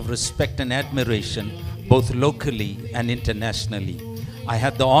deal of respect and admiration both locally and internationally. I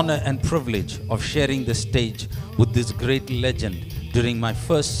had the honor and privilege of sharing the stage with this great legend during my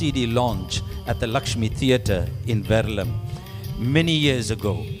first CD launch at the Luxmi Theatre in Verulam many years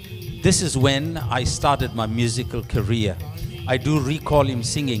ago. This is when I started my musical career. I do recall him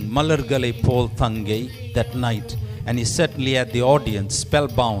singing Malargale Paul Thange that night, and he certainly had the audience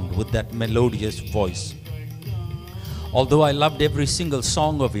spellbound with that melodious voice. Although I loved every single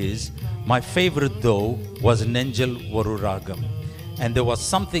song of his, my favorite though was Nenjal Varuragam. And there was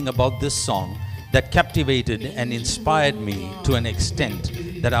something about this song that captivated and inspired me to an extent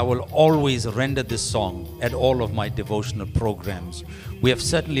that I will always render this song at all of my devotional programs. We have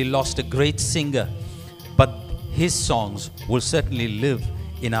certainly lost a great singer, but his songs will certainly live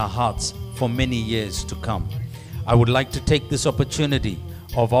in our hearts for many years to come. I would like to take this opportunity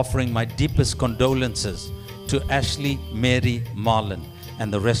of offering my deepest condolences to Ashley, Mary, Marlon,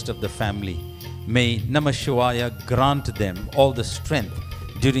 and the rest of the family. May Namah Shivaya grant them all the strength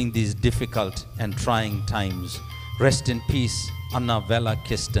during these difficult and trying times. Rest in peace, Anna Valla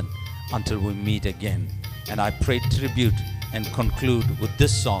Kisten, until we meet again. And I pay tribute and conclude with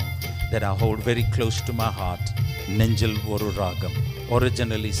this song that I hold very close to my heart, Nenjal Varuragam,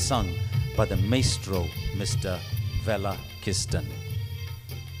 originally sung by the maestro, Mr. Valla Kisten.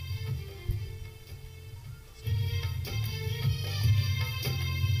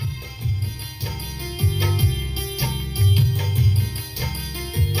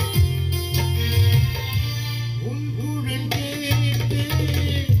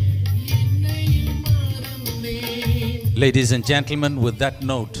 Ladies and gentlemen, with that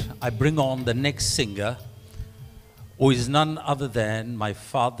note, I bring on the next singer, who is none other than my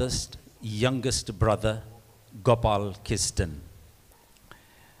father's youngest brother, Gopal Kisten.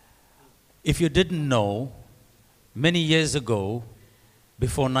 If you didn't know, many years ago,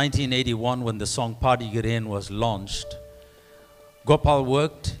 before 1981, when the song Party Girain was launched, Gopal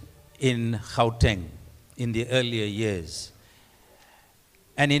worked in Gauteng in the earlier years.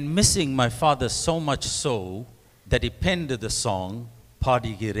 And in missing my father so much so, that he penned the song,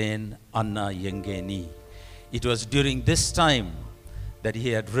 Party Girain Anna Yengeni. It was during this time that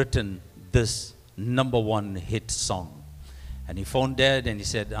he had written this #1 hit song. And he phoned Dad and he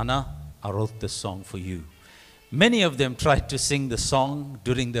said, Anna, I wrote this song for you. Many of them tried to sing the song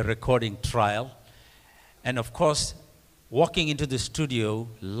during the recording trial. And of course, walking into the studio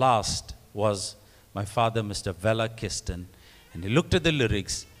last was my father, Mr. Valla Kisten. And he looked at the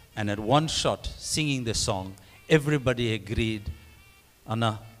lyrics, and at one shot, singing the song, everybody agreed,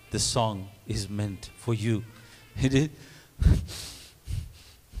 Anna, this song is meant for you. It is.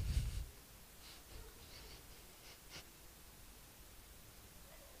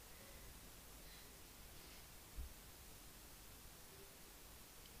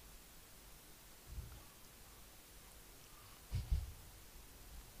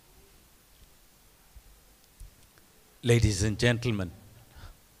 Ladies and gentlemen,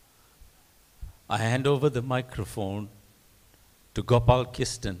 I hand over the microphone to Gopal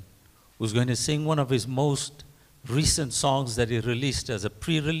Kisten, who's going to sing one of his most recent songs that he released as a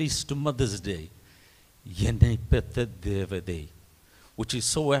pre-release to Mother's Day, Yenai Petha Devade, which is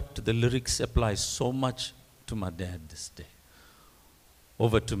so apt. The lyrics apply so much to my dad this day.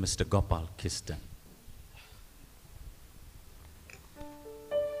 Over to Mr. Gopal Kisten.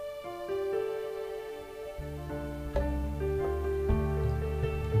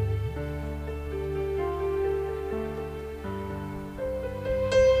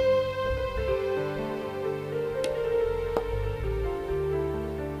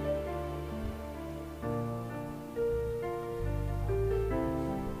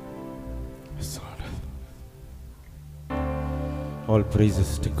 All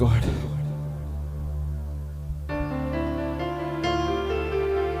praises to God.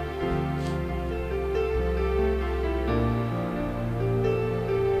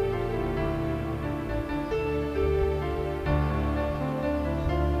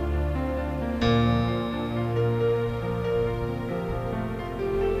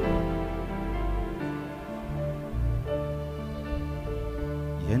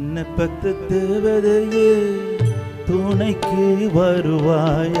 என்னை பெத்த தேவதையே துணைக்கு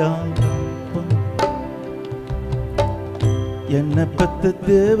வருவாயா என்னை பெத்த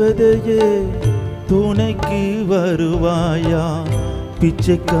தேவதையே துணைக்கு வருவாயா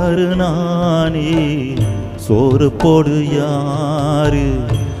பிச்சைக்காரு நானே சோறு போடு யாரு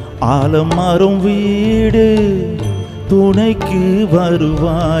ஆலமரம் வீடு துணைக்கு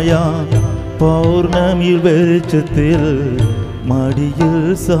வருவாயா பௌர்ணமி வெளிச்சத்தில் மடியில்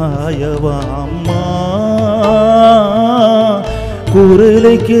சாயவா அம்மா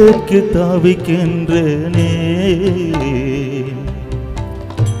குரலை கேட்க தவிக்கின்றனே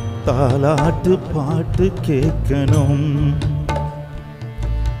தாலாட்டு பாட்டு கேட்கணும்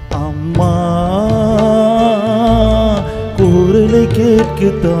அம்மா குரலை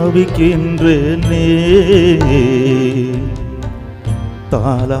கேட்க தவிக்கின்றனே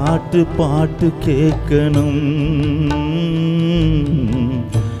தாலாட்டு பாட்டு கேட்கணும்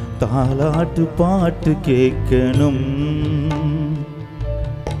தாலாட்டு பாட்டு கேட்கணும்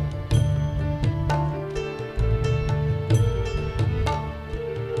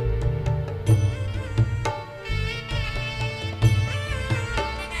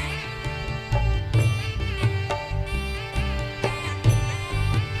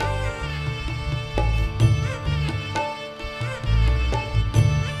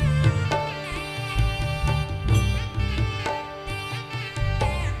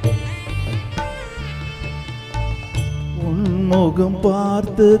முகம்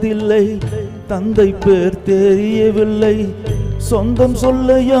பார்த்ததில்லை தந்தை பேர் தெரியவில்லை சொந்தம்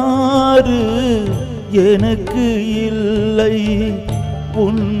சொல்ல யாரு எனக்கு இல்லை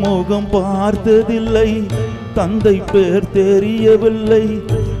உன் முகம் பார்த்ததில்லை தந்தை பேர் தெரியவில்லை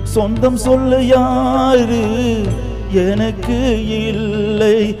சொந்தம் சொல்ல யாரு எனக்கு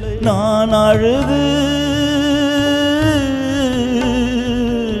இல்லை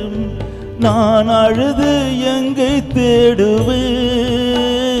நான் அழுது எங்கை தேடுவேன்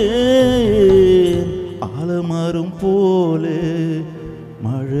ஆலமரம் போலே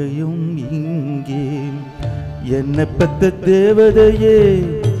மழையும் இங்கே என்னை பெத்த தேவதையே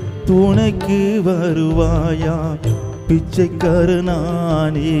துணைக்கு வருவாயா பிச்சைக்காரு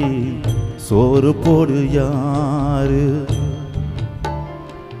நானே சோறு போடு யாரு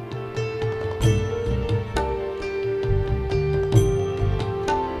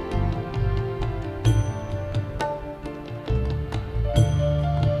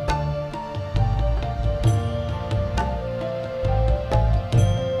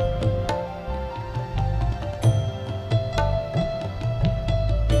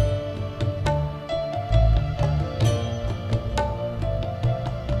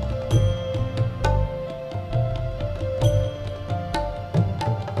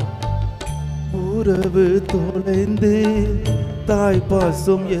உறவு தொலைந்து தாய்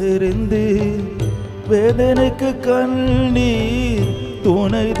பாசம் எரிந்து வேதனைக்கு கண்ணீர்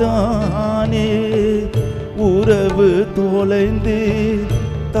துணைதானே உறவு தொலைந்து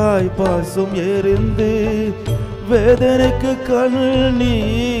தாய் பாசம் எரிந்து வேதனைக்கு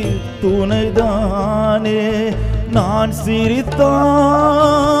கண்ணீர் துணைதானே நான் சிரித்தால்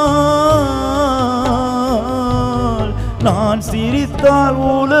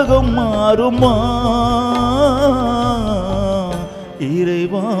உலகம் மாறுமா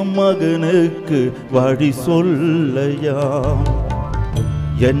இறைவா மகனுக்கு வழி சொல்லையா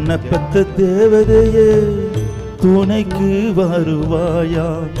என்னை பெத்த தேவதையே துணைக்கு வருவாயா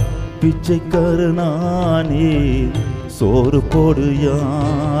பிச்சைக்காரு நானே சோறு போடு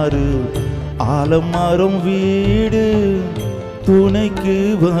யாரு ஆலமரம் வீடு துணைக்கு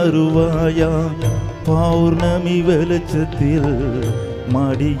வருவாயா பௌர்ணமி வெளிச்சத்தில்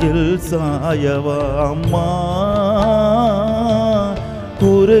மடியில் சாயவா அம்மா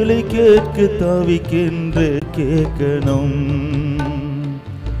குரலை கேட்க தவிக்கின்ற கேட்கணும்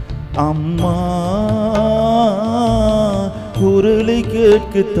அம்மா குரலை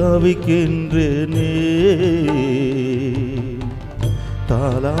கேட்க தவிக்கின்றனே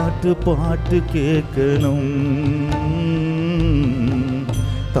தாலாட்டு பாட்டு கேட்கணும்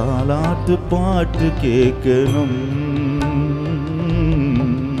தாலாட்டு பாட்டு கேட்கணும்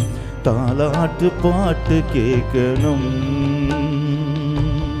தாலாட்டு பாட்டு கேட்கணும்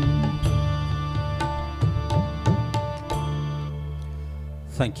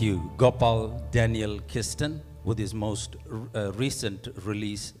Thank you, Gopal Daniel Kisten, with his most recent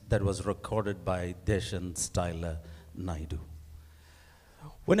release that was recorded by Deshan Styler Naidu.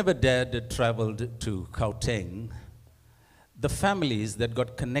 Whenever Dad traveled to Gauteng, the families that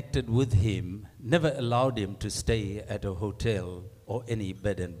got connected with him never allowed him to stay at a hotel or any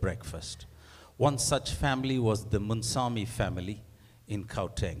bed and breakfast. One such family was the Munsami family in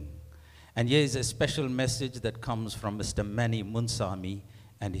Gauteng. And here is a special message that comes from Mr. Manny Munsami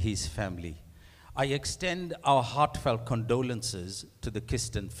and his family. I extend our heartfelt condolences to the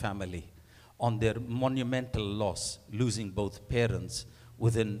Kisten family on their monumental loss, losing both parents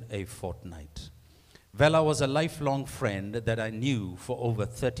within a fortnight. Valla was a lifelong friend that I knew for over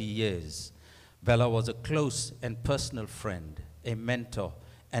 30 years. Valla was a close and personal friend, a mentor,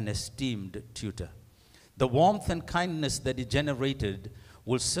 an esteemed tutor. The warmth and kindness that he generated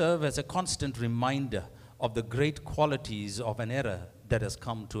will serve as a constant reminder of the great qualities of an era that has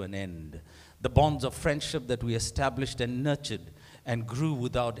come to an end. The bonds of friendship that we established and nurtured and grew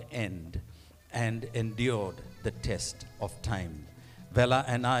without end and endured the test of time. Valla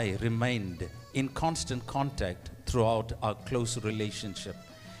and I remained in constant contact throughout our close relationship,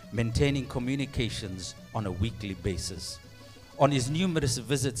 maintaining communications on a weekly basis. On his numerous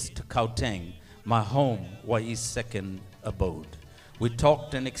visits to Gauteng, my home was his second abode. We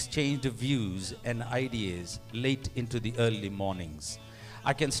talked and exchanged views and ideas late into the early mornings.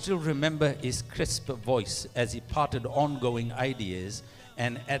 I can still remember his crisp voice as he parted ongoing ideas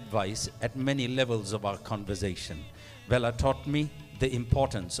and advice at many levels of our conversation. Valla taught me the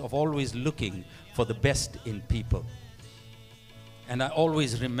importance of always looking for the best in people. And I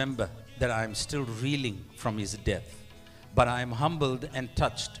always remember that I am still reeling from his death, but I am humbled and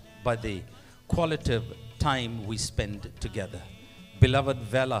touched by the qualitative time we spent together. Beloved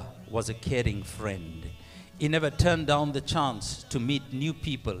Valla was a caring friend. He never turned down the chance to meet new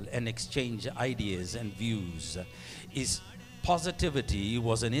people and exchange ideas and views. His positivity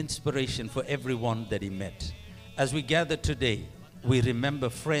was an inspiration for everyone that he met. As we gather today, we remember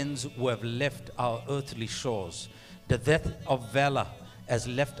friends who have left our earthly shores. The death of Valla has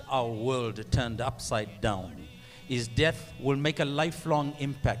left our world turned upside down. His death will make a lifelong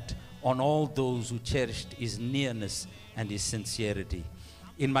impact on all those who cherished his nearness and his sincerity.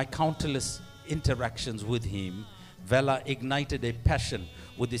 In my countless interactions with him, Valla ignited a passion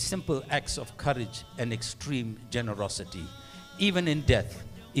with the simple acts of courage and extreme generosity. Even in death,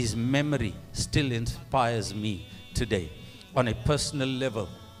 his memory still inspires me today. On a personal level,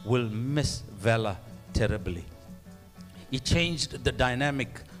 will miss Valla terribly. He changed the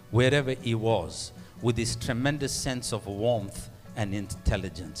dynamic wherever he was with his tremendous sense of warmth and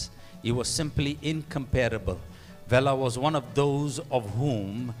intelligence. He was simply incomparable. Valla was one of those of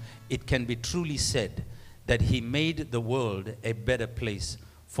whom it can be truly said that he made the world a better place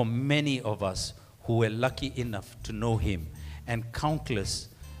for many of us who were lucky enough to know him, and countless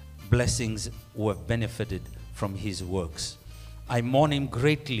blessings who have benefited from his works. I mourn him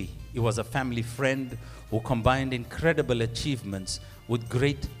greatly. He was a family friend who combined incredible achievements with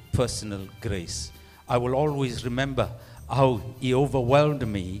great personal grace. I will always remember how he overwhelmed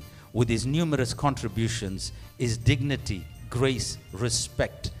me with his numerous contributions, his dignity, grace,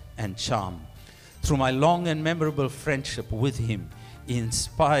 respect, and charm. Through my long and memorable friendship with him, he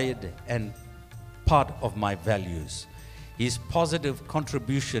inspired and part of my values. His positive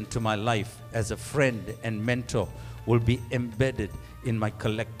contribution to my life as a friend and mentor will be embedded in my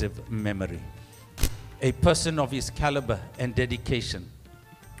collective memory. A person of his caliber and dedication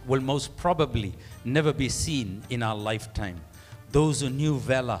will most probably never be seen in our lifetime. Those who knew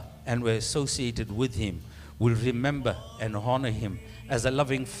Valla and were associated with him will remember and honor him as a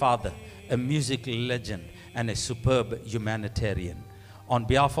loving father, a music legend, and a superb humanitarian. On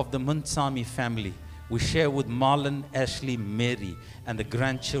behalf of the Munsami family, we share with Marlon, Ashley, Mary, and the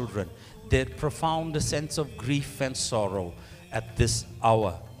grandchildren their profound sense of grief and sorrow at this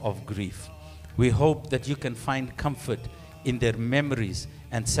hour of grief. We hope that you can find comfort in their memories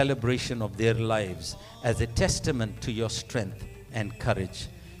and celebration of their lives as a testament to your strength and courage.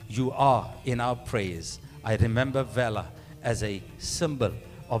 You are in our prayers. I remember Valla as a symbol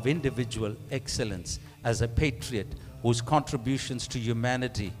of individual excellence, as a patriot whose contributions to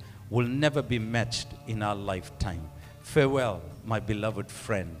humanity will never be matched in our lifetime. Farewell, my beloved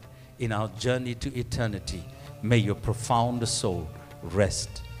friend. In our journey to eternity, may your profound soul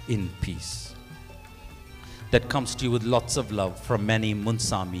rest in peace. That comes to you with lots of love from Manny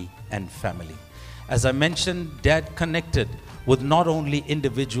Munsami and family. As I mentioned, Dad connected with not only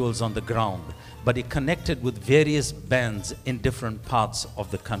individuals on the ground, but he connected with various bands in different parts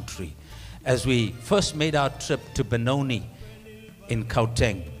of the country. As we first made our trip to Benoni in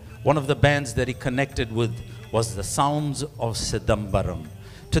Gauteng, one of the bands that he connected with was the Sounds of Sidambaram.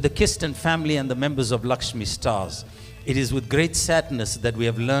 To the Kisten family and the members of Luxmi Stars, it is with great sadness that we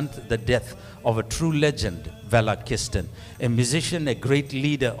have learned the death of a true legend, Valla Kisten, a musician, a great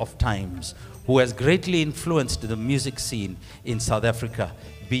leader of times, who has greatly influenced the music scene in South Africa,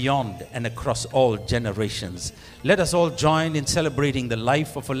 beyond and across all generations. Let us all join in celebrating the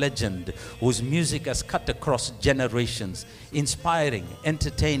life of a legend whose music has cut across generations, inspiring,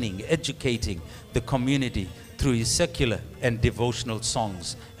 entertaining, educating the community through his secular and devotional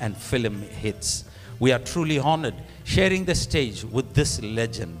songs and film hits. We are truly honored sharing the stage with this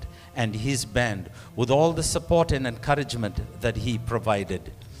legend and his band with all the support and encouragement that he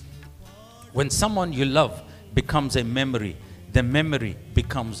provided. When someone you love becomes a memory, the memory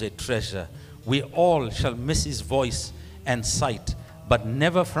becomes a treasure. We all shall miss his voice and sight, but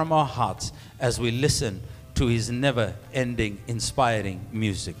never from our hearts as we listen to his never-ending, inspiring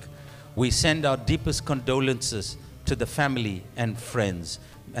music. We send our deepest condolences to the family and friends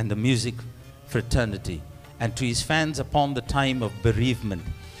and the music fraternity, and to his fans upon the time of bereavement.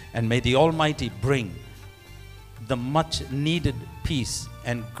 And may the Almighty bring the much needed peace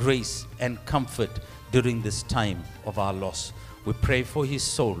and grace and comfort during this time of our loss. We pray for his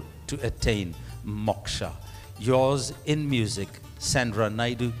soul to attain moksha. Yours in music, Sandra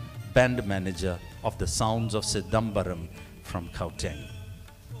Naidu, band manager of the Sounds of Sidambaram from Gauteng.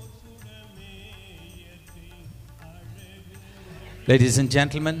 Ladies and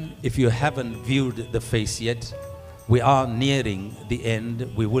gentlemen, if you haven't viewed the face yet, we are nearing the end.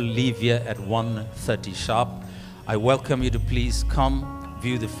 We will leave here at 1:30 sharp. I welcome you to please come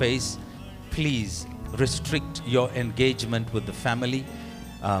view the face. Please restrict your engagement with the family.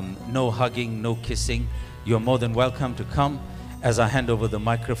 No hugging, no kissing. You're more than welcome to come as I hand over the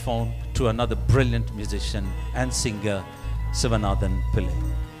microphone to another brilliant musician and singer, Sivanathan Pillai.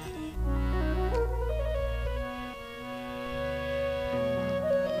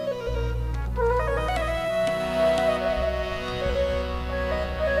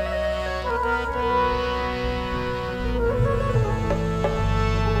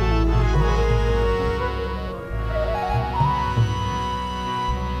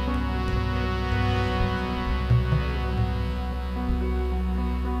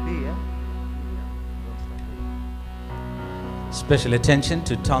 Special attention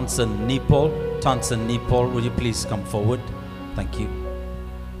to Tansen Nepal. Tansen Nepal, would you please come forward? Thank you.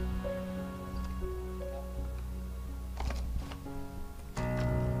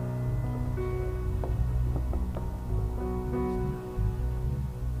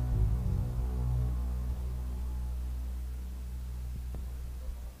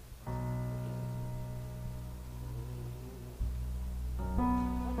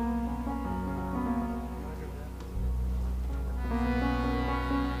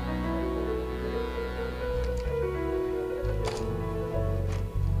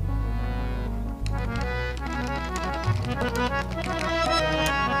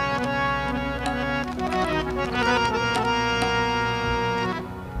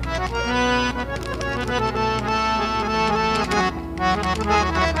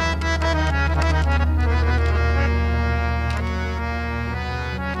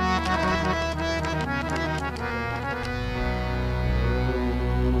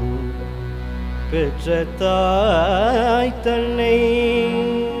 பெற்ற தாய் தன்னை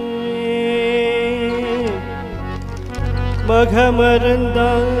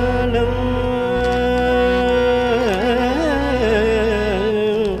மகமறந்தாலும்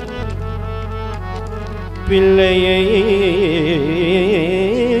பிள்ளையை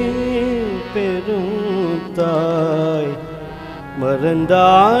பெரும் தாய்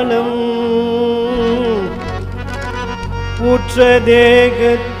மறந்தாலும் உற்ற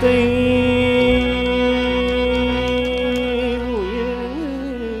தேகத்தை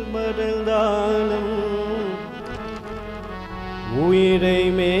உயிரை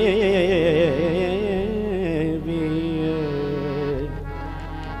மேவிய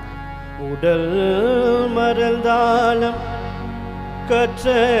உடல் மறந்தாலும் கற்ற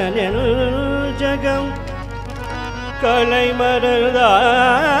ஜகம் கலை மறந்தாலும்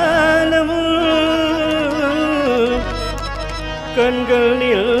கண்கள்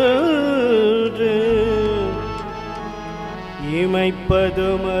நின்று இமைப்பது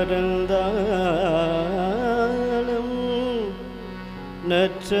மறந்தாலும்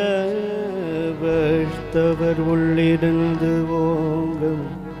நற்றவர் உள்ளிருந்து ஓங்கும்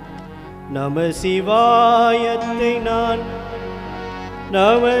நம சிவாயத்தை நான்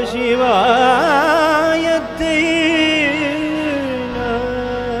நம சிவாயத்தை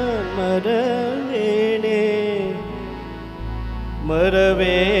நான் மறவேனே மறவேனே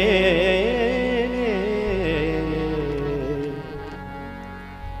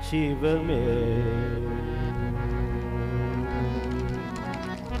சிவமே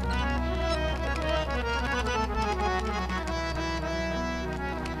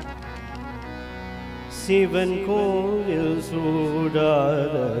சிவன் கோவில்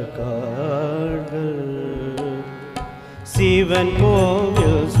சூடாத கார்கள் சிவன்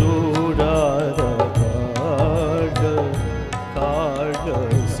கோவில் சூடாத கார்கள்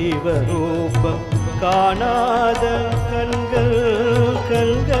கார்கள் சிவரூபம் காணாத கண்கள்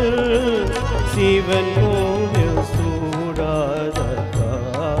கண்கள் சிவன் கோவில் சூடாத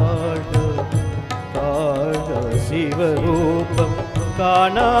கார்கள் கார்கள் சிவரூபம்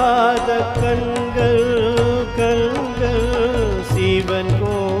காணாத கண்கள் கண்கள் சிவன்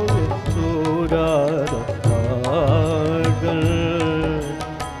கோவில் சூடாத கார்கள்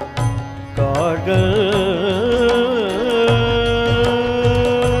கார்கள்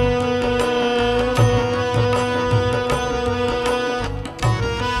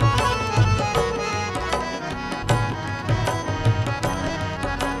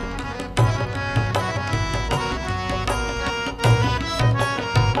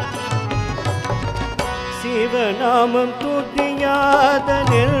சிவநாமம் துதியாத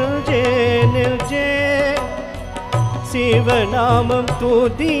நெஞ்சே நெஞ்சே சிவநாமம்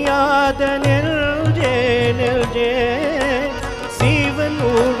துதியாத நெஞ்சே நெஞ்சே சிவன்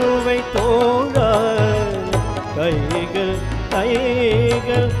உருவை தோழா கைகள்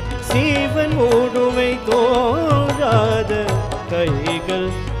கைகள் சிவன் உருவை தோழாத கைகள்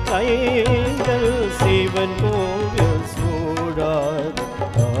கைகள் சிவன் கோவில் சூடாத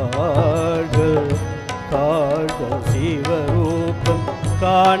கார்கள் கார்கள் சிவரூபம்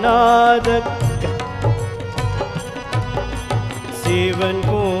காணாத சிவன்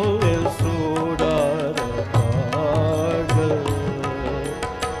கோவில் சூடாத கார்கள்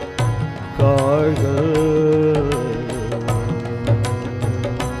கார்கள்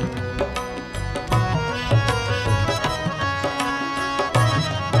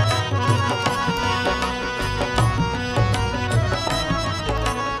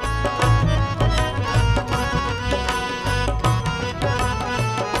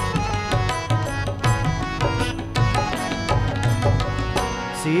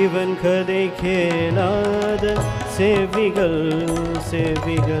சிவன் கதை கேளாத செவிகள்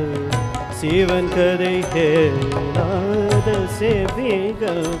செவிகள் சிவன் கதை கேளாத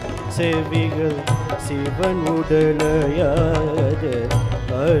செவிகள் செவிகள் சிவன் உடலையாத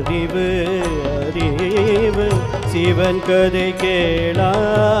அறிவு அறிவு சிவன் கதை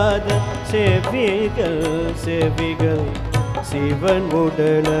கேளாத செவிகள் செவிகள் சிவன்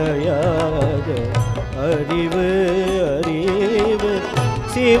உடலையாத அறிவு அறிவு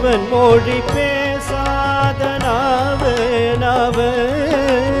சிவன் மொழி பேசாத நாவு நாவு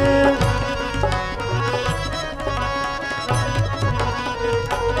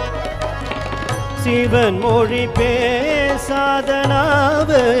சிவன் மொழி பேசாத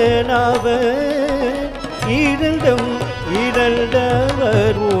நாவு நாவு இரண்டும்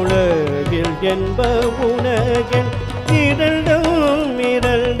இரண்டவர் உலகில் என்ப உலகில் இரண்டும்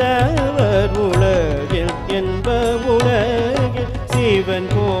இரண்டவர் உலகில் என்ப உலகில் சிவன்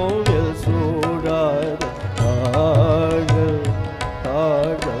கோவில் சூடாத கார்கள்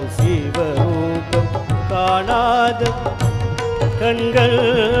கார்கள் சிவரூபம் காணாத கண்கள்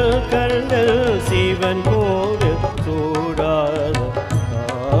கண்கள் சிவன் கோவில் சூடாத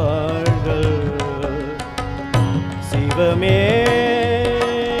கார்கள் சிவமே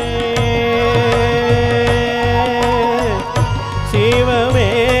சிவமே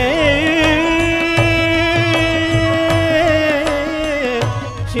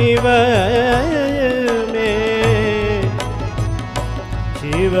சிவமே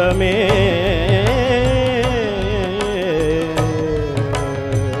சிவமே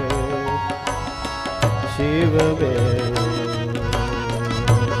சிவமே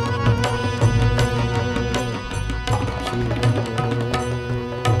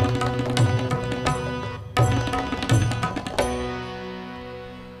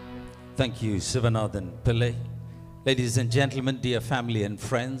Thank you, Sivanathan Pillai. Ladies and gentlemen, dear family and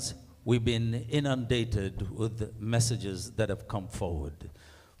friends, we've been inundated with messages that have come forward.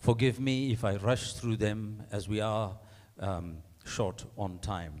 Forgive me if I rush through them as we are short on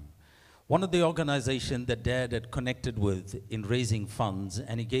time. One of the organizations that Dad had connected with in raising funds,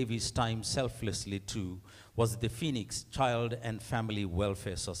 and he gave his time selflessly to, was the Phoenix Child and Family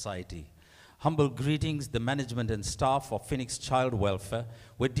Welfare Society. Humble greetings, the management and staff of Phoenix Child Welfare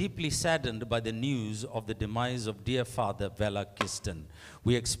were deeply saddened by the news of the demise of dear father Valla Kisten.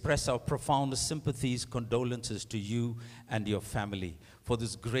 We express our profound sympathies, condolences to you and your family for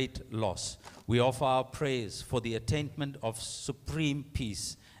this great loss. We offer our praise for the attainment of supreme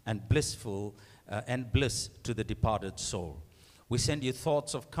peace and bliss to the departed soul. We send you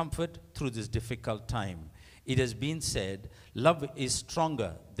thoughts of comfort through this difficult time. It has been said, love is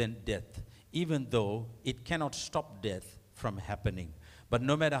stronger than death. even though it cannot stop death from happening. But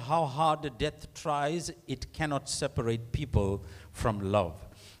no matter how hard death tries, it cannot separate people from love.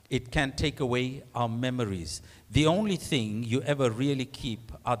 It can take away our memories. The only thing you ever really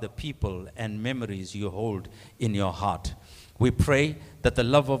keep are the people and memories you hold in your heart. We pray that the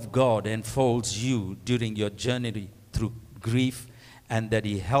love of God enfolds you during your journey through grief, and that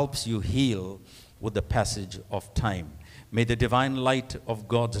He helps you heal with the passage of time. May the divine light of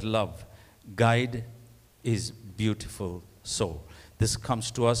God's love guide His beautiful soul. This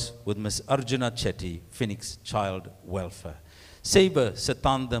comes to us with Miss Arjuna Chetty, Phoenix Child Welfare. Saber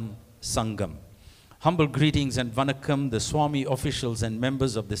Satandam Sangam. Humble greetings and vanakkam. The Swami officials and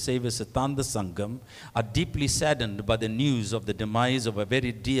members of the Seva Satanda Sangam are deeply saddened by the news of the demise of a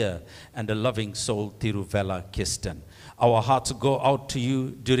very dear and a loving soul, Thiru Valla Kisten. Our hearts go out to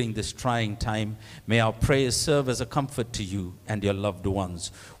you during this trying time. May our prayers serve as a comfort to you and your loved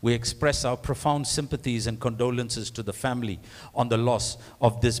ones. We express our profound sympathies and condolences to the family on the loss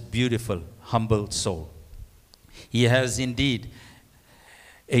of this beautiful, humble soul. He has indeed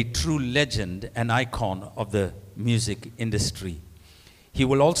a true legend and icon of the music industry. He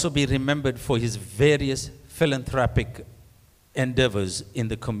will also be remembered for his various philanthropic endeavors in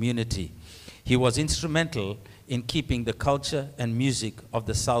the community. He was instrumental in keeping the culture and music of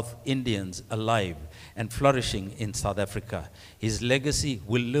the South Indians alive and flourishing in South Africa. His legacy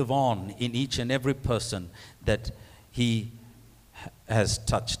will live on in each and every person that he has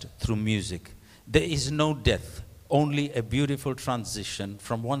touched through music. There is no death, only a beautiful transition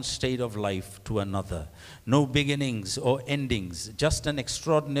from one state of life to another. No beginnings or endings, just an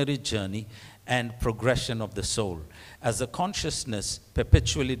extraordinary journey and progression of the soul. As the consciousness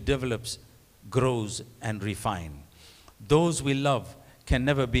perpetually develops, grows and refines, those we love can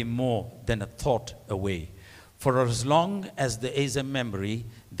never be more than a thought away. For as long as there is a memory,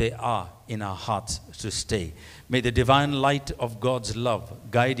 they are in our hearts to stay. May the divine light of God's love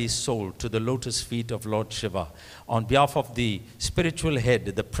guide his soul to the lotus feet of Lord Shiva. On behalf of the spiritual head,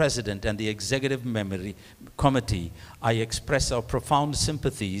 the president, and the executive memory committee, I express our profound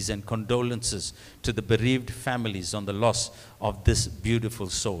sympathies and condolences to the bereaved families on the loss of this beautiful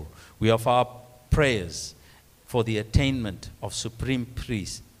soul. We offer our prayers for the attainment of supreme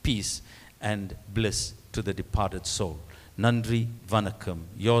peace and bliss to the departed soul. Nandri Vanakkam,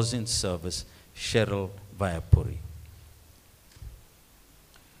 yours in service, Cheryl Vayapuri.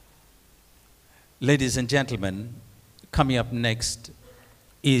 Ladies and gentlemen, coming up next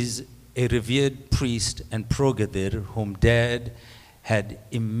is a revered priest and Progadir whom Dad had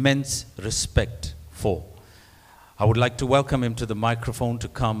immense respect for. I would like to welcome him to the microphone to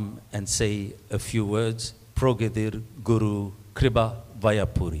come and say a few words. Progadir Guru Kriba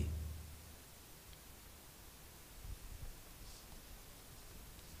Vayapuri.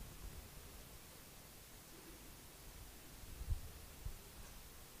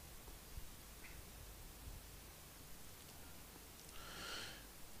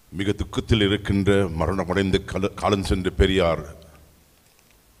 மிக துக்கத்தில் இருக்கின்ற மரணமடைந்த காலம் சென்ற பெரியார்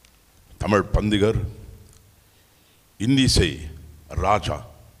தமிழ் பந்திகர் இன்னிசை ராஜா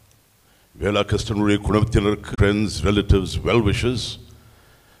வேலா கிருஷ்ணனுடைய குடும்பத்தினருக்கு, friends, relatives, well-wishers,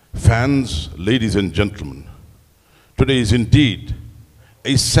 fans, ladies and gentlemen, today is indeed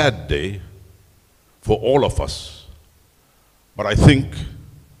a sad day for all of us. But I think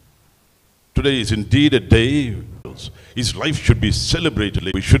today is indeed a day. His life should be celebrated.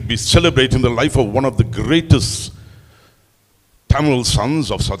 We should be celebrating the life of one of the greatest Tamil sons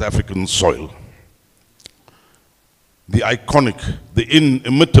of South African soil. The iconic, the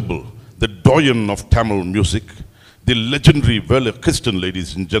inimitable, the doyen of Tamil music, the legendary Valla Kisten,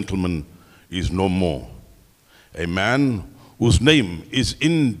 ladies and gentlemen, is no more. A man whose name is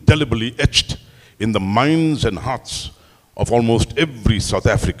indelibly etched in the minds and hearts of almost every South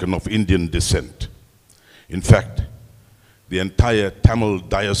African of Indian descent. In fact, the entire Tamil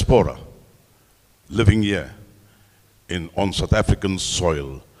diaspora living here on South African soil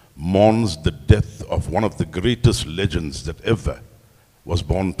mourns the death of one of the greatest legends that ever was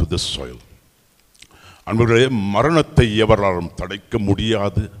born to this soil. அன்பர்களே, மரணத்தை எவராலும் தடைக்க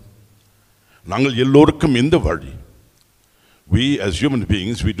முடியாது. நாங்கள் எல்லோருக்கும் இந்த வழி. We as human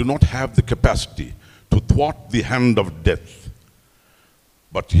beings, we do not have the capacity to thwart the hand of death.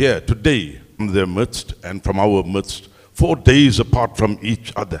 But here, today, from their midst and from our midst, 4 days apart from each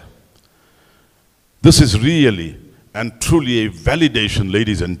other. This is really and truly a validation,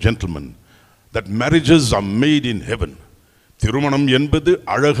 ladies and gentlemen, that marriages are made in heaven. திருமணம் என்பது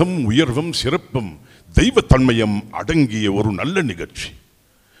அழகும் உயர்வும் சிறப்பும் தெய்வத்தன்மையும் அடங்கிய ஒரு நல்ல நிகழ்ச்சி.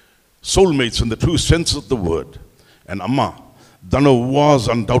 Soulmates in the true sense of the word. And Amma, Dano was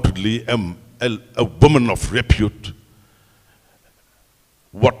undoubtedly a woman of repute.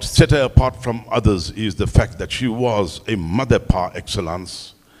 What set her apart from others is the fact that she was a mother par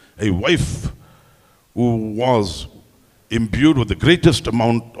excellence, a wife who was imbued with the greatest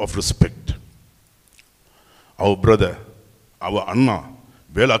amount of respect. Our brother, our Anna,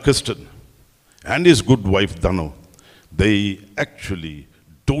 Valla Kisten, and his good wife Dano, they actually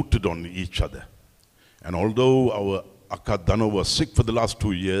doted on each other. And although our Akka Dano was sick for the last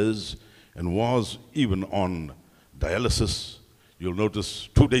 2 years and was even on dialysis, you'll notice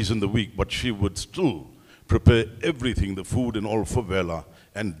 2 days in the week, but she would still prepare everything, the food and all for Valla,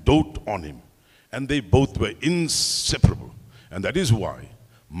 and dote on him. And they both were inseparable. And that is why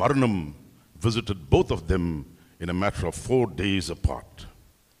Maranam visited both of them in a matter of 4 days apart.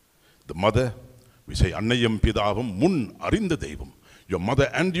 The mother, we say, Annayam Pidavam Mun Arinda Devam. Your mother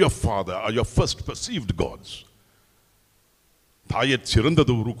and your father are your first perceived gods. Thayat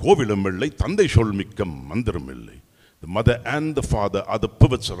Sirandaduru Kovilamillai, Tande Sholmikam Mandaramillai. The mother and the father are the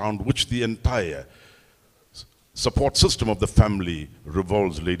pivots around which the entire support system of the family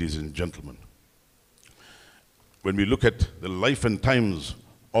revolves, ladies and gentlemen. When we look at the life and times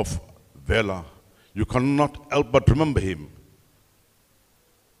of Valla, you cannot help but remember him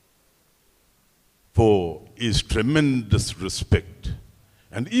for his tremendous respect.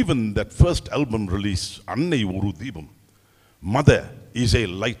 And even that first album release, Annai Oru Deepam, mother is a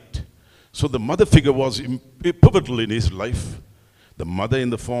light. So the mother figure was pivotal in his life. The mother in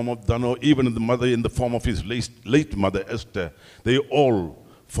the form of Dano, even the mother in the form of his late mother Esther, they all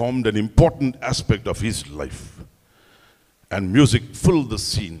formed an important aspect of his life. And music filled the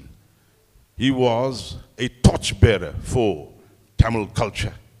scene. He was a torchbearer for Tamil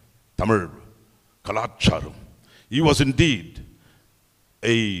culture, Tamil Kalacharam. He was indeed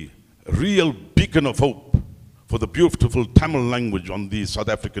a real beacon of hope for the beautiful Tamil language on these South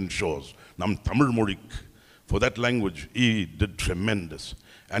African shores. Nam Tamil Morik, for that language, he did tremendous.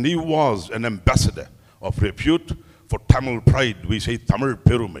 And he was an ambassador of repute for Tamil pride. We say Tamil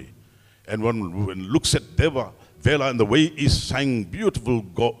Perume. And one looks at Deva, Valla, and the way he sang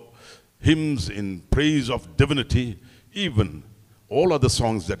beautiful hymns in praise of divinity, even all other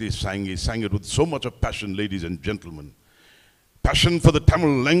songs that he sang it with so much of passion, ladies and gentlemen. Passion for the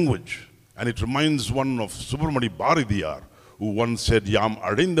Tamil language. And it reminds one of Subramani Bharadiyar, who once said, Yam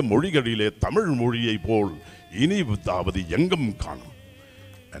arinda morigarile Tamil moriyai pol ini vidavadi yangam kanam.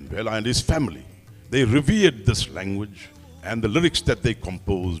 And Valla and his family, they revered this language and the lyrics that they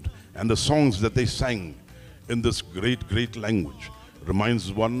composed and the songs that they sang in this great, great language.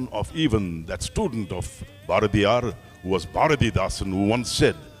 Reminds one of even that student of Bharadiyar, who was Bharati Dasan, who once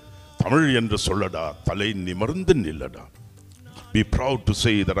said, Tamil endra sollada, thalai nimarundu nillada. Be proud to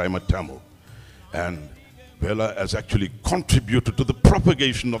say that I am a Tamil. And Valla has actually contributed to the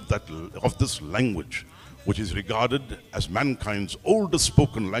propagation of this language, which is regarded as mankind's oldest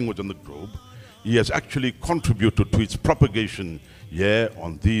spoken language on the globe. He has actually contributed to its propagation here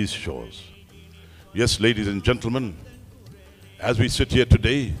on these shores. Yes, ladies and gentlemen, as we sit here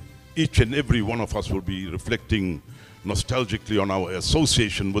today, each and every one of us will be reflecting nostalgically on our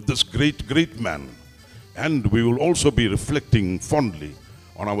association with this great, great man. And we will also be reflecting fondly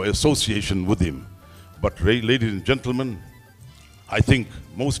on our association with him. But ladies and gentlemen, I think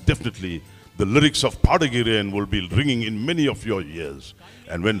most definitely the lyrics of Padagirayan will be ringing in many of your ears.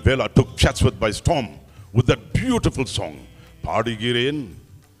 And when Valla took Chatsworth by storm with that beautiful song, Padagirayan,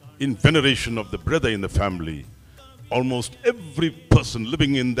 in veneration of the brother in the family, almost every person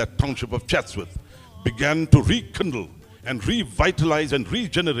living in that township of Chatsworth began to rekindle and revitalize and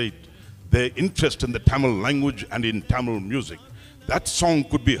regenerate their interest in the Tamil language and in Tamil music. That song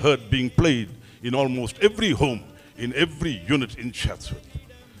could be heard being played in almost every home, in every unit in Chatsworth.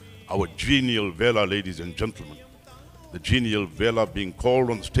 Our genial Valla, ladies and gentlemen, the genial Valla being called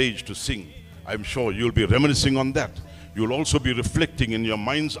on stage to sing, I'm sure you'll be reminiscing on that. You'll also be reflecting in your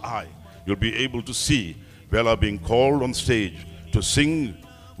mind's eye. You'll be able to see Valla being called on stage to sing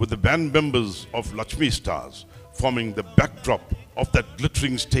with the band members of Luxmi Stars, forming the backdrop of that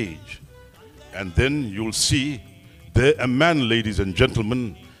glittering stage. And then you'll see there a man, ladies and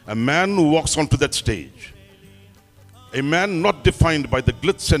gentlemen, a man who walks onto that stage. A man not defined by the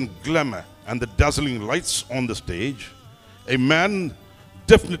glitz and glamour and the dazzling lights on the stage. A man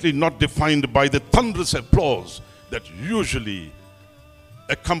definitely not defined by the thunderous applause that usually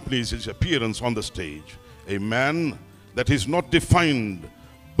accompanies his appearance on the stage. A man that is not defined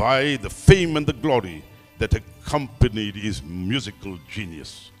by the fame and the glory that accompanied his musical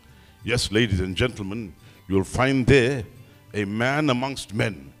genius. Yes, ladies and gentlemen, you'll find there a man amongst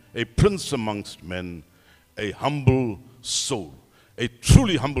men, a prince amongst men, a humble soul, a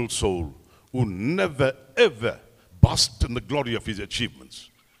truly humble soul who never ever basked in the glory of his achievements.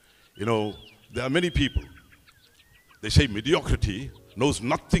 You know, there are many people, they say mediocrity knows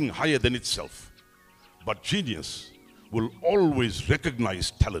nothing higher than itself. But genius will always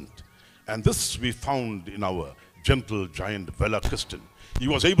recognize talent. And this we found in our gentle giant Valla Kisten. He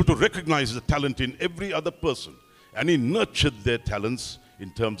was able to recognize the talent in every other person. And he nurtured their talents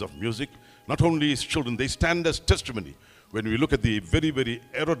in terms of music. Not only his children, they stand as testimony. When we look at the very, very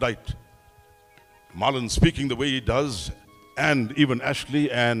erudite Marlon speaking the way he does, and even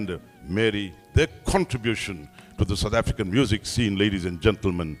Ashley and Mary, their contribution to the South African music scene, ladies and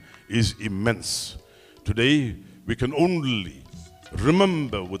gentlemen, is immense. Today, we can only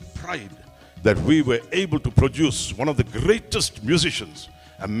remember with pride that we were able to produce one of the greatest musicians,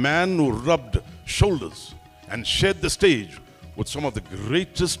 a man who rubbed shoulders and shared the stage with some of the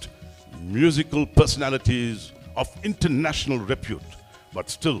greatest musical personalities of international repute. But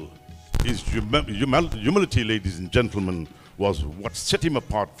still, his humility, ladies and gentlemen, was what set him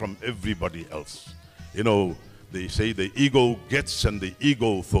apart from everybody else. You know, they say the ego gets and the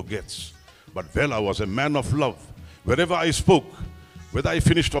ego forgets. But Valla was a man of love. Wherever I spoke, whether I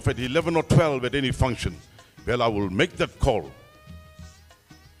finished off at 11 or 12 at any function, Valla will make that call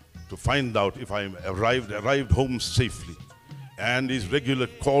to find out if I arrived home safely. And his regular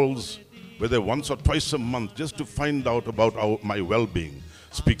calls, whether once or twice a month, just to find out about my well-being,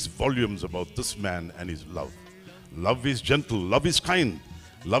 speaks volumes about this man and his love. Love is gentle, love is kind,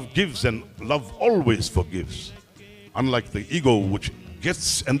 love gives, and love always forgives. Unlike the ego, which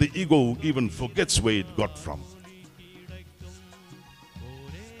gets, and the ego even forgets where it got from.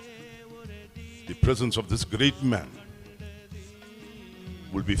 The presence of this great man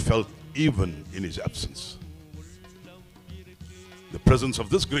will be felt even in his absence. The presence of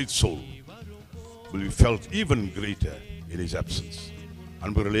this great soul will be felt even greater in his absence.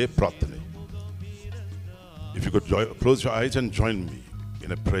 Anbugale Prathane. If you could close your eyes and join me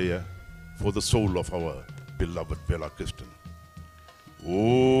in a prayer for the soul of our beloved Valla Kisten.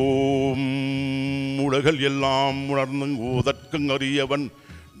 Om Udagal Yellam Mudarnang Odatkangarievan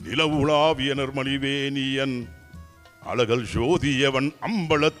Nilavulavianer Malivenian Alagal Jodiavan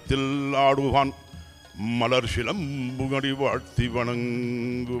Ambalatil Aduvan Malarshilam Bugadi Varti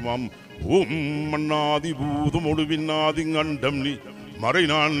Vanangumam Manadi Budumuduvinadi Andamni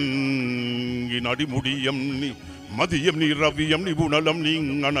Marinan Ginadi Mudiyamni Madiyamni Raviamni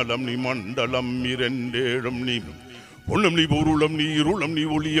Bunalamni Analamni Mandalam Mirenderamni Unamni Burulamni Rulamni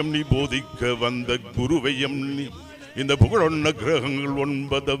Uliamni Bodhika Vanda Guruvayamni in the Purana Grahangal one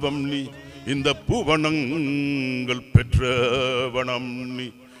Badavamni in the Puvanangal Petra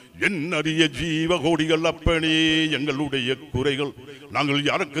Vanamni Yenariya Jiva Hodigalapani Yangaludeya Kuregal Nangal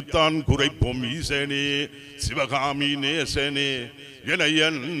Yarakatan Kurepom Isene Sivakami Nesene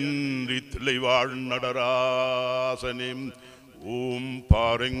Yenayan Ritlevar Nadarasanim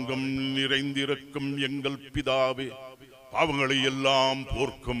Parengam Nirendirakam Yangal Pidave Pavangali Elam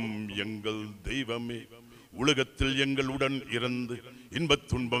Porkum Yangal Devame Ulagatil Yangaludan Irand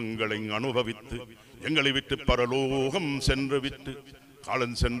Inbatunbangaling Anuhavit Yangalivit Paraloham Sendravit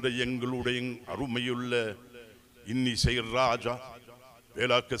Kalan Senda Yangaluding Arumayulla Inni Say Raja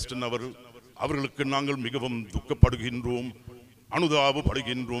Valla Kisten அவர்களுக்கு நாங்கள் மிகவும் துக்கப்படுகின்றோம் அனுதாப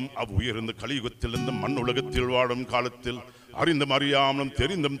படுகின்றோம் அவ்வுயிர் இந்த கலியுகத்தில் இந்த மண் உலகத்தில் வாழும் காலத்தில் அறிந்தும் அறியாமலும்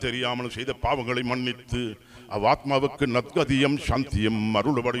தெரிந்தும் தெரியாமலும் செய்த பாவங்களை மன்னித்து அவ்வாத்மாவுக்கு நற்கதியும் சாந்தியும்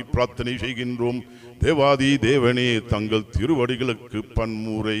அருள்படி பிரார்த்தனை செய்கின்றோம் தேவாதி தேவனே தங்கள் திருவடிகளுக்கு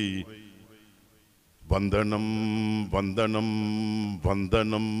பன்முறை வந்தனம் வந்தனம்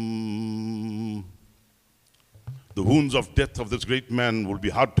வந்தனம். The wounds of death of this great man will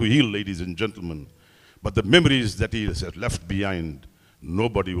be hard to heal, ladies and gentlemen. But the memories that he has left behind,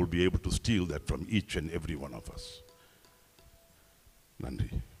 nobody will be able to steal that from each and every one of us.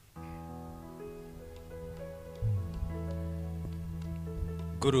 Nandri.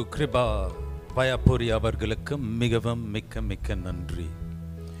 Guru Kriba Vayapuri avargalukku migavam mikka mikka nandri.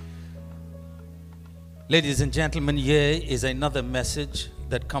 Ladies and gentlemen, here is another message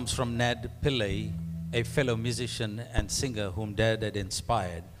that comes from Nad Pillai, a fellow musician and singer whom Dad had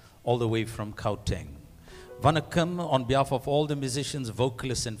inspired all the way from Gauteng. Vanakkam, on behalf of all the musicians,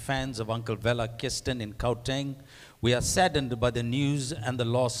 vocalists and fans of Uncle Valla Kisten in Gauteng, we are saddened by the news and the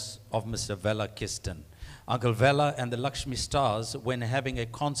loss of Mr. Valla Kisten. Uncle Valla and the Luxmi Stars, when having a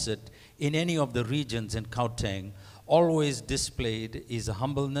concert in any of the regions in Gauteng, always displayed his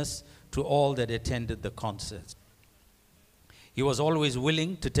humbleness to all that attended the concerts. He was always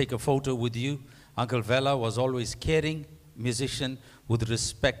willing to take a photo with you. Uncle Valla was always caring musician with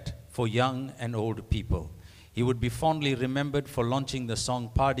respect for young and old people. He would be fondly remembered for launching the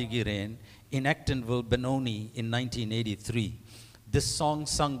song Padigiren in Actonville, Benoni in 1983. This song,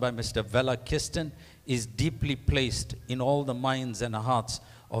 sung by Mr. Valla Kisten, is deeply placed in all the minds and hearts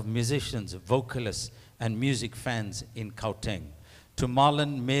of musicians, vocalists, and music fans in Gauteng. To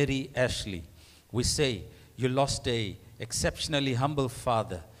Marlon, Mary, Ashley, we say you lost an exceptionally humble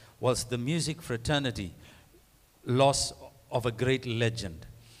father, whilst the music fraternity loss of a great legend.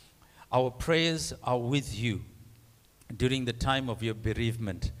 Our prayers are with you during the time of your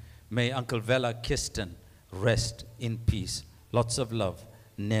bereavement. May Uncle Valla Kisten rest in peace. Lots of love.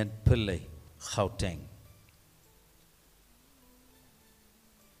 Ned Pillay, Gauteng.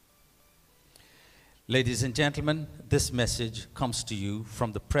 Ladies and gentlemen, this message comes to you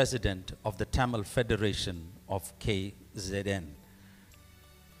from the President of the Tamil Federation of KZN,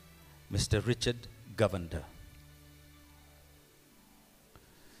 Mr. Richard Govender.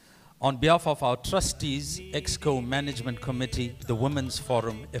 On behalf of our trustees, EXCO Management Committee, the Women's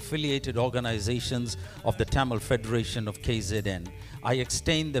Forum, affiliated organizations of the Tamil Federation of KZN, I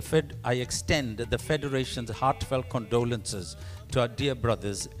extend the Federation's heartfelt condolences to our dear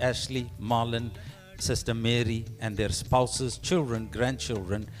brothers Ashley, Marlon, Sister Mary, and their spouses, children,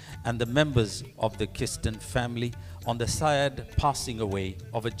 grandchildren, and the members of the Kisten family on the sad passing away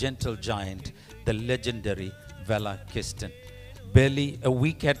of a gentle giant, the legendary Valla Kisten. Barely a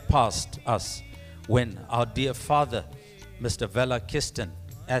week had passed us when our dear father, Mr. Valla Kisten,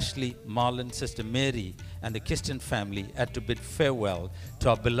 Ashley, Marlon, Sister Mary, and the Kisten family had to bid farewell to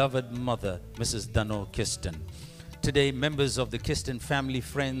our beloved mother, Mrs. Dano Kisten. Today, members of the Kisten family,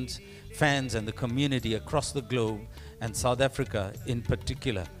 friends, fans, and the community across the globe, and South Africa in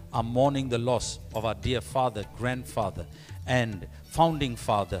particular, are mourning the loss of our dear father, grandfather, and founding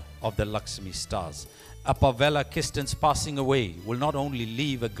father of the Luxmi Stars. Appa Valla Kisten's passing away will not only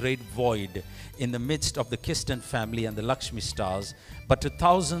leave a great void in the midst of the Kisten family and the Luxmi Stars, but to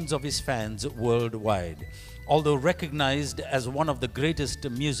thousands of his fans worldwide. Although recognized as one of the greatest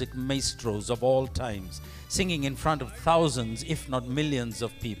music maestros of all times, singing in front of thousands, if not millions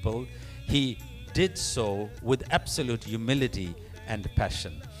of people, he did so with absolute humility and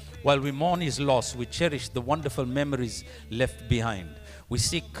passion. While we mourn his loss, we cherish the wonderful memories left behind. We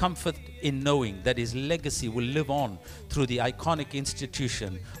seek comfort in knowing that his legacy will live on through the iconic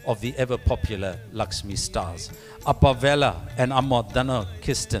institution of the ever-popular Luxmi Stars. Appa Valla and Amma Dana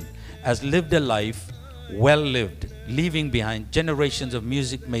Kisten has lived a life well lived, leaving behind generations of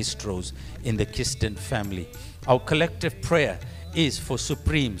music maestros in the Kisten family. Our collective prayer is for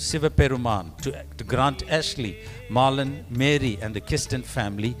Supreme Sivaperuman to grant Ashley, Marlon, Mary, and the Kisten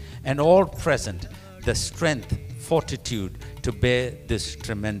family and all present the strength, fortitude to bear this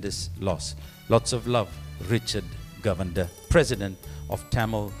tremendous loss. Lots of love, Richard Govender, President of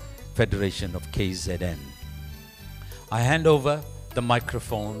Tamil Federation of KZN. I hand over the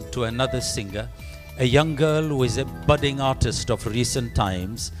microphone to another singer, a young girl who is a budding artist of recent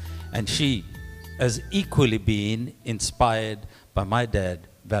times, and she has equally been inspired by my dad,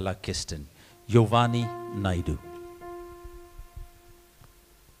 Valla Kisten, Yovani Naidu.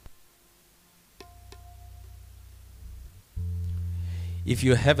 If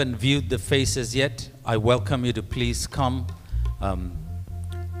you haven't viewed the faces yet, I welcome you to please come.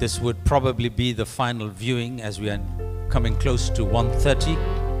 This would probably be the final viewing as we are coming close to 1:30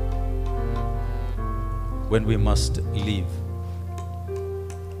 when we must leave.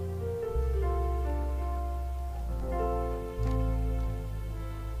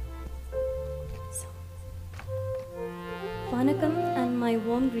 Vanakkam and my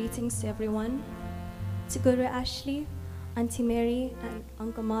warm greetings to everyone, to Guru Ashley, Auntie Mary, and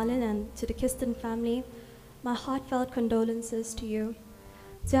Uncle Marlon, and to the Kisten family, my heartfelt condolences to you.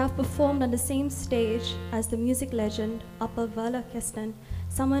 To have performed on the same stage as the music legend Appa Valla Kisten,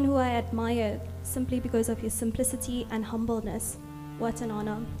 someone who I admired simply because of his simplicity and humbleness, what an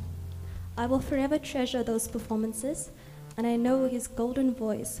honor. I will forever treasure those performances, and I know his golden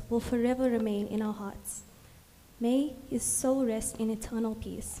voice will forever remain in our hearts. May his soul rest in eternal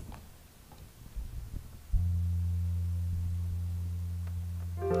peace.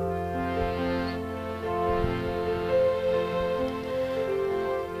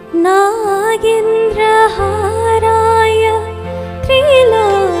 Nagendraharaya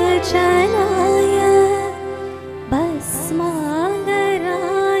Trilochanaya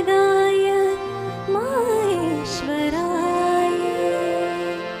Basmagaragaya Maheshwaraya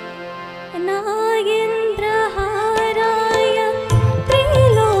Nagendraharaya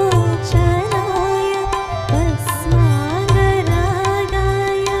Trilochanaya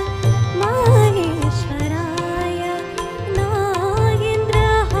Basmagaragaya Maheshwaraya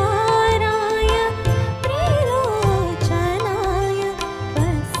Nagendraharaya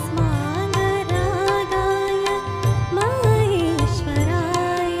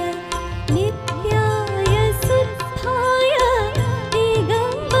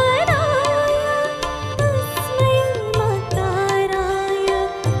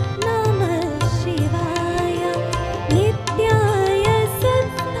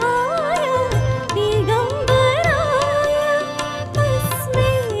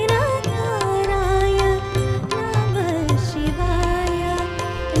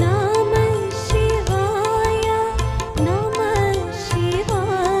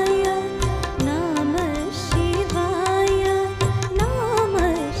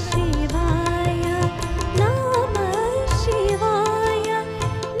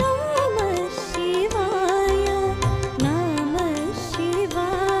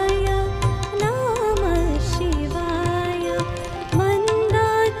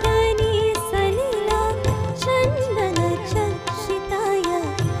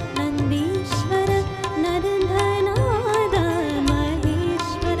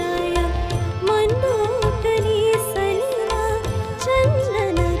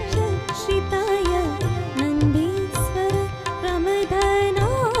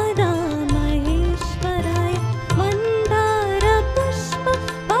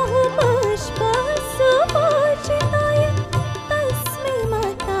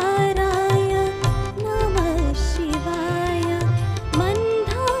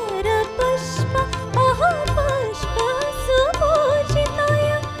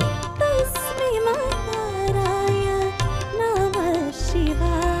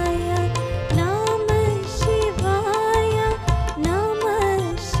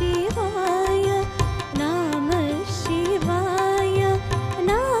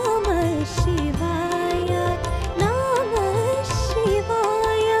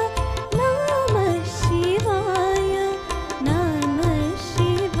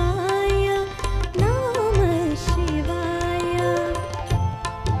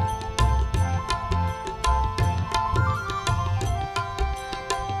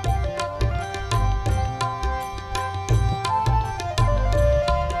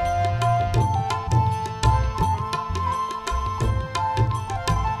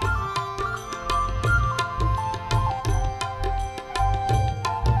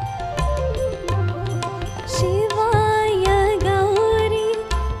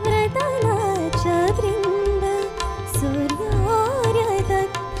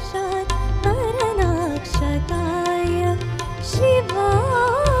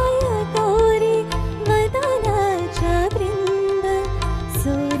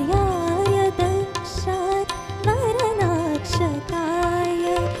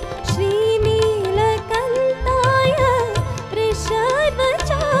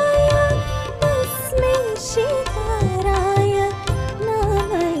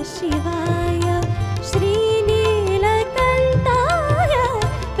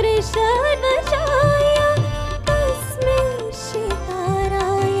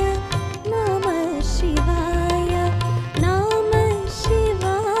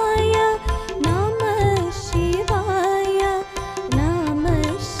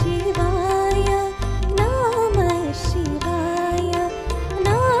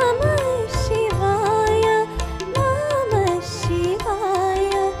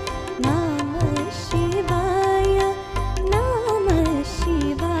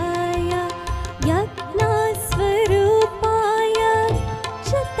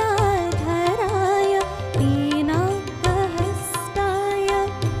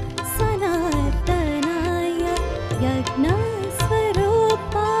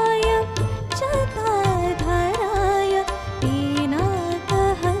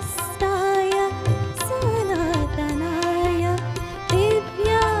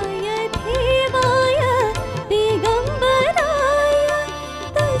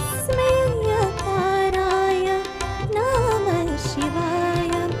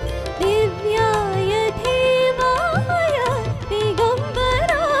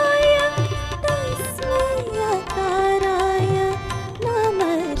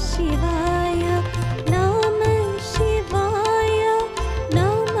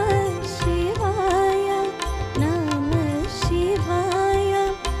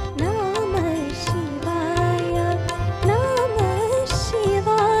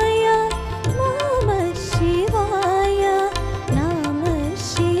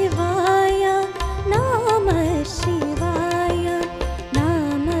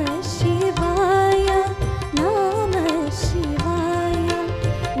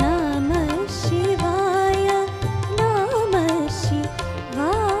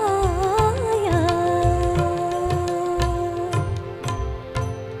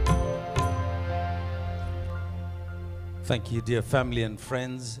Thank you, dear family and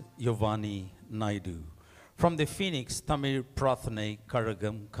friends. Yovani Naidu. From the Phoenix Tamil Prathanai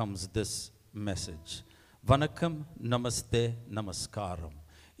Karagam comes this message. Vanakkam, Namaste, Namaskaram.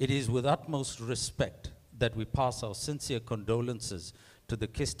 It is with utmost respect that we pass our sincere condolences to the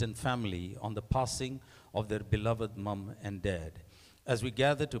Kisten family on the passing of their beloved mum and dad. As we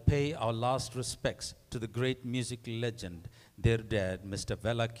gather to pay our last respects to the great music legend, their dad, Mr.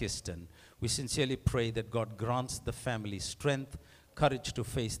 Valla Kisten, we sincerely pray that God grants the family strength, courage to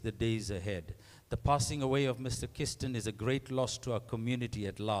face the days ahead. The passing away of Mr. Kisten is a great loss to our community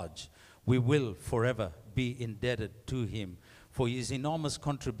at large. We will forever be indebted to him for his enormous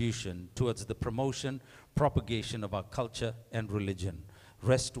contribution towards the promotion, propagation of our culture and religion.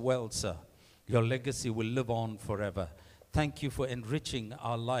 Rest well, sir. Your legacy will live on forever. Thank you for enriching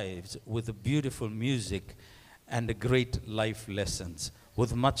our lives with the beautiful music and the great life lessons.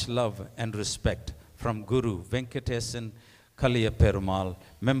 With much love and respect from Guru Venkatesan Kaliya Perumal,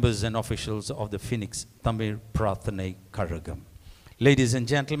 members and officials of the Phoenix Tamil Prathanai Karagam. Ladies and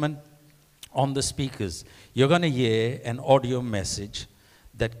gentlemen, on the speakers, you're going to hear an audio message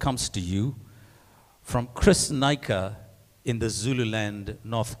that comes to you from Chris Naika in the Zululand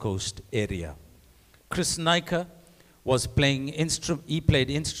North Coast area. Chris Naika was playing he played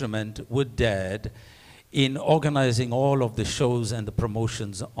instrument with Dad in organizing all of the shows and the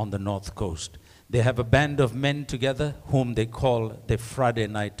promotions on the North Coast. They have a band of men together whom they call the Friday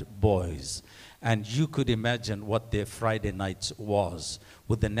Night Boys. And you could imagine what their Friday nights was,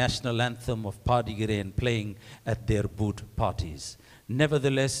 with the national anthem of Padigire and playing at their boot parties.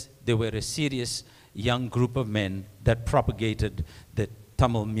 Nevertheless, they were a serious young group of men that propagated the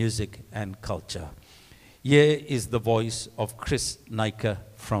Tamil music and culture. Here is the voice of Chris Naika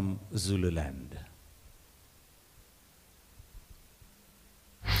from Zululand.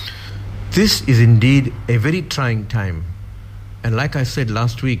 This is indeed a very trying time. And like I said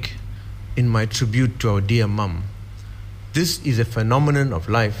last week in my tribute to our dear mum, this is a phenomenon of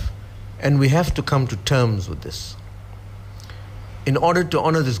life and we have to come to terms with this. In order to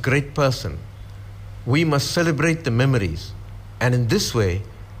honor this great person, we must celebrate the memories, and in this way,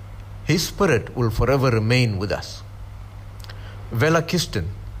 his spirit will forever remain with us. Valla Kisten,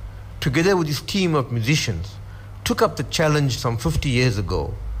 together with his team of musicians, took up the challenge some 50 years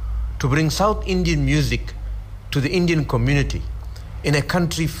ago to bring South Indian music to the Indian community in a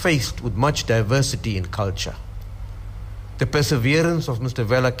country faced with much diversity in culture. The perseverance of Mr.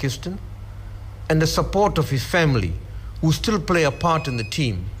 Valla Kisten and the support of his family, who still play a part in the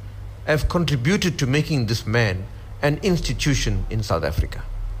team, have contributed to making this man an institution in South Africa.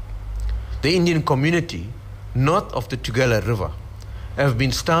 The Indian community north of the Tugela River have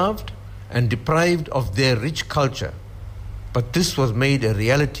been starved and deprived of their rich culture, but this was made a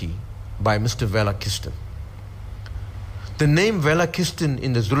reality by Mr. Valla Kisten. The name Valla Kisten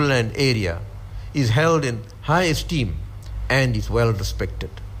in the Zululand area is held in high esteem and is well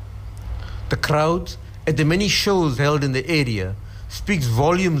respected. The crowds at the many shows held in the area speaks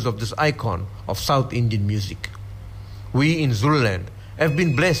volumes of this icon of South Indian music. We in Zululand have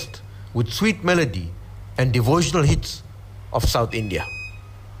been blessed with sweet melody and devotional hits of South India.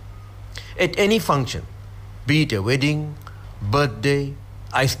 At any function, be it a wedding, birthday,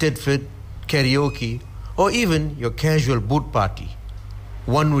 Eisteddfod, karaoke, or even your casual boot party,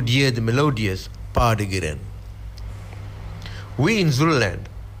 one would hear the melodious Paadigiren. We in Zululand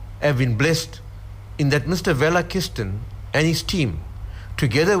have been blessed in that Mr. Valla Kisten and his team,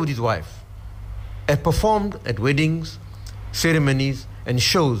 together with his wife, have performed at weddings, ceremonies, and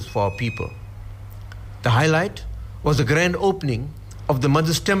shows for our people. The highlight was the grand opening of the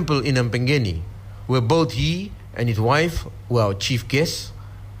Mother's Temple in Mpengeni, where both he and his wife were our chief guests,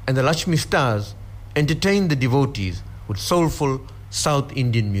 and the Luxmi stars entertained the devotees with soulful South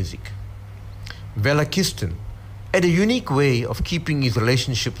Indian music. Valla Kisten had a unique way of keeping his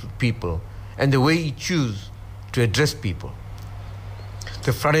relationships with people and the way he chose to address people.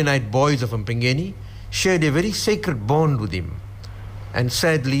 The Friday Night Boys of Mpengeni shared a very sacred bond with him, and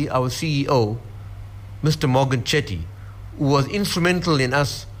sadly our CEO, Mr. Morgan Chetty, who was instrumental in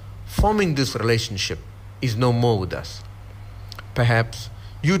us forming this relationship, is no more with us. Perhaps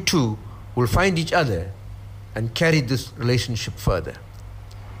you too will find each other and carry this relationship further.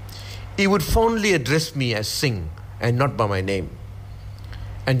 He would fondly address me as Singh and not by my name.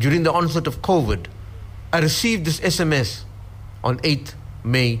 And during the onset of COVID, I received this SMS on 8th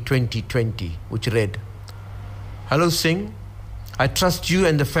May 2020, which read, "Hello Singh, I trust you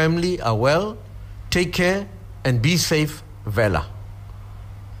and the family are well. Take care and be safe, Valla."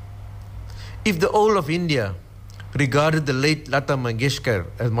 If the whole of India regarded the late Lata Mangeshkar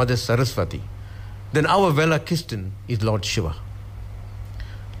as Mother Saraswati, then our Valla Kisten is Lord Shiva.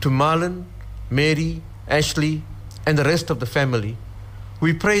 To Marlon, Mary, Ashley, and the rest of the family,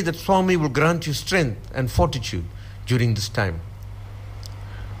 we pray that Swami will grant you strength and fortitude during this time.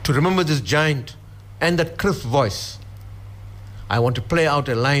 To remember this giant and that crisp voice, I want to play out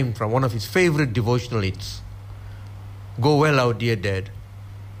a line from one of his favorite devotional hymns. Go well, our dear Dad,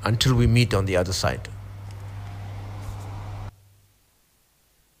 until we meet on the other side.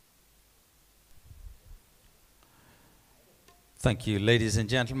 Thank you, ladies and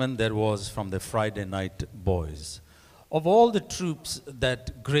gentlemen. That was from the Friday Night Boys. Of all the troops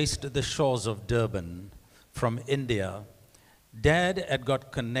that graced the shores of Durban from India, Dad had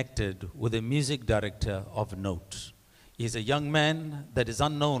got connected with a music director of note. He's a young man that is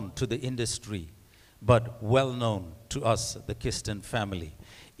unknown to the industry, but well known to us, the Kisten family.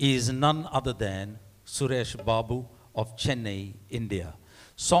 He is none other than Suresh Babu of Chennai, India.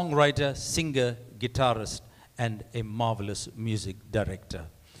 Songwriter, singer, guitarist, and a marvelous music director.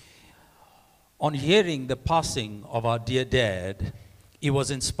 On hearing the passing of our dear Dad, he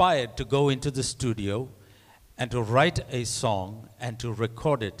was inspired to go into the studio and to write a song and to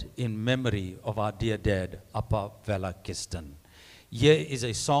record it in memory of our dear Dad, Appa Valla Kisten. Here is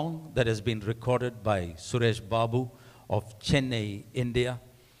a song that has been recorded by Suresh Babu of Chennai, India.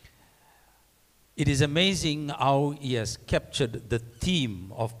 It is amazing how he has captured the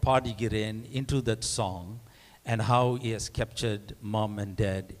theme of Padigiren into that song and how he has captured Mom and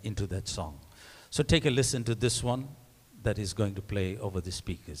Dad into that song. So take a listen to this one that is going to play over the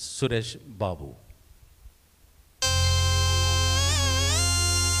speakers. Suresh Babu.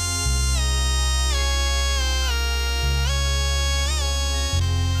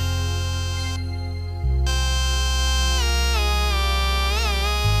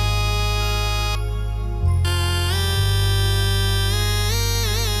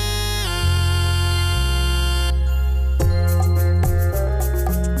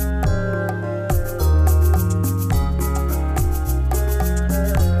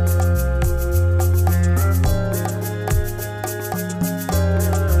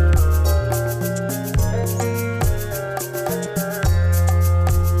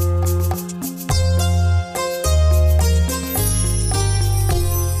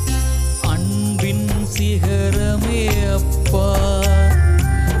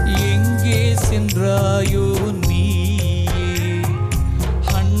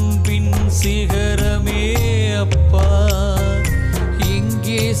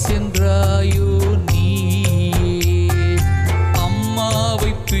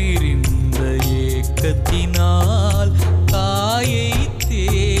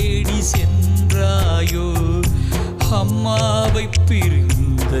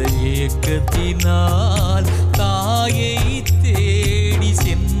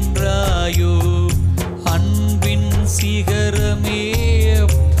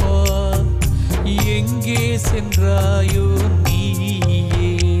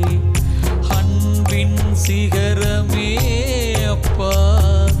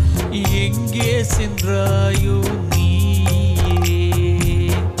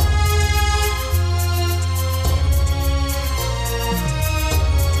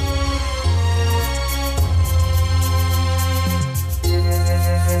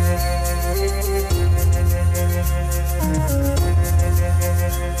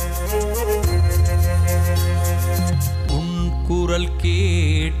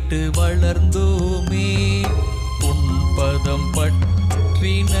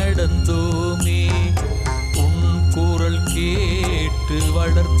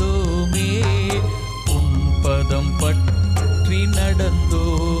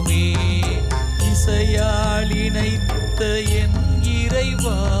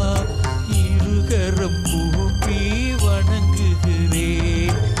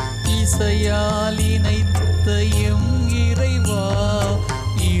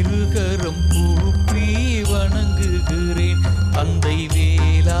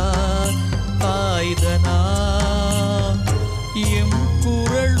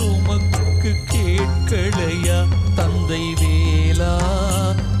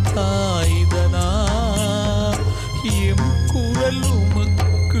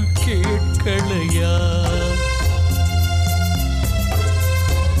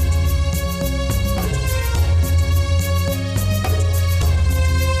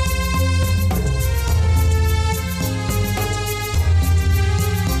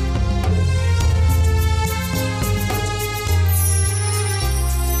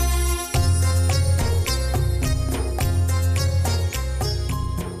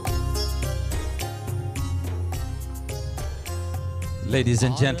 Ladies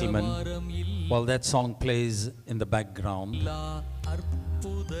and gentlemen, While that song plays in the background,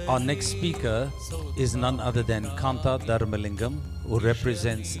 our next speaker is none other than Kanta Dharmalingam, who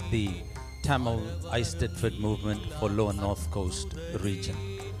represents the Tamil Eisteddfod movement for Lower North Coast region.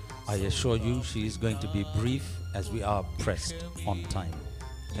 I assure you she is going to be brief as we are pressed on time.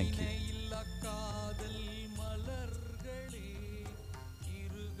 Thank you.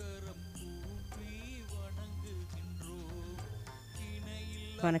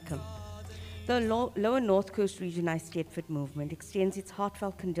 Vanakkam. The Lower North Coast Region Eisteddfod movement extends its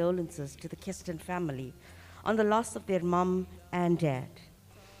heartfelt condolences to the Kisten family on the loss of their mum and dad.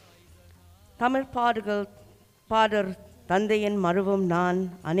 Tamil Padar Thandayin Maruvum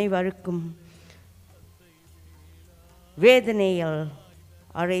Nan Anevarukkum Vedanayal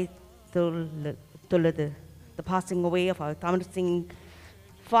Are Tuladu. The passing away of our Tamil singing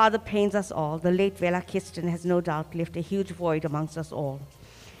father pains us all. The late Valla Kisten has no doubt left a huge void amongst us all.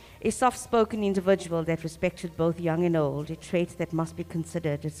 A soft-spoken individual that respected both young and old, a trait that must be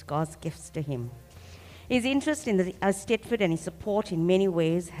considered as God's gifts to him. His interest in the Eisteddfod and his support in many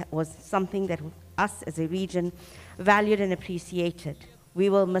ways was something that us as a region valued and appreciated. We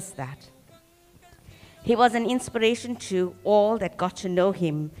will miss that. He was an inspiration to all that got to know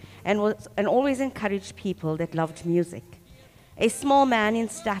him and always encouraged people that loved music. A small man in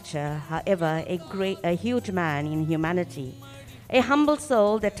stature, however, a huge man in humanity. A humble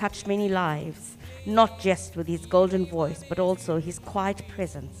soul that touched many lives, not just with his golden voice, but also his quiet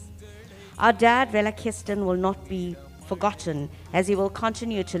presence. Our dad, Valla Kisten, will not be forgotten as he will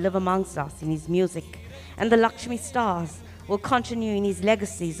continue to live amongst us in his music, and the Luxmi stars will continue in his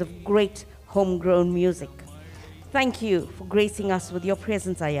legacies of great homegrown music. Thank you for gracing us with your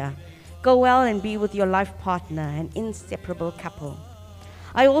presence, Ayah. Go well and be with your life partner, an inseparable couple.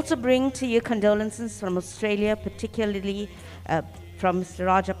 I also bring to you condolences from Australia, particularly from Mr.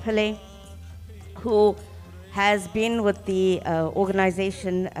 Raja Pillai, who has been with the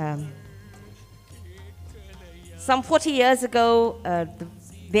organization some 40 years ago.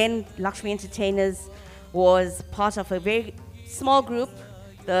 Then Luxmi Entertainers was part of a very small group,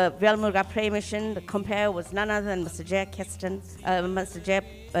 the Velmurga Pray Mission. The compare was none other than Mr. Jay Kisten, Mr. Jay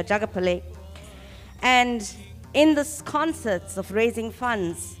Jagapillai. And in the concerts of raising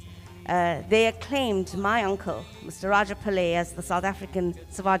funds, they acclaimed my uncle, Mr. Raja Pillai, as the South African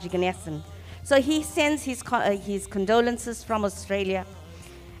Sivaji Ganesan. So he sends his condolences from Australia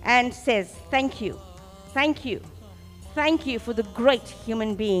and says, thank you, thank you, thank you for the great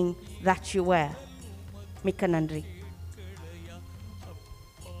human being that you were. Mika Nandri.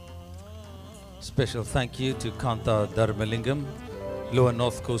 Special thank you to Kanta Dharmalingam, Lower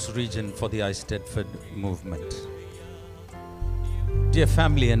North Coast region for the Eisteddfod movement. Dear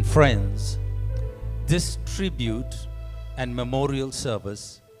family and friends, this tribute and memorial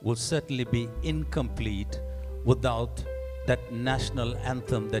service will certainly be incomplete without that national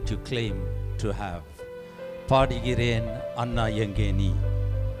anthem that you claim to have. Padigiren Anna Yangeni.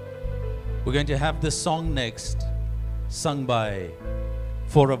 We're going to have this song next, sung by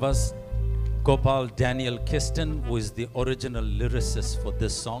four of us. Gopal Daniel Kisten, who is the original lyricist for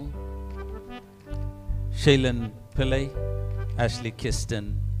this song. Shailen Pillai, Ashley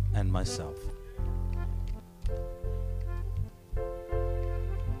Kisten, and myself.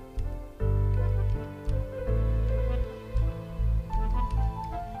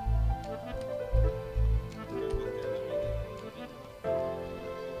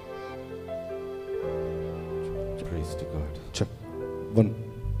 Praise to God. Check.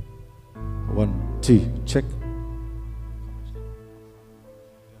 One, two, check.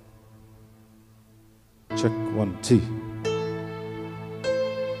 Check, 1, 2.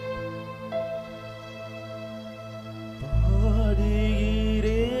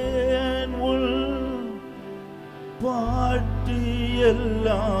 பாடுகிறேன் உள் பாட்டு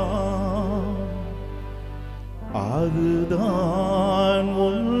எல்லாம் அதுதான்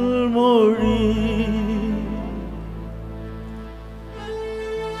உள் மொழி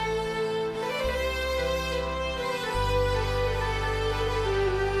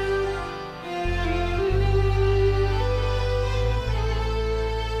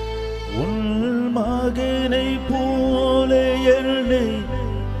மகனை போல என்னை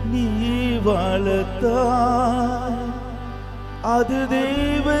நீ வளர்த்தாய் அது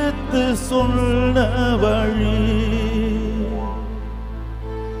தெய்வத்து சொன்ன வழி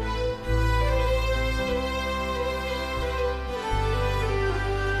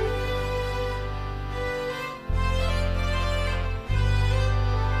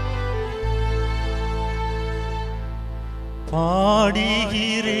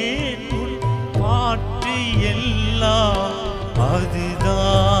பாடுகிறேன் பாட்டு எல்லாம்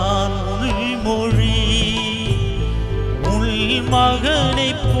அதுதான் உள்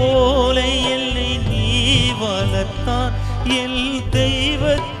என்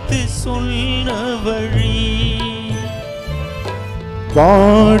தெய்வத்து சொன்ன வழி.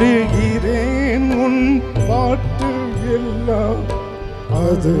 பாடுகிறேன் உன் பாட்டு எல்லாம்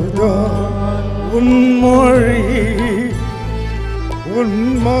அதுதான் உன் மொழி. உன்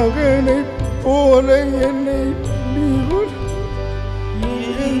மகனைப் போல என்னை நீ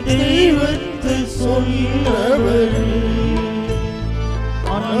என் தெய்வத்து சொன்ன வழி.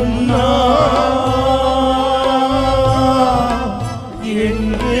 அண்ணா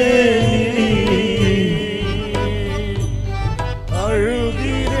எங்கே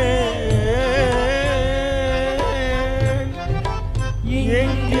அழுகிறேன்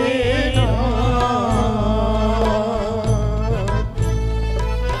எங்கே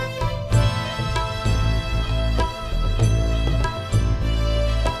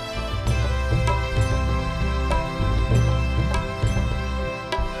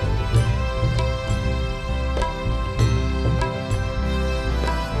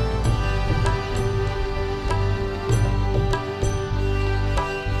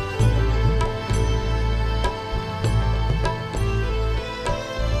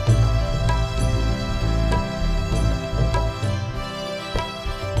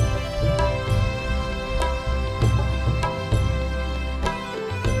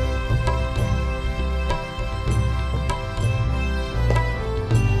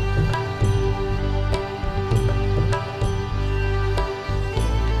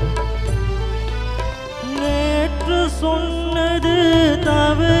சொன்னது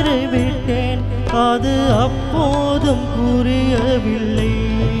தவறு விட்டேன், அது அப்போதும் புரியவில்லை.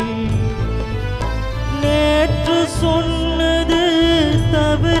 நேற்று சொன்னது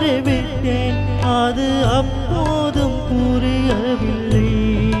தவறு விட்டேன், அது அப்போதும் புரியவில்லை.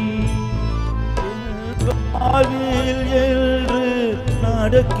 ஆவில் என்று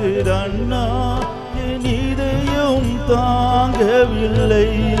நடக்குதண்ணா, என் இதயம் தாங்கவில்லை.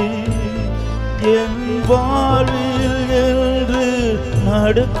 என் வாழ்வில் என்று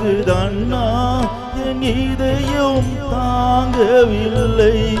நடக்குதண்ணா, என் இதயம்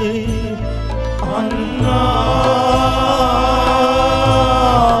தாங்கவில்லை. அண்ணா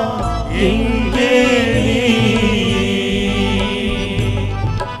எங்கே நீ?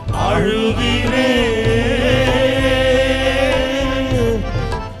 அழுகிறேன்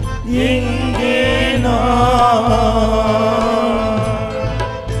எங்கே நான்?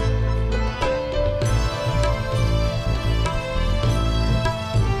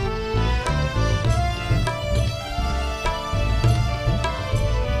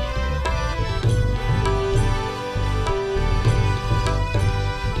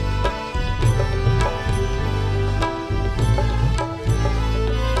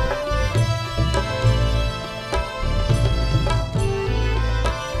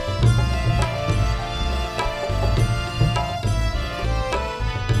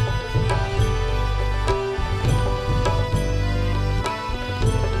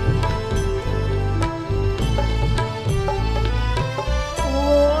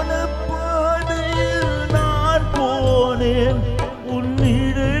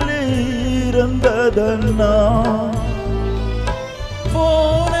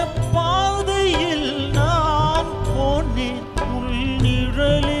 போன பாதையில் நான் போனேன், உன்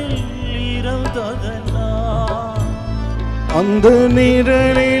நிழலில் இறந்ததனா? அந்த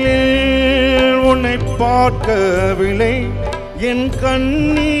நிழலில் உன்னை பார்க்கவில்லை, என்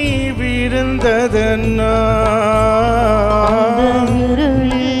கண்ணீர் விழுந்ததனா?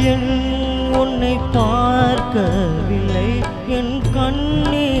 உன்னை பார்க்கவில்லை, என்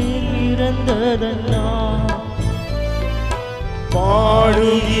கண்ணீர் இறந்ததனா?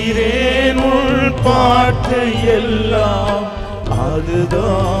 பாடுகிறேன் உன் பாட்டு எல்லாம்,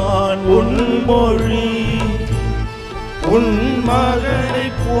 அதுதான் உன் மொழி. உன்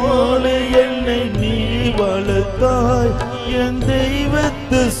மகனைப் போல என்னை நீ வளர்த்தாய், என்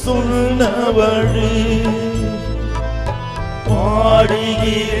தெய்வத்து சொன்ன வழி.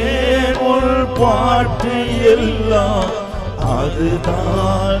 பாடுகிறேன் உன் பாட்டு எல்லாம்,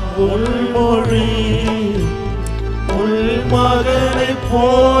 அதுதான் உன் மொழி. உன் மகனைப்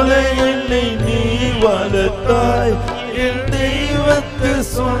போல என்னை நீ வளர்த்தாய், என் தெய்வத்து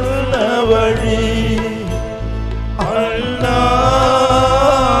சொன்ன வழி. அண்ணா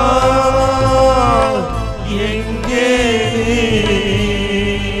எங்கே நீ?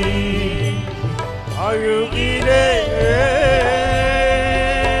 அழுகிறேன்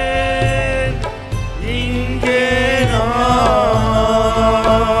இங்கே நான்,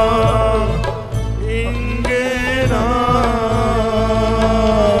 இங்கே நான்,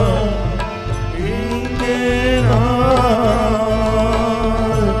 இங்கே நான்.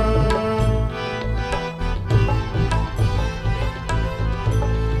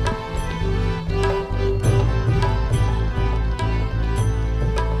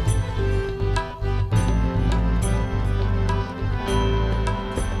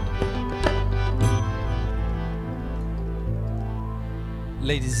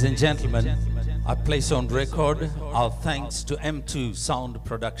 Ladies and gentlemen, I place on record our thanks to M2 Sound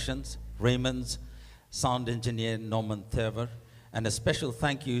Productions, Raymond's sound engineer Norman Thever, and a special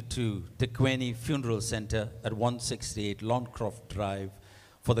thank you to Tequeni Funeral Center at 168 Longcroft Drive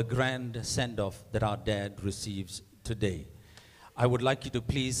for the grand send-off that our dad receives today. I would like you to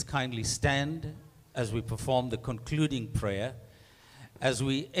please kindly stand as we perform the concluding prayer. As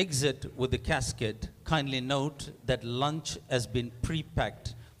we exit with the casket, kindly note that lunch has been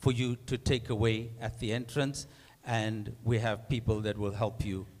pre-packed for you to take away at the entrance, and we have people that will help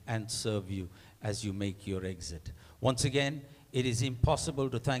you and serve you as you make your exit. Once again, it is impossible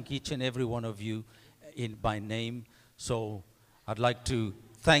to thank each and every one of you by name, so I'd like to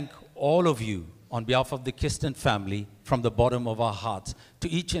thank all of you on behalf of the Kisten family from the bottom of our hearts, to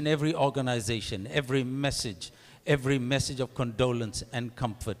each and every organization, every message of condolence and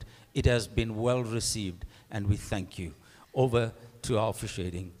comfort. It has been well received, and we thank you. Over to our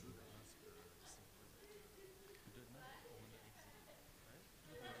officiating.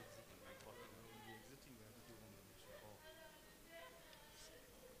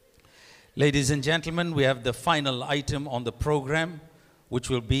 Ladies and gentlemen, we have the final item on the program, which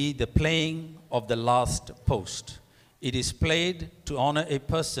will be the playing of the last post. It is played to honor a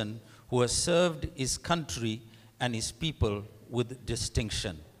person who has served his country and his people with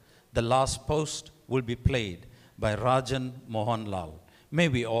distinction. The last post will be played by Rajan Mohanlal. May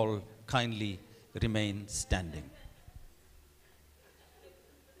we all kindly remain standing.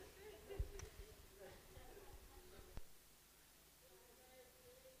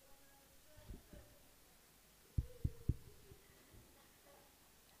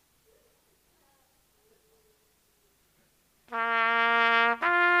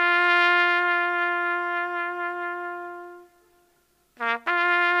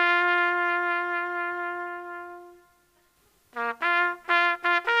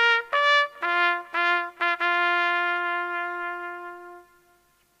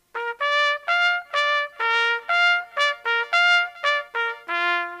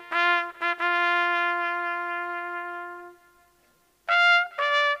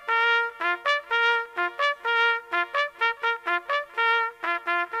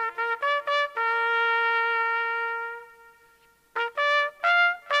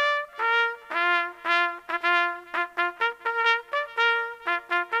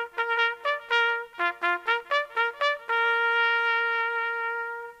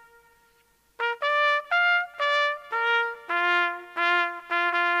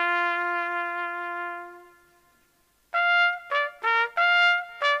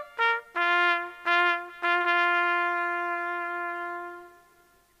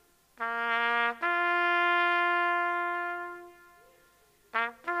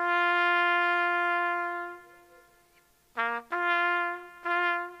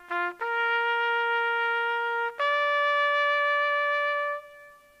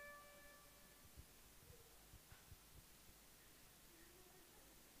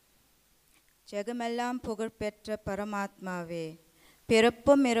 ஜெகமெல்லாம் புகழ்பெற்ற பரமாத்மாவே,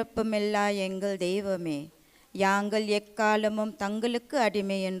 பிறப்பும் இறப்புமில்லா எங்கள் தெய்வமே, யாங்கள் எக்காலமும் தங்களுக்கு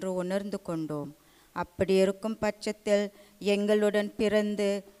அடிமை என்று உணர்ந்து கொண்டோம். அப்படி இருக்கும் பட்சத்தில் எங்களுடன் பிறந்து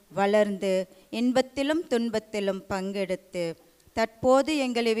வளர்ந்து இன்பத்திலும் துன்பத்திலும் பங்கெடுத்து தற்போது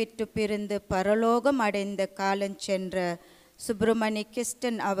எங்களை விட்டு பிரிந்து பரலோகம் அடைந்த காலஞ்சென்ற சுப்பிரமணி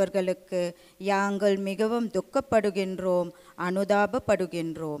கிஸ்டன் அவர்களுக்கு யாங்கள் மிகவும் துக்கப்படுகின்றோம்,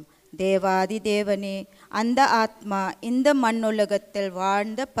 அனுதாபப்படுகின்றோம். தேவாதி தேவனே, அந்த ஆத்மா இந்த மண்ணுலகத்தில்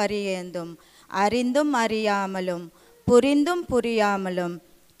வாழ்ந்த பரியந்தும் அறிந்தும் அறியாமலும் புரிந்தும் புரியாமலும்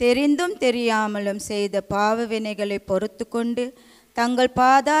தெரிந்தும் தெரியாமலும் செய்த பாவ வினைகளை பொறுத்து கொண்டு தங்கள்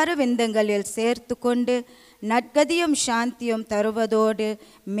பாதார விந்தங்களில் சேர்த்து கொண்டு நற்கதியும் சாந்தியும் தருவதோடு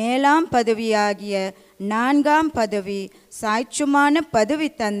மேலாம் பதவியாகிய 4ஆம் பதவி சாய்ச்சுமான பதவி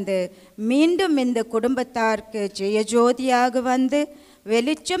தந்து மீண்டும் இந்த குடும்பத்தாருக்கு ஜெயஜோதியாக வந்து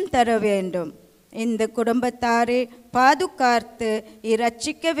வெளிச்சம் தர வேண்டும். இந்த குடும்பத்தாரை பாதுகாத்து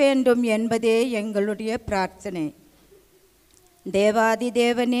இரட்சிக்க வேண்டும் என்பதே எங்களுடைய பிரார்த்தனை. தேவாதி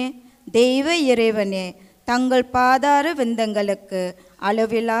தேவனே, தெய்வ இறைவனே, தங்கள் பாதார விந்தங்களுக்கு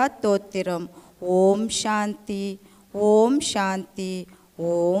அளவிலா தோத்திரம். ஓம் சாந்தி, ஓம் சாந்தி,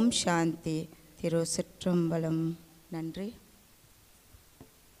 ஓம் சாந்தி. திருச்சிற்றம்பலம். நன்றி.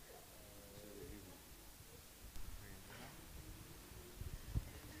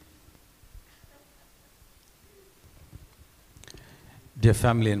 Dear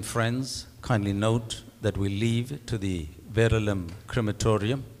family and friends, kindly note that we leave to the Verulam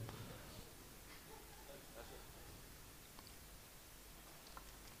crematorium.